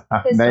time. I was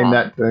pissed Name off.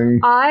 that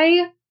thing.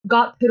 I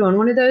got put on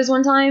one of those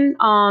one time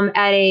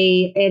at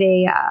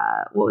a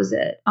what was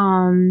it?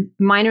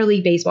 Minor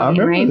league baseball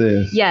game, right?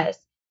 This. Yes.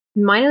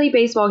 Minor league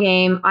baseball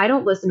game. I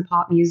don't listen to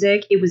pop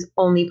music. It was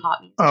only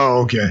pop music.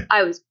 Oh, okay.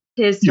 I was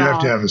pissed You off.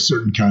 have to have a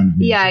certain kind of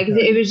music. Yeah, because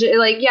it was just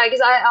like,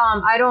 because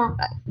I don't,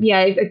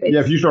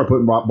 If you start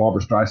putting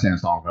Barbra Streisand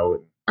songs, I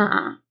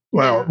wouldn't.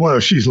 Well,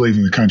 she's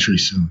leaving the country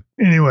soon.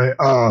 Anyway,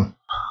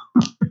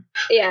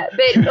 yeah,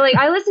 but like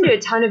I listened to a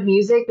ton of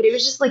music, but it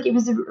was just like it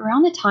was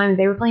around the time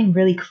they were playing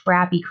really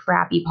crappy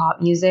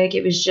pop music.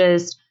 It was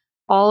just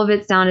all of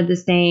it sounded the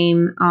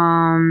same.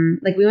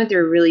 Like we went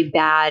through a really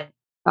bad,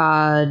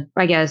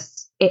 I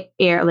guess,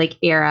 era.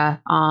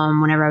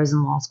 Whenever I was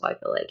in law school, I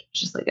feel like it's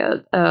just like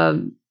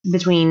a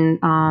between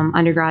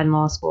undergrad and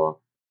law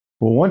school.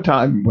 Well, one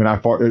time when I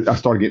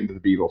started getting to the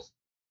Beatles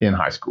in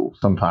high school,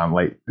 sometime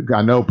late.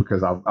 I know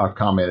because I've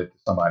commented to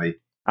somebody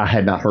I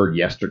had not heard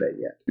Yesterday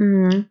yet.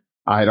 Mm-hmm.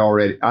 I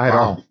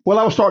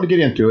was starting to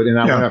get into it, and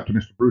I went up to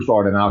Mr.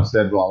 Broussard and I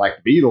said, "Well, I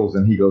like the Beatles,"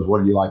 and he goes,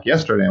 "What do you like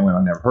Yesterday?" And I went,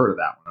 "I never heard of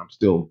that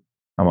one.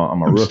 I'm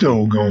a rookie.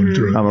 Still going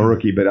through it. I'm a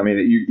rookie, but I mean,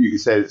 you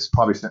could say it's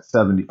probably since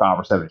 75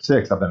 or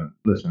 76 I've been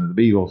listening to the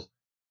Beatles.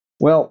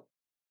 Well,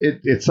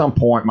 at some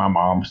point, my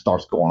mom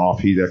starts going off.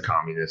 He's a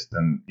communist,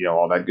 and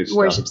all that good stuff.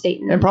 Worship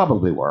Satan, and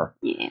probably were.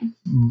 Yeah.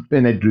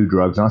 And they do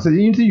drugs, and I said,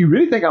 "You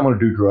really think I'm going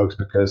to do drugs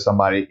because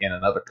somebody in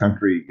another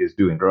country is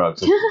doing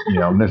drugs? They're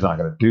not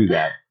going to do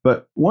that."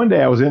 But one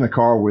day I was in the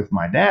car with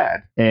my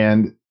dad,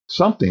 and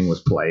something was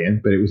playing,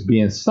 but it was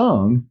being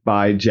sung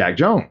by Jack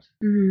Jones.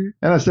 Mm-hmm.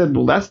 And I said,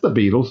 "Well, that's the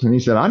Beatles." And he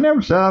said, "I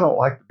never said I don't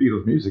like the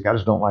Beatles music. I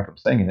just don't like them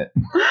singing it."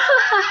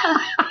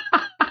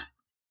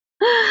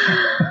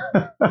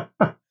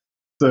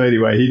 So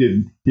anyway,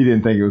 he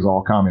didn't think it was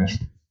all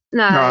communist.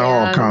 No, not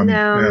all communist.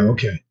 No. Yeah,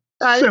 okay.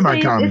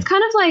 Semi-communist. It's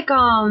kind of like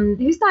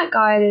who's that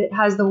guy that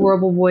has the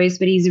horrible voice,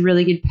 but he's a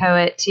really good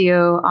poet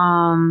too.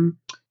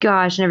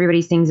 Gosh, and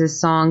everybody sings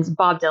his songs.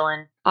 Bob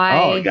Dylan.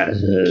 I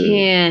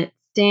can't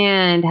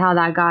stand how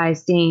that guy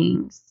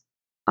sings.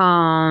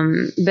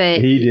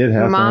 But he did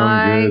have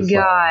my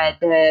God,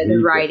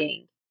 the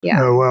writing.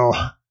 Yeah.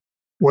 Well,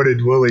 what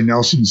did Willie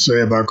Nelson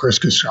say about Chris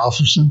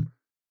Christopherson?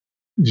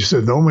 He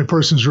said, the only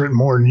person who's written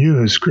more than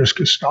you is Chris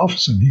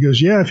Christopherson. He goes,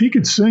 yeah, if he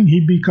could sing,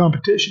 he'd be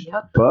competition.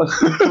 Yep.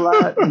 Busted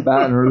flat in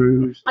Baton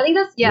Rouge. I think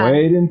that's,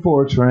 waiting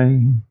for a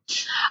train.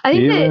 I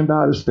think feeling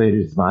about as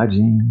faded as my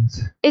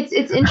jeans. It's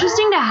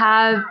interesting to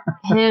have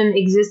him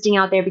existing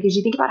out there because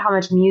you think about how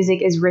much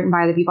music is written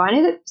by other people. I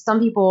know that some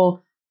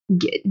people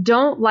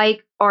don't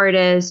like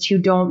artists who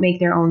don't make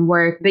their own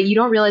work, but you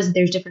don't realize that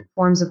there's different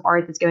forms of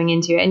art that's going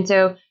into it. And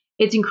so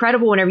it's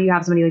incredible whenever you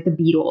have somebody like the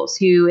Beatles,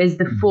 who is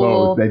the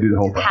full they do the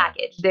whole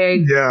package.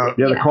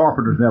 The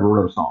Carpenters never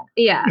wrote a song.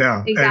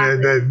 Yeah,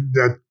 exactly.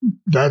 And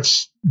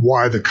that's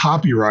why the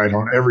copyright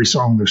on every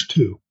song, there's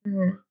two.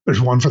 Mm-hmm. There's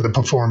one for the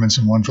performance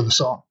and one for the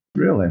song.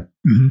 Really?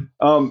 Mm-hmm.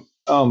 All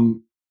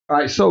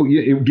right. So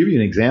it will give you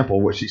an example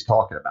of what she's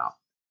talking about.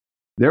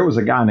 There was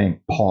a guy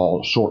named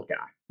Paul, a short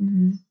guy.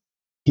 Mm-hmm.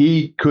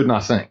 He could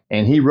not sing,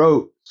 and he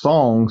wrote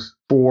songs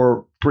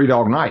for Three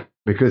Dog Night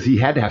because he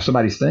had to have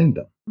somebody sing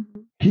them.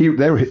 Mm-hmm.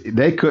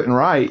 They couldn't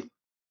write.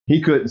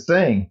 He couldn't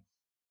sing.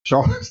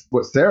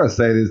 What Sarah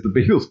said is the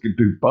Beatles could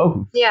do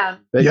both. Yeah.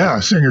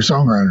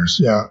 Singer-songwriters.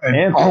 Yeah.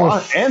 And all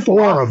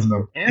four of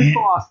them. And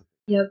philosophy.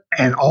 Yep.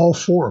 And all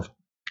four of them.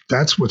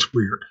 That's what's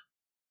weird.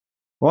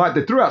 Well,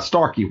 they threw out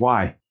Starkey.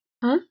 Why?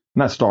 Huh?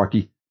 Not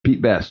Starkey.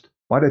 Pete Best.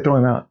 Why'd they throw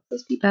him out? It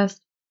was Pete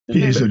Best.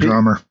 He's the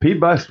drummer. Pete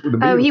Best.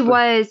 He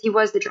was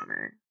the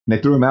drummer. And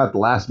they threw him out at the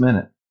last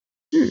minute.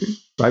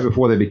 Right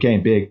before they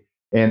became big.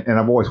 And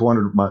I've always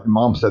wondered. My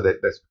mom said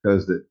that's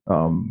because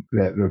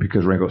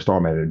because Ringo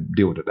Starr made a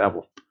deal with the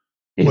devil.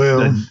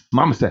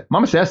 Mama said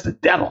that's the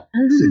devil.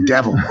 It's the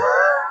devil.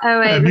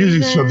 The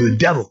music's of the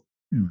devil.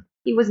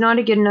 He was not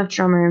a good enough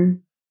drummer. Is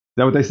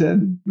that what they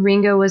said?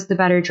 Ringo was the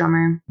better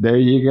drummer. There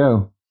you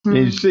go. And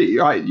you see,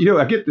 I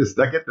get this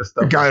stuff.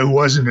 The guy who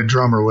wasn't a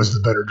drummer was the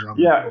better drummer.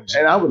 Yeah,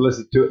 and I would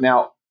listen to it.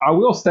 Now, I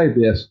will say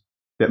this: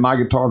 that My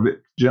Guitar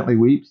Gently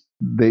Weeps.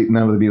 None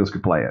of the Beatles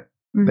could play it.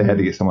 Mm-hmm. They had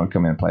to get someone to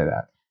come in and play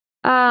that.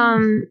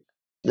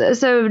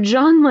 So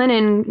John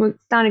Lennon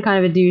sounded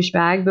kind of a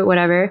douchebag, but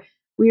whatever.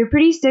 We were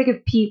pretty sick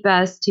of Pete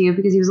Best too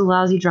because he was a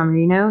lousy drummer,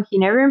 He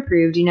never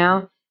improved,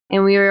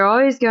 And we were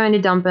always going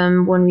to dump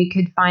him when we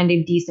could find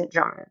a decent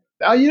drummer.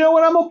 You know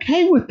what? I'm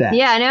okay with that.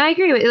 Yeah, no, I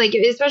agree with like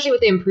especially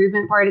with the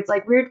improvement part. It's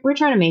like we're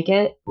trying to make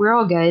it. We're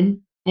all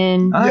good.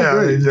 And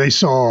they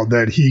saw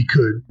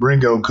that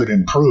Ringo could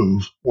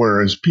improve,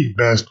 whereas Pete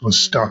Best was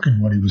stuck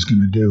in what he was going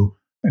to do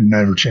and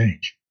never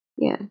change.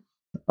 Yeah.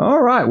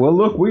 All right. Well,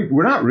 look,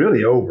 we're not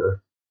really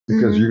over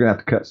because you're going to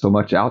have to cut so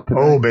much out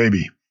today. Oh,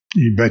 baby.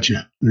 You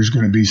betcha. There's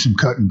going to be some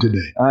cutting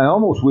today. I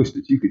almost wish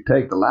that you could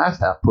take the last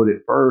half, put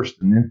it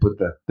first, and then put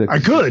the I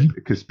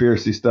could.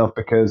 conspiracy stuff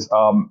because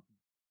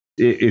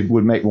it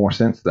would make more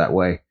sense that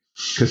way.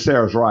 Because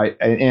Sarah's right.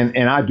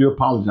 And I do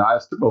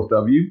apologize to both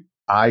of you.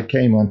 I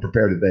came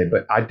unprepared today,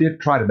 but I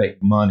did try to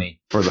make money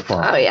for the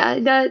firm. Oh, yeah.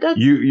 That's,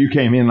 you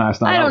came in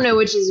last night. I don't know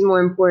which is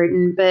more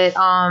important, but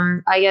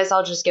I guess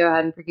I'll just go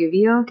ahead and forgive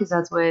you because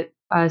that's what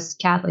us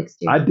Catholics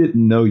do. I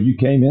didn't know you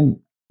came in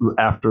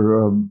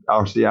after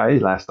our CIA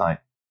last night.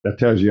 That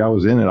tells you I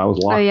was in it. I was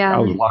locked. Oh, yeah. I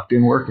was locked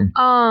in working.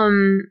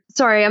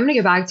 Sorry, I'm gonna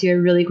go back to it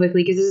really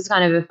quickly because this is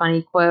kind of a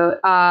funny quote.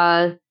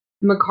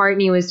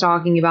 McCartney was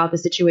talking about the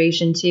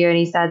situation too, and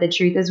he said the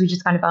truth is we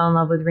just kind of fell in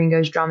love with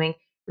Ringo's drumming.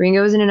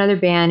 Ringo was in another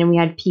band, and we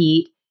had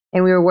Pete,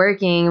 and we were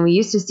working, and we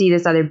used to see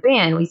this other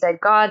band. We said,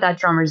 God, that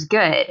drummer's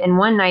good. And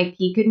one night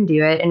Pete couldn't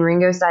do it, and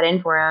Ringo sat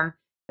in for him,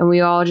 and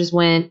we all just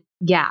went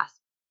gasp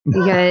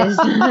because.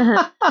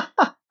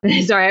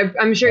 Sorry,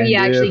 I'm sure he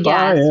actually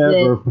gasped.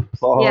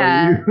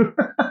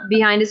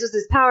 Behind us was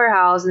this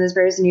powerhouse and this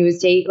person who was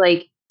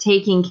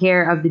taking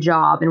care of the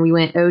job, and we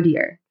went, oh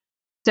dear.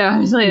 So I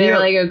was like, they were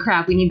like, oh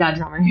crap, we need that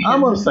drummer.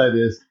 I'm gonna say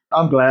this: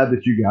 I'm glad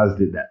that you guys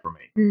did that for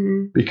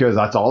me because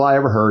that's all I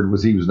ever heard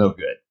was he was no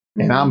good,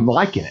 and I'm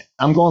liking it.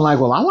 I'm going like,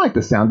 well, I like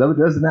the sound of it.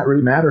 Doesn't that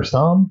really matter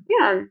some?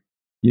 Yeah.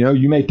 You know,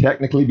 you may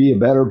technically be a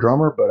better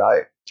drummer, but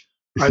I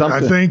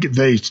think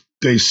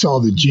they saw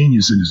the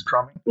genius in his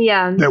drumming.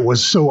 Yeah. That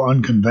was so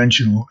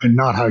unconventional and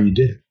not how you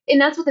did it. And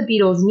that's what the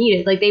Beatles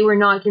needed. Like, they were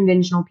not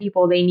conventional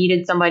people. They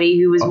needed somebody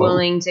who was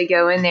willing to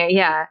go in there.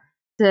 Yeah.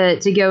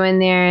 To go in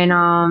there and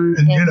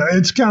you know,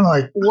 it's kind of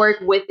like work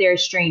with their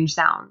strange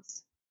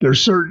sounds.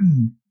 There's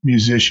certain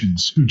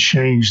musicians who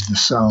changed the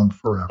sound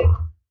forever.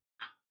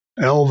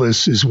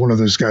 Elvis is one of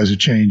those guys who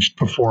changed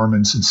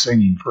performance and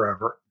singing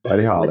forever.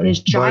 Buddy Holly.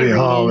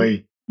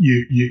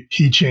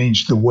 He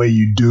changed the way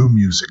you do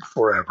music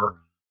forever.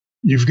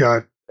 You've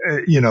got,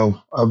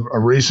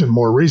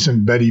 more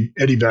recent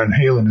Eddie Van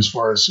Halen, as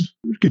far as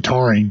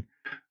guitaring,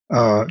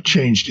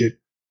 changed it.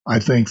 I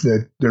think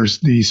that there's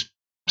these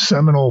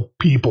seminal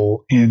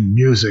people in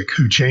music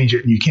who change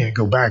it and you can't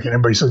go back. And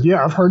everybody says,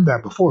 yeah, I've heard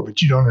that before,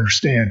 but you don't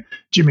understand.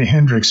 Jimi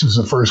Hendrix was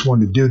the first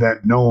one to do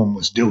that. No one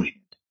was doing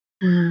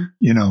it.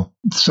 Mm-hmm.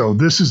 So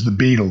this is the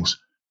Beatles.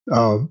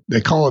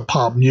 They call it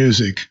pop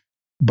music,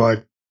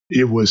 but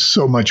it was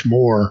so much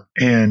more.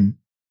 And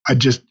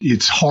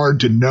it's hard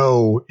to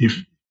know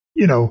if,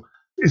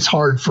 it's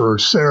hard for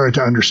Sarah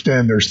to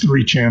understand there's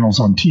 3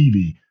 channels on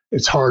TV.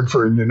 It's hard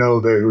for him to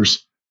know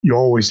you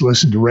always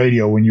listen to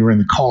radio when you were in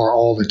the car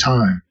all the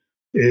time.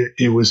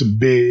 It was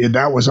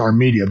that was our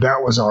media.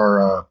 That was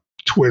our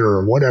Twitter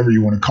or whatever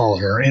you want to call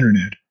it, our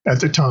internet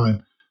at the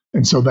time.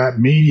 And so that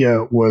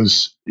media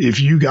was, if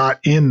you got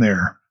in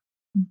there,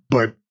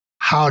 but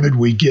how did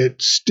we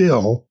get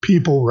still?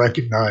 People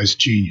recognized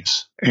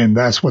genius. And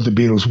that's what the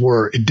Beatles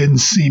were. It didn't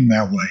seem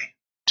that way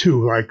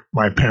to like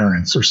my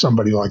parents or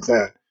somebody like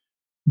that.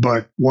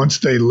 But once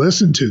they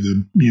listened to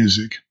the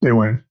music, they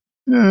went,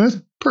 yeah,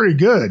 that's pretty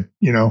good,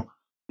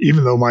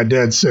 even though my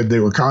dad said they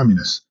were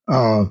communists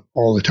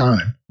all the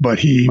time. But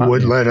he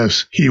would let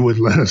us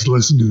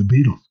listen to the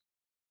Beatles.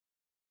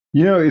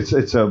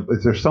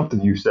 There's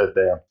something you said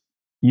there.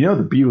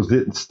 The Beatles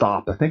didn't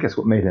stop. I think that's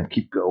what made them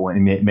keep going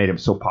and made them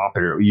so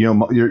popular.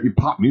 Your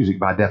pop music,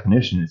 by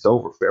definition, it's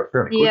over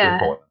fairly quickly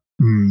for them.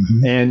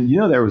 Mm-hmm.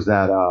 And, there was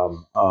that,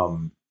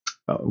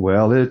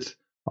 well, it's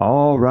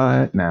all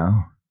right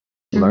now.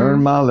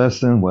 Learn my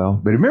lesson well.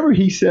 But remember,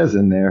 he says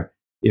in there,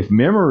 if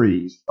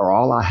memories are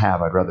all I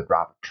have, I'd rather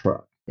drive a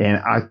truck.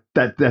 And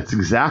that's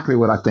exactly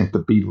what I think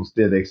the Beatles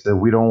did. They said,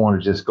 we don't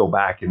want to just go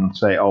back and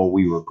say, oh,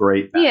 we were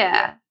great back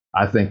then.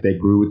 I think they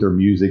grew with their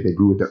music. They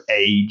grew with their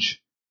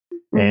age.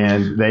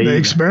 And they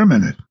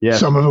experimented. Yeah.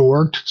 Some of it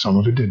worked. Some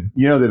of it didn't.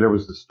 That there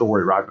was the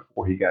story right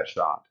before he got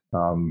shot.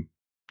 John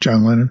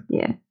Lennon?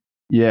 Yeah.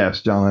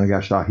 Yes, John Lennon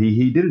got shot.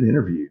 He did an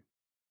interview.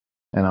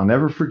 And I'll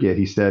never forget,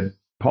 he said,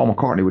 Paul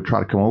McCartney would try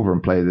to come over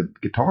and play the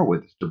guitar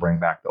with us to bring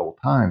back the old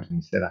times. And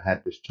he said, I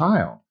had this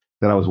child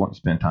that I was wanting to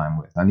spend time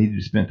with. I needed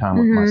to spend time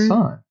with my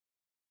son.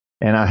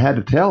 And I had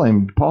to tell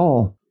him,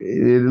 Paul, at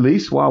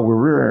least while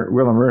we're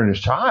rearing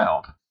his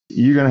child,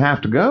 you're going to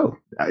have to go.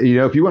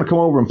 If you want to come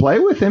over and play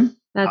with him,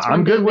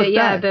 I'm good with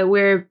that.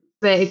 Yeah,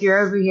 but if you're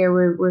over here,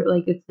 we're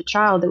like, it's the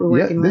child that we're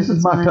working with. This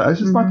is my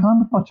time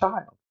with my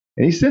child.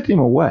 And he sent him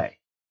away.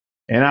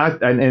 And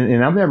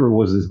I never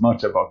was as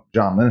much of a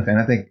John Lennon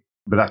fan.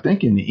 But I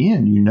think in the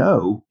end,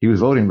 he was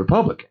voting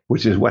Republican,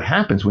 which is what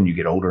happens when you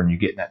get older and you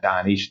get in that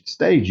Dionysian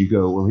stage. You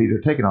go, well, they're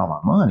taking all my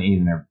money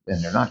and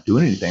they're not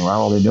doing anything. Right?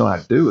 All they know how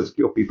to do is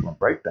kill people and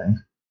break things.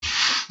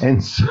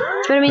 And so,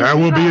 But I mean, That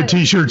will be a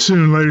T-shirt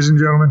soon, ladies and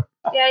gentlemen.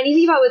 Yeah, and you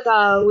think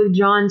about with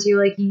John too,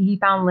 like he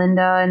found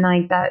Linda and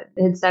like that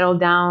had settled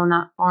down on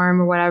that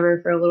farm or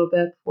whatever for a little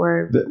bit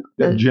before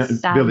Billy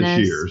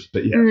sadness. Shears,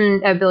 but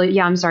yeah.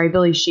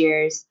 Billy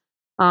Shears.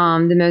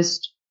 The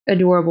most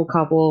adorable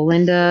couple,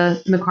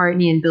 Linda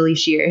McCartney and Billy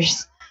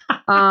Shears.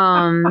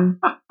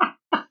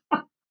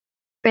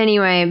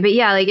 Anyway, but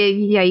yeah,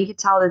 you could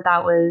tell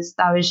that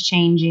was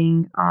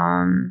changing.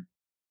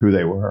 Who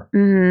they were.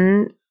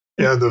 Mm-hmm.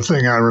 Yeah, the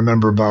thing I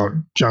remember about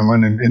John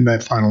Lennon in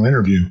that final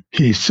interview,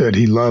 he said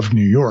he loved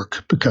New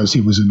York because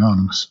he was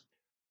anonymous.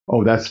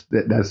 Oh, that's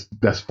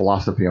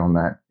philosophy on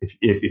that.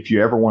 If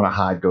you ever want to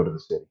hide, go to the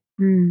city.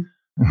 Mm.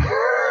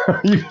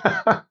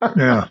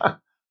 Yeah.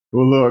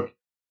 Well, look,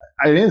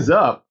 it ends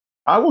up,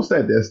 I will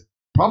say this,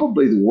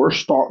 probably the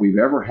worst start we've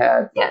ever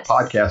had for a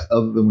podcast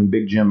other than when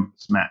Big Jim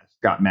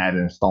got mad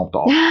and stomped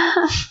off.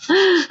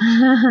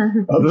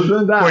 Other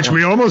than that. Which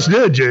we almost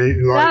did, Jay.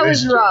 That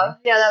was rough.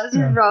 Yeah, that was a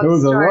rough start. It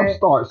was a rough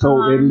start.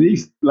 So at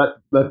least let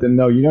them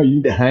know, you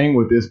need to hang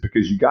with this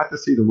because you got to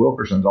see the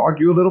Wilkersons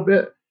argue a little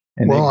bit.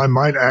 And I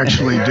might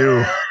actually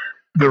do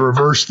the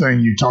reverse thing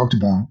you talked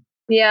about.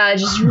 Yeah,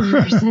 just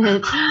reverse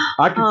it.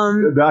 I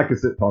could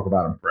sit and talk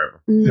about them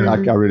forever.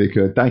 Mm-hmm. I really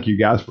could. Thank you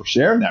guys for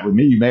sharing that with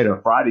me. You made a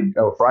Friday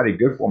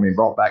good for me and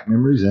brought back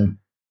memories. And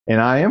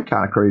I am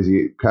kind of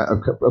crazy,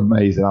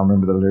 amazed that I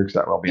remember the lyrics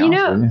that well. Be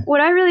honest with you. What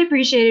I really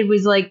appreciated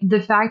was like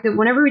the fact that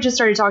whenever we just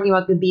started talking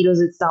about the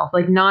Beatles itself,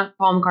 like not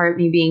Paul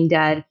McCartney being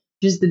dead,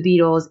 just the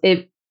Beatles,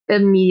 it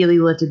immediately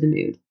lifted the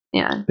mood.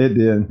 Yeah, it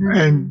did.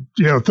 And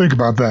think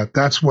about that.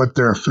 That's what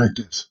their effect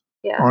is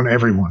on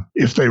everyone.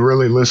 If they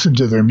really listen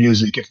to their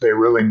music, if they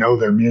really know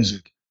their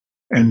music,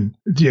 and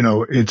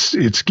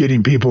it's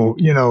getting people.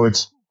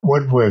 It's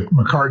what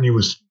McCartney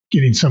was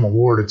getting some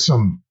award at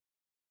some.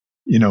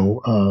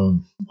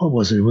 What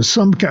was it? It was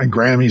some kind of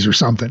Grammys or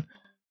something,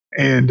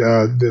 and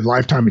the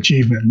Lifetime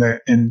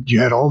Achievement, and you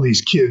had all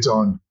these kids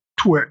on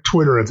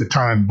Twitter at the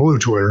time, Blue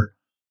Twitter,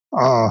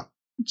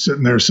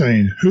 sitting there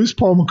saying, "Who's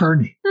Paul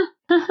McCartney?"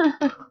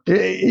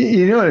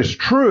 It's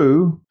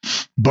true,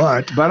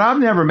 but I've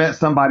never met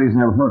somebody who's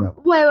never heard of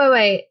them.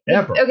 Wait.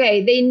 Ever.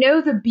 Okay, they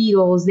know the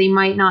Beatles. They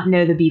might not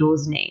know the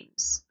Beatles'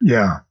 names.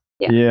 Yeah,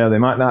 they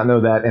might not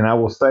know that. And I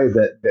will say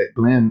that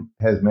Glenn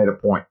has made a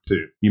point,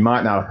 too. You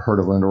might not have heard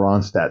of Linda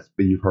Ronstadt,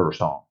 but you've heard her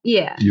song.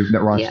 Yeah. But you've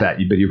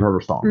heard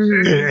her songs.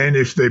 Mm-hmm. And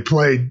if they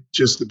played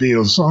just the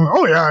Beatles song,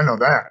 oh, yeah, I know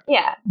that.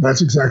 Yeah.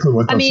 That's exactly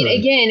what they'll say.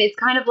 Again, it's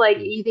kind of like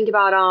you think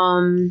about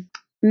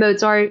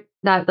Mozart,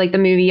 that like the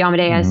movie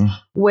Amadeus,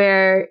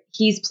 where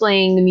he's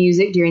playing the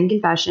music during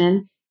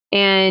confession,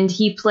 and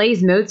he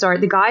plays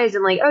Mozart. The guy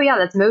isn't like, oh, yeah,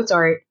 that's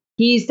Mozart.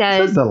 He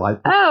says, "Oh,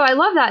 I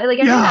love that! Like,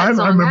 I know that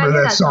song. I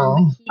remember that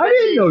song. I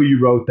didn't know you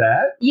wrote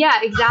that."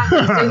 Yeah, exactly.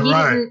 So he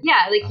didn't.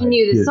 Yeah, like he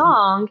knew the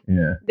song,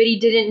 but he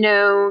didn't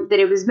know that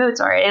it was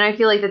Mozart. And I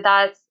feel like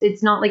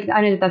it's not like,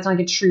 I know that's not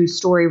like a true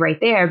story right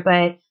there,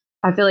 but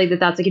I feel like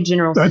that's like a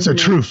general. That's a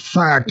true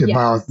fact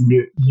about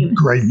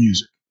great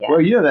music. Yeah, well,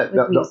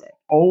 the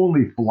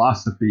only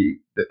philosophy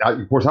that,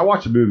 of course, I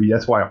watch a movie.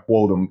 That's why I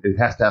quote them. It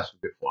has to have some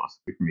good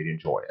philosophy for me to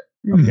enjoy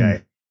it. Mm-hmm.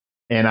 Okay,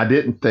 and I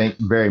didn't think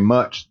very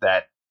much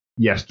that.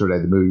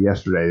 The movie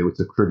Yesterday, it was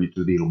a tribute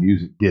to the Beatles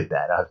music, did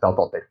that. I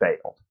thought they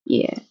failed.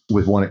 Yeah.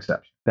 With one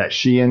exception. That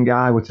Sheehan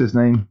guy, what's his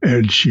name?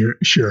 Ed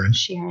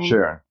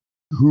Sheeran.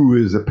 Who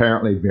is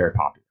apparently very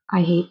popular.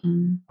 I hate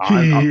him.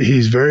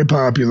 He's very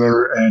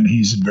popular and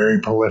he's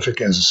very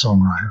prolific as a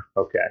songwriter.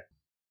 Okay.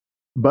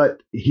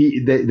 But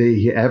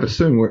they have a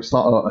scene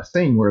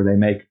where they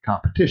make a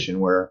competition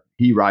where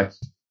he writes,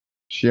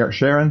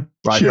 Sharon?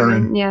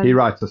 Yeah. He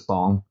writes a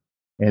song,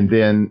 and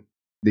then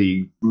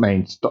the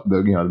main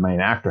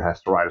actor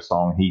has to write a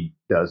song. He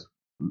does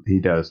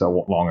a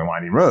Long and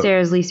Winding Road.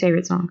 Sarah's least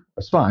favorite song.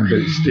 That's fine, but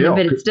it's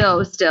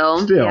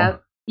still. Yeah,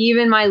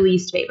 even my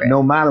least favorite.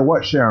 No matter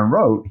what Sharon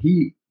wrote,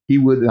 he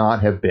would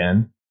not have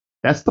been.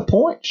 That's the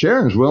point.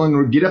 Sharon's willing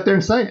to get up there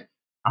and say it.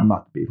 I'm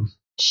not the Beatles.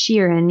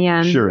 Sheeran,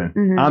 yeah.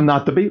 Mm-hmm. I'm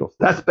not the Beatles.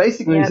 That's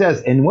basically what he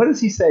says. And what does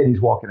he say?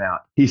 He's walking out.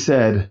 He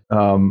said,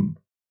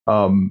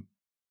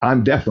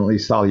 I'm definitely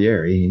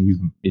Salieri, and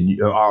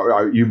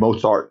you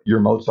Mozart. You're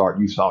Mozart.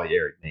 You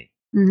Salieri me.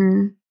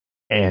 Mm-hmm.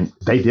 And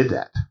they did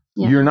that.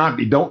 Yeah.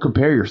 Don't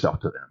compare yourself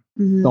to them.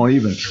 Mm-hmm. Don't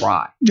even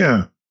try.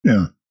 Yeah.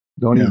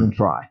 Don't even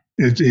try.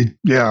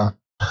 Yeah.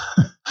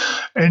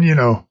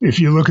 And if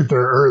you look at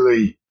their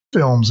early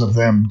films of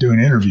them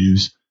doing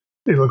interviews,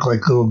 they look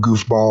like little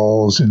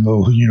goofballs in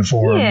little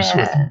uniforms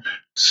with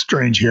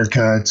strange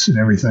haircuts and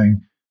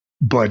everything.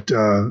 But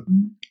the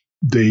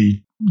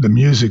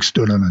music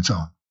stood on its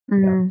own.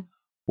 Mm-hmm. Yeah.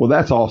 Well,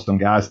 that's awesome,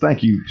 guys.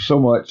 Thank you so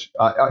much.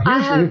 I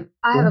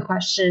have a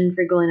question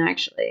for Glenn,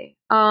 actually.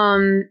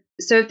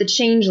 So if the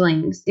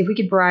Changelings, if we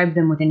could bribe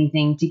them with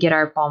anything to get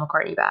our Paul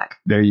McCartney back.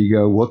 There you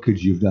go. What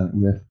could you have done it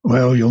with?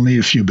 Well, you'll need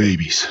a few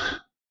babies.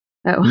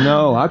 Oh.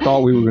 No, I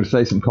thought we were going to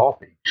say some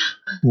coffee.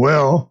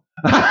 Well,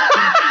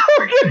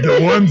 the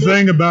one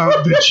thing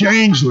about the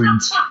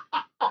Changelings.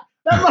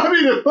 That might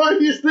be the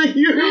funniest thing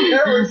you've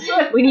ever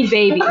said. We need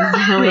babies. One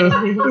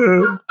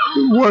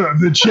of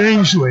the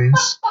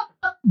changelings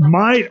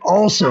might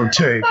also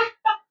take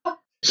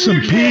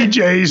some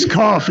PJ's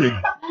coffee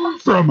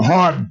from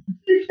Houghton.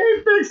 You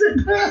can't fix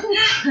it, man.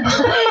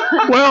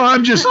 Well,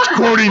 I'm just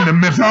quoting the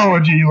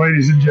mythology,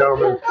 ladies and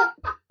gentlemen.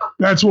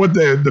 That's what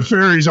the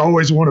fairies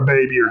always want, a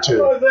baby or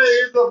two. I say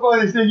it's the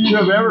funniest thing you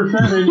have ever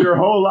said in your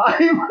whole life.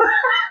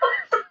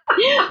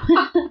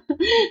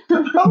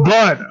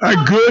 But a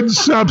good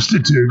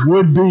substitute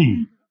would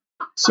be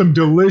some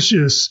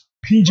delicious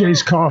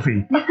PJ's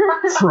coffee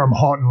from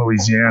Houghton,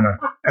 Louisiana,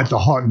 at the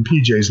Houghton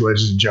PJ's,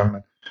 ladies and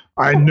gentlemen.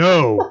 I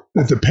know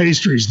that the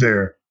pastries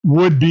there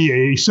would be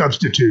a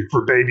substitute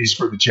for babies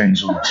for the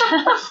changelings.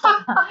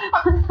 I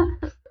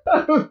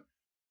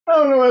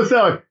don't know what to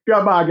tell you.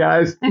 Goodbye,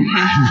 guys.